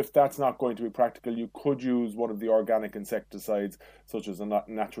 If that's not going to be practical, you could use one of the organic insecticides, such as a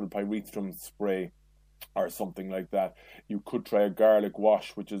natural pyrethrum spray or something like that. You could try a garlic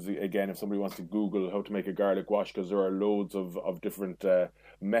wash, which is, again, if somebody wants to Google how to make a garlic wash, because there are loads of different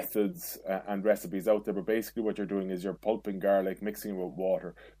methods and recipes out there. But basically what you're doing is you're pulping garlic, mixing it with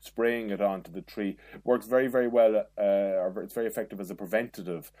water, spraying it onto the tree. Works very, very well, or it's very effective as a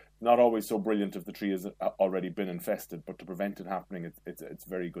preventative. Not always so brilliant if the tree has already been infested, but to prevent it happening, it's a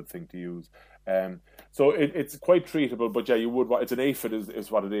very good thing to use. So it's quite treatable, but yeah, you would want, it's an aphid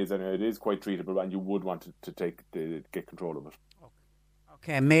is what it is, and it is quite treatable, and you would want to get control of it.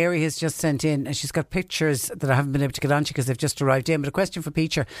 Okay, Mary has just sent in, and she's got pictures that I haven't been able to get onto because they've just arrived in. But a question for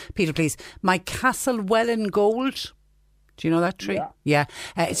Peter, please. My Castlewellan Gold, do you know that tree? Yeah.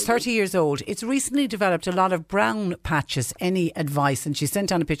 It's 30 years old. It's recently developed a lot of brown patches. Any advice? And she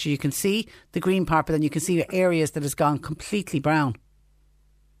sent on a picture. You can see the green part, but then you can see areas that has gone completely brown.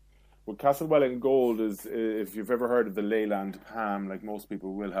 Well, Castlewellan Gold is, if you've ever heard of the Leyland palm, like most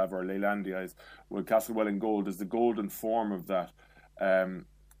people will have, or Leylandias, well, Castlewellan Gold is the golden form of that.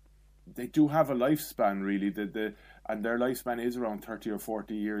 They do have a lifespan, really, and their lifespan is around 30 or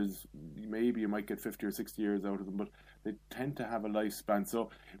 40 years. Maybe you might get 50 or 60 years out of them, but they tend to have a lifespan. So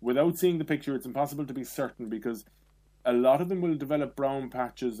without seeing the picture, it's impossible to be certain, because a lot of them will develop brown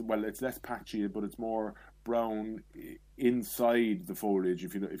patches. Well, it's less patchy, but it's more brown inside the foliage,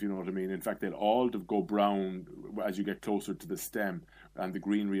 if you know what I mean. In fact, they'll all go brown as you get closer to the stem, and the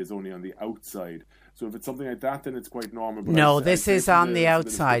greenery is only on the outside. So if it's something like that, then it's quite normal. But no, this is on the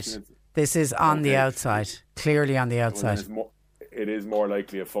outside. This is on the outside, clearly on the outside. Well, it is more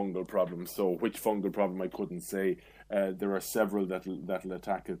likely a fungal problem. So which fungal problem, I couldn't say. There are several that'll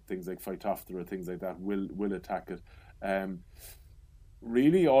attack it. Things like Phytophthora, things like that will attack it.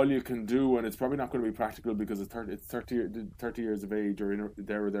 Really, all you can do, and it's probably not going to be practical because it's 30 years of age or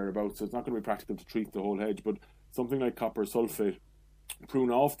there or thereabouts, so it's not going to be practical to treat the whole hedge, but something like copper sulfate,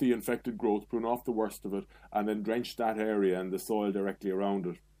 prune off the infected growth, prune off the worst of it, and then drench that area and the soil directly around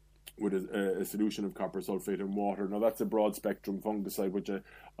it with a solution of copper sulfate and water. Now, that's a broad spectrum fungicide, which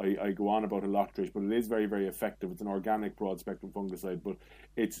I go on about a lot, Trish, but it is very, very effective. It's an organic broad spectrum fungicide, but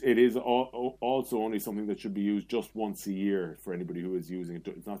it is also only something that should be used just once a year for anybody who is using it.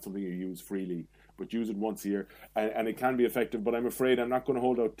 It's not something you use freely, but use it once a year, and it can be effective. But I'm afraid I'm not going to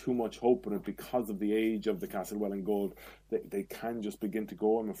hold out too much hope on it because of the age of the Castlewellan Gold. They can just begin to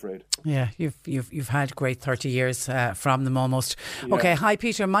go, I'm afraid. Yeah, you've had great 30 years from them almost. Yeah. Okay, hi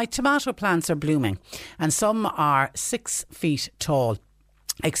Peter. My tomato plants are blooming, and some are 6 feet tall.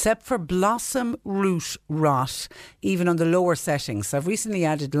 Except for blossom root rot, even on the lower settings. I've recently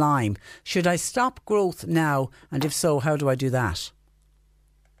added lime. Should I stop growth now? And if so, how do I do that?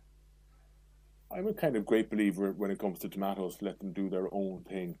 I'm a kind of great believer when it comes to tomatoes, to let them do their own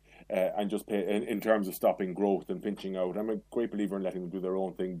thing, and just pay in terms of stopping growth and pinching out. I'm a great believer in letting them do their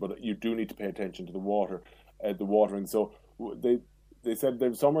own thing, but you do need to pay attention to the watering. So they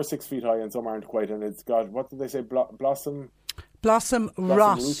said some are 6 feet high and some aren't quite, and it's got, what did they say, blossom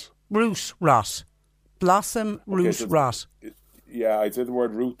root rot. Blossom root rot. Yeah, I'd say the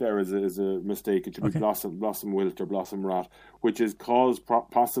word root there is a mistake. It should be blossom wilt or blossom rot, which is caused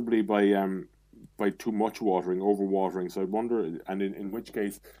possibly by too much watering, over watering. So I wonder, and in which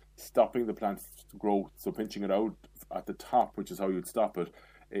case, stopping the plant growth, so pinching it out at the top, which is how you'd stop it,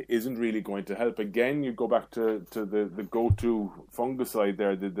 isn't really going to help. Again, you go back to the go-to fungicide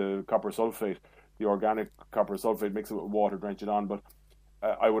there, the copper sulfate, the organic copper sulfate, mix it with water, drench it on. But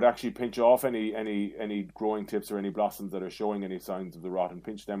I would actually pinch off any growing tips or any blossoms that are showing any signs of the rot, and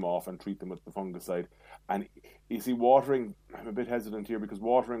pinch them off and treat them with the fungicide. And you see, watering, I'm a bit hesitant here, because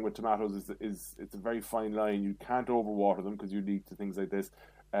watering with tomatoes is it's a very fine line. You can't overwater them because you lead to things like this.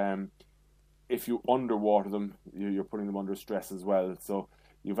 If you underwater them, you're putting them under stress as well. So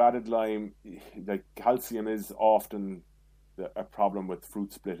you've added lime. Like calcium is often a problem with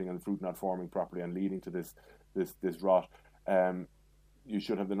fruit splitting and fruit not forming properly and leading to this rot. You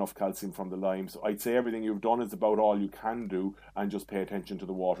should have enough calcium from the lime. So I'd say everything you've done is about all you can do, and just pay attention to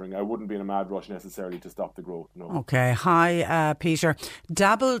the watering. I wouldn't be in a mad rush necessarily to stop the growth, no. Okay. Hi, Peter.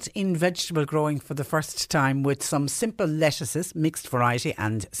 Dabbled in vegetable growing for the first time with some simple lettuces, mixed variety,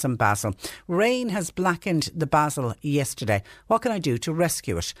 and some basil. Rain has blackened the basil yesterday. What can I do to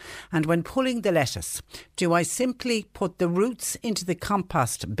rescue it? And when pulling the lettuce, do I simply put the roots into the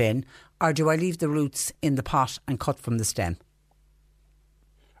compost bin, or do I leave the roots in the pot and cut from the stem?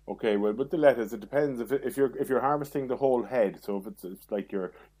 Okay, well, with the lettuce, it depends. If you're harvesting the whole head, so if it's like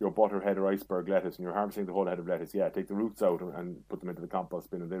your butterhead or iceberg lettuce, and you're harvesting the whole head of lettuce, take the roots out and put them into the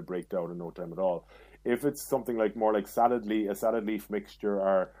compost bin, and they'll break down in no time at all. If it's something like more like a salad leaf mixture,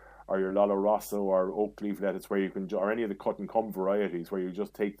 or your Lollo Rosso or oak leaf lettuce, where you can, or any of the cut and come varieties, where you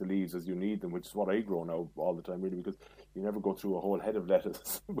just take the leaves as you need them, which is what I grow now all the time, really, because you never go through a whole head of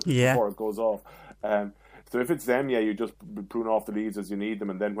lettuce before it goes off. So if it's them, you just prune off the leaves as you need them,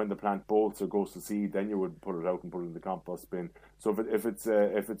 and then when the plant bolts or goes to seed, then you would put it out and put it in the compost bin. So if it's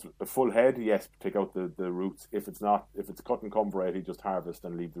a full head, yes, take out the roots. If it's not, if it's a cut and come variety, just harvest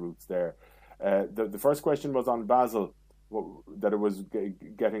and leave the roots there. The first question was on basil, that it was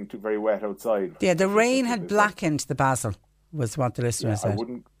getting very wet outside. Yeah, the rain had blackened the basil, was what the listener said.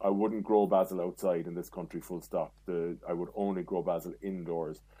 I wouldn't grow basil outside in this country, full stop. I would only grow basil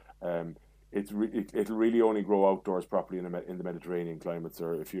indoors. It'll really only grow outdoors properly in the Mediterranean climates.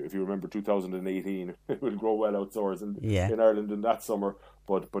 Or if you remember 2018, it will grow well outdoors in Ireland in that summer,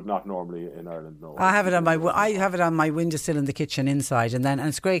 but not normally in Ireland. No, I have it on my windowsill in the kitchen inside, and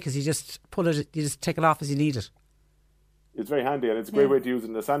it's great because you just take it off as you need it. It's very handy, and it's a great way to use it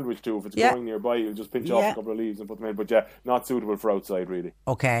in a sandwich too. If it's growing nearby, you just pinch off a couple of leaves and put them in. But not suitable for outside, really.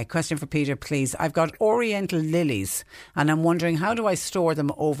 Okay, question for Peter, please. I've got oriental lilies, and I'm wondering, how do I store them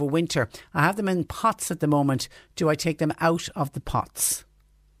over winter? I have them in pots at the moment. Do I take them out of the pots?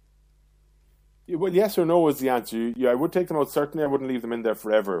 Well, yes or no is the answer. I would take them out. Certainly, I wouldn't leave them in there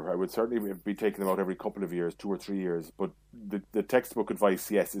forever. I would certainly be taking them out every couple of years, 2 or 3 years. But the textbook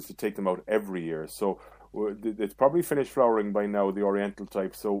advice, yes, is to take them out every year. So it's probably finished flowering by now, the oriental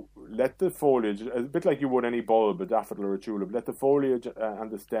type. So let the foliage, a bit like you would any bulb, a daffodil or a tulip, let the foliage and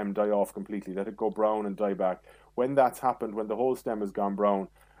the stem die off completely. Let it go brown and die back. When that's happened, when the whole stem has gone brown,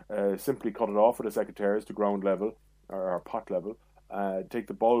 simply cut it off with a secateurs to ground level or pot level. Take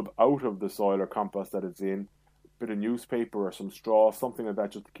the bulb out of the soil or compost that it's in, a bit of newspaper or some straw, something like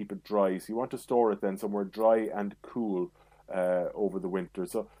that, just to keep it dry. So you want to store it then somewhere dry and cool over the winter.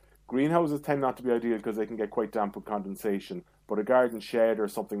 So greenhouses tend not to be ideal because they can get quite damp with condensation, but a garden shed or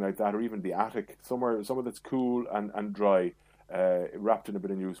something like that, or even the attic, somewhere that's cool and dry, wrapped in a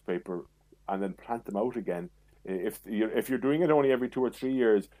bit of newspaper, and then plant them out again. If you're doing it only every 2 or 3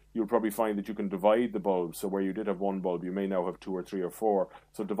 years, you'll probably find that you can divide the bulbs. So where you did have one bulb, you may now have 2 or 3 or 4.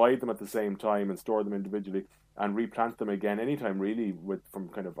 So divide them at the same time and store them individually, and replant them again anytime really, from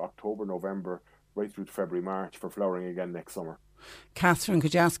kind of October, November, right through to February, March, for flowering again next summer. Catherine,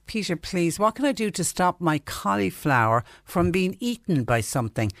 could you ask Peter, please, what can I do to stop my cauliflower from being eaten by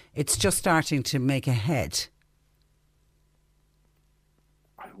something? It's just starting to make a head.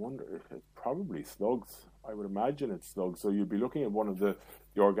 I wonder if it's probably slugs. I would imagine it's slugs. So you'd be looking at one of the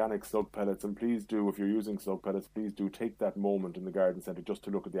organic slug pellets, and please do, if you're using slug pellets, please do take that moment in the garden centre just to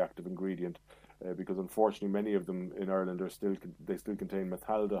look at the active ingredient, because unfortunately many of them in Ireland still contain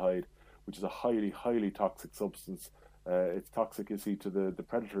methaldehyde, which is a highly, highly toxic substance. It's toxic, you see, to the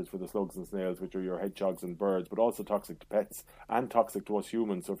predators for the slugs and snails, which are your hedgehogs and birds, but also toxic to pets and toxic to us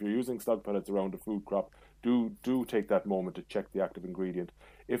humans. So if you're using slug pellets around a food crop, do take that moment to check the active ingredient.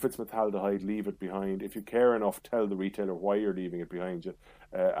 If it's methaldehyde, leave it behind. If you care enough, tell the retailer why you're leaving it behind you,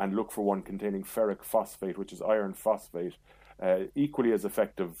 and look for one containing ferric phosphate, which is iron phosphate, equally as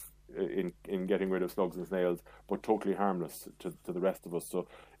effective in getting rid of slugs and snails, but totally harmless to the rest of us. So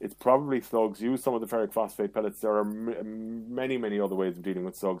it's probably slugs. Use some of the ferric phosphate pellets. There are many, many other ways of dealing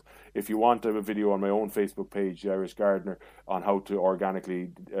with slugs. If you want, I have a video on my own Facebook page, The Irish Gardener, on how to organically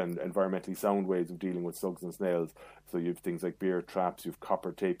and environmentally sound ways of dealing with slugs and snails. So you have things like beer traps, you've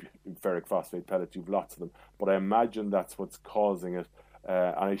copper tape, ferric phosphate pellets, you've lots of them. But I imagine that's what's causing it.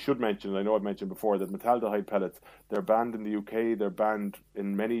 And I should mention, I know I've mentioned before, that metaldehyde pellets, they're banned in the UK, they're banned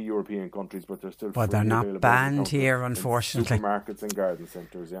in many European countries, but they're still but they're not banned here, unfortunately. Supermarkets and garden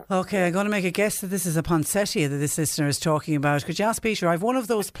centres, Okay, I'm going to make a guess that this is a poinsettia that this listener is talking about. Could you ask Peter, I've one of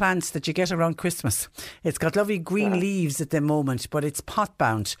those plants that you get around Christmas. It's got lovely green leaves at the moment, but it's pot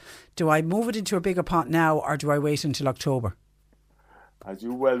bound. Do I move it into a bigger pot now, or do I wait until October? As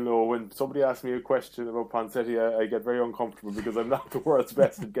you well know, when somebody asks me a question about Ponseti, I get very uncomfortable because I'm not the world's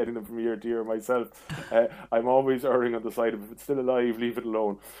best at getting them from ear to ear myself. I'm always erring on the side of if it's still alive, leave it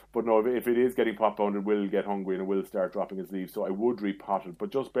alone. But no, if it is getting pot bound, it will get hungry and it will start dropping its leaves. So I would repot it.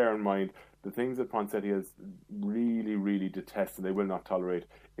 But just bear in mind, the things that Ponsetias really, really detest and they will not tolerate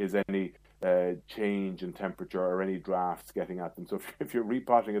is any change in temperature or any drafts getting at them. So if you're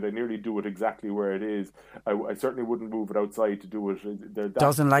repotting it, I nearly do it exactly where it is. I certainly wouldn't move it outside to do it.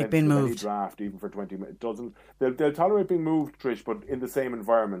 Doesn't like being moved. Any draft, even for 20 minutes, doesn't. They'll tolerate being moved, Trish, but in the same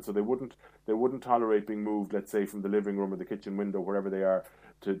environment. So they wouldn't tolerate being moved, let's say, from the living room or the kitchen window, wherever they are,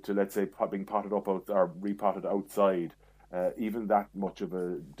 to let's say being potted up or repotted outside. Even that much of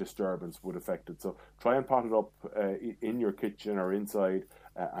a disturbance would affect it. So try and pot it up in your kitchen or inside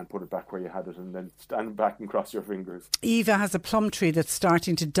and put it back where you had it, and then stand back and cross your fingers. Eva has a plum tree that's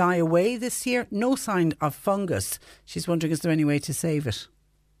starting to die away this year. No sign of fungus. She's wondering, is there any way to save it?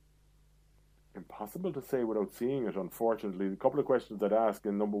 Impossible to say without seeing it, unfortunately. A couple of questions I'd ask,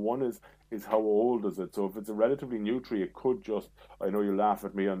 and number one is how old is it? So if it's a relatively new tree, it could just, I know you laugh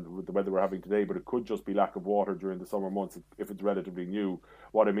at me on the weather we're having today, but it could just be lack of water during the summer months if it's relatively new.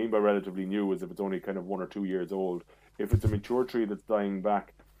 What I mean by relatively new is if it's only kind of 1 or 2 years old. If it's a mature tree that's dying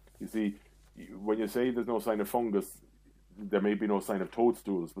back, you see, when you say there's no sign of fungus, there may be no sign of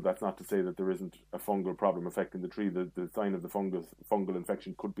toadstools, but that's not to say that there isn't a fungal problem affecting the tree. The sign of the fungal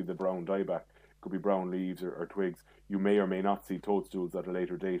infection could be the brown dieback, could be brown leaves or twigs. You may or may not see toadstools at a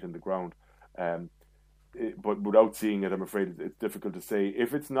later date in the ground. But without seeing it, I'm afraid it's difficult to say.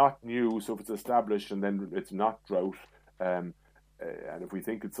 If it's not new, so if it's established and then it's not drought, and if we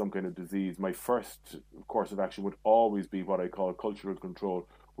think it's some kind of disease, my first course of action would always be what I call cultural control,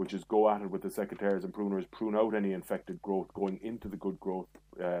 which is go at it with the secateurs and pruners, prune out any infected growth, going into the good growth,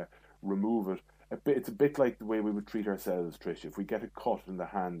 remove it. It's a bit like the way we would treat ourselves, Trish. If we get a cut in the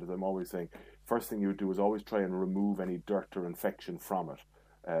hand, as I'm always saying, first thing you would do is always try and remove any dirt or infection from it.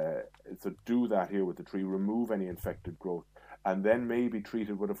 So do that here with the tree, remove any infected growth, and then maybe treat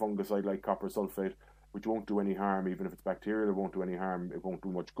it with a fungicide like copper sulfate, which won't do any harm. Even if it's bacterial, it won't do any harm. It won't do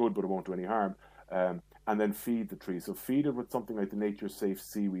much good, but it won't do any harm. And then feed the tree. So feed it with something like the Nature Safe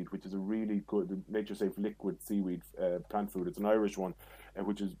seaweed, which is a really good, Nature Safe liquid seaweed plant food. It's an Irish one,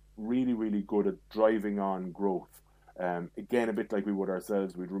 which is really, really good at driving on growth. Again, a bit like we would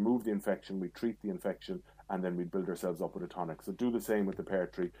ourselves. We'd remove the infection, we'd treat the infection, and then we'd build ourselves up with a tonic. So do the same with the pear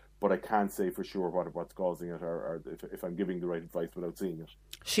tree, but I can't say for sure what's causing it or if I'm giving the right advice without seeing it.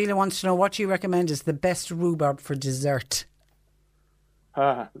 Sheila wants to know what you recommend is the best rhubarb for dessert.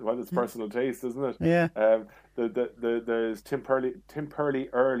 Well, it's personal taste, isn't it? Yeah. There's Tim Purley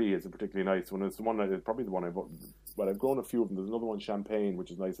Early is a particularly nice one. It's the one it's probably the one I've grown a few of them. There's another one, Champagne, which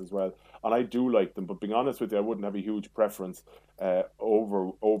is nice as well, and I do like them. But being honest with you, I wouldn't have a huge preference over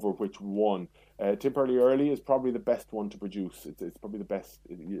which one. Tim Purley Early is probably the best one to produce. It's probably the best.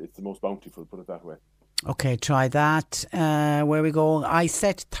 It's the most bountiful, put it that way. Okay, try that. Where we go? I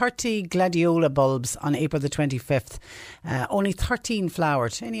set 30 gladiola bulbs on April the 25th. Only 13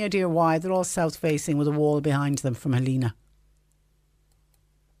 flowered. Any idea why? They're all south-facing with a wall behind them, from Helena.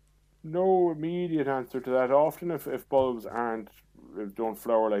 No immediate answer to that. Often if bulbs don't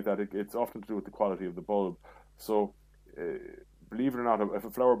flower like that, it's often to do with the quality of the bulb. So believe it or not, if a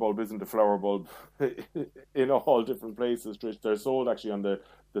flower bulb isn't a flower bulb in all different places, Trish, they're sold actually on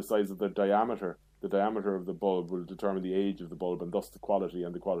the size of the diameter. The diameter of the bulb will determine the age of the bulb and thus the quality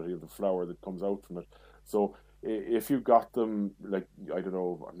of the flower that comes out from it. So if you got them, like, I don't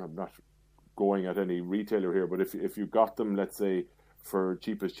know, I'm not going at any retailer here, but if you got them, let's say, for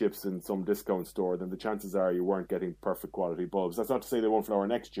cheap as chips in some discount store, then the chances are you weren't getting perfect quality bulbs. That's not to say they won't flower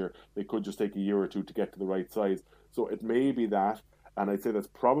next year. They could just take a year or two to get to the right size. So it may be that, and I'd say that's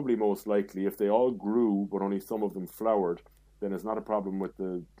probably most likely. If they all grew but only some of them flowered, then it's not a problem with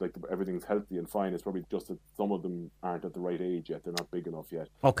everything's healthy and fine. It's probably just that some of them aren't at the right age yet. They're not big enough yet.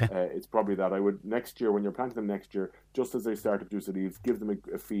 Okay. It's probably that. I would, next year, when you're planting them next year, just as they start to produce the leaves, give them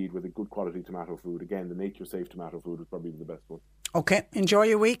a feed with a good quality tomato food. Again, the Nature Safe tomato food is probably the best one. Okay, enjoy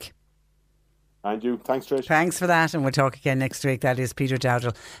your week. And you. Thanks, Trish. Thanks for that, and we'll talk again next week. That is Peter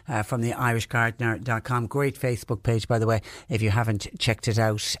Dowdall from the irishgardener.com. Great Facebook page, by the way, if you haven't checked it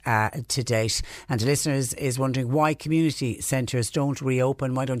out to date. And the listeners is wondering why community centres don't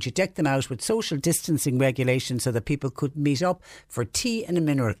reopen. Why don't you deck them out with social distancing regulations so that people could meet up for tea and a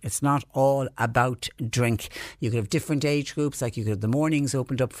mineral? It's not all about drink. You could have different age groups, like you could have the mornings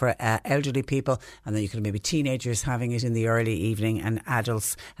opened up for elderly people, and then you could have maybe teenagers having it in the early evening and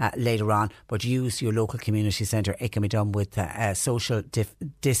adults later on. But use your local community centre. It can be done with social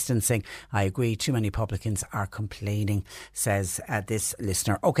distancing. I agree, too many publicans are complaining, says this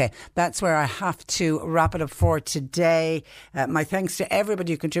listener. OK, that's where I have to wrap it up for today. My thanks to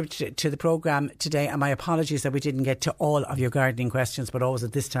everybody who contributed to the programme today, and my apologies that we didn't get to all of your gardening questions, but always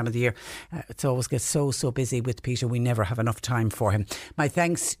at this time of the year it always gets so busy with Peter, we never have enough time for him. My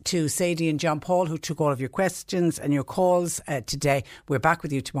thanks to Sadie and John Paul, who took all of your questions and your calls today. We're back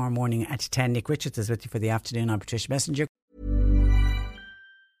with you tomorrow morning at 10. Nick Richards is with you for the afternoon. I'm Patricia Messenger.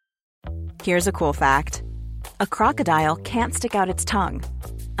 Here's a cool fact. A crocodile can't stick out its tongue.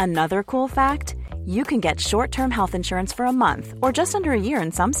 Another cool fact, you can get short-term health insurance for a month or just under a year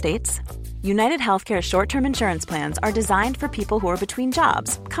in some states. United Healthcare short-term insurance plans are designed for people who are between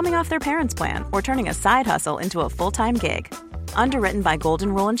jobs, coming off their parents' plan, or turning a side hustle into a full-time gig. Underwritten by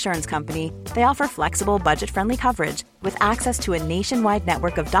Golden Rule Insurance Company, they offer flexible, budget-friendly coverage with access to a nationwide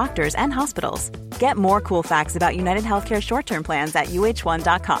network of doctors and hospitals. Get more cool facts about United Healthcare short-term plans at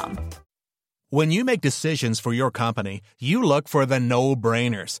uh1.com. When you make decisions for your company, you look for the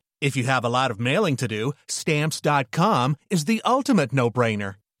no-brainers. If you have a lot of mailing to do, Stamps.com is the ultimate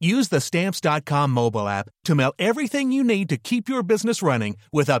no-brainer. Use the Stamps.com mobile app to mail everything you need to keep your business running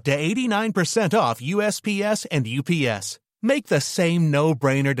with up to 89% off USPS and UPS. Make the same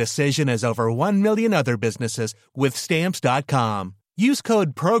no-brainer decision as over 1 million other businesses with Stamps.com. Use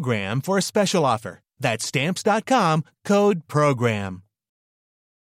code PROGRAM for a special offer. That's Stamps.com, code PROGRAM.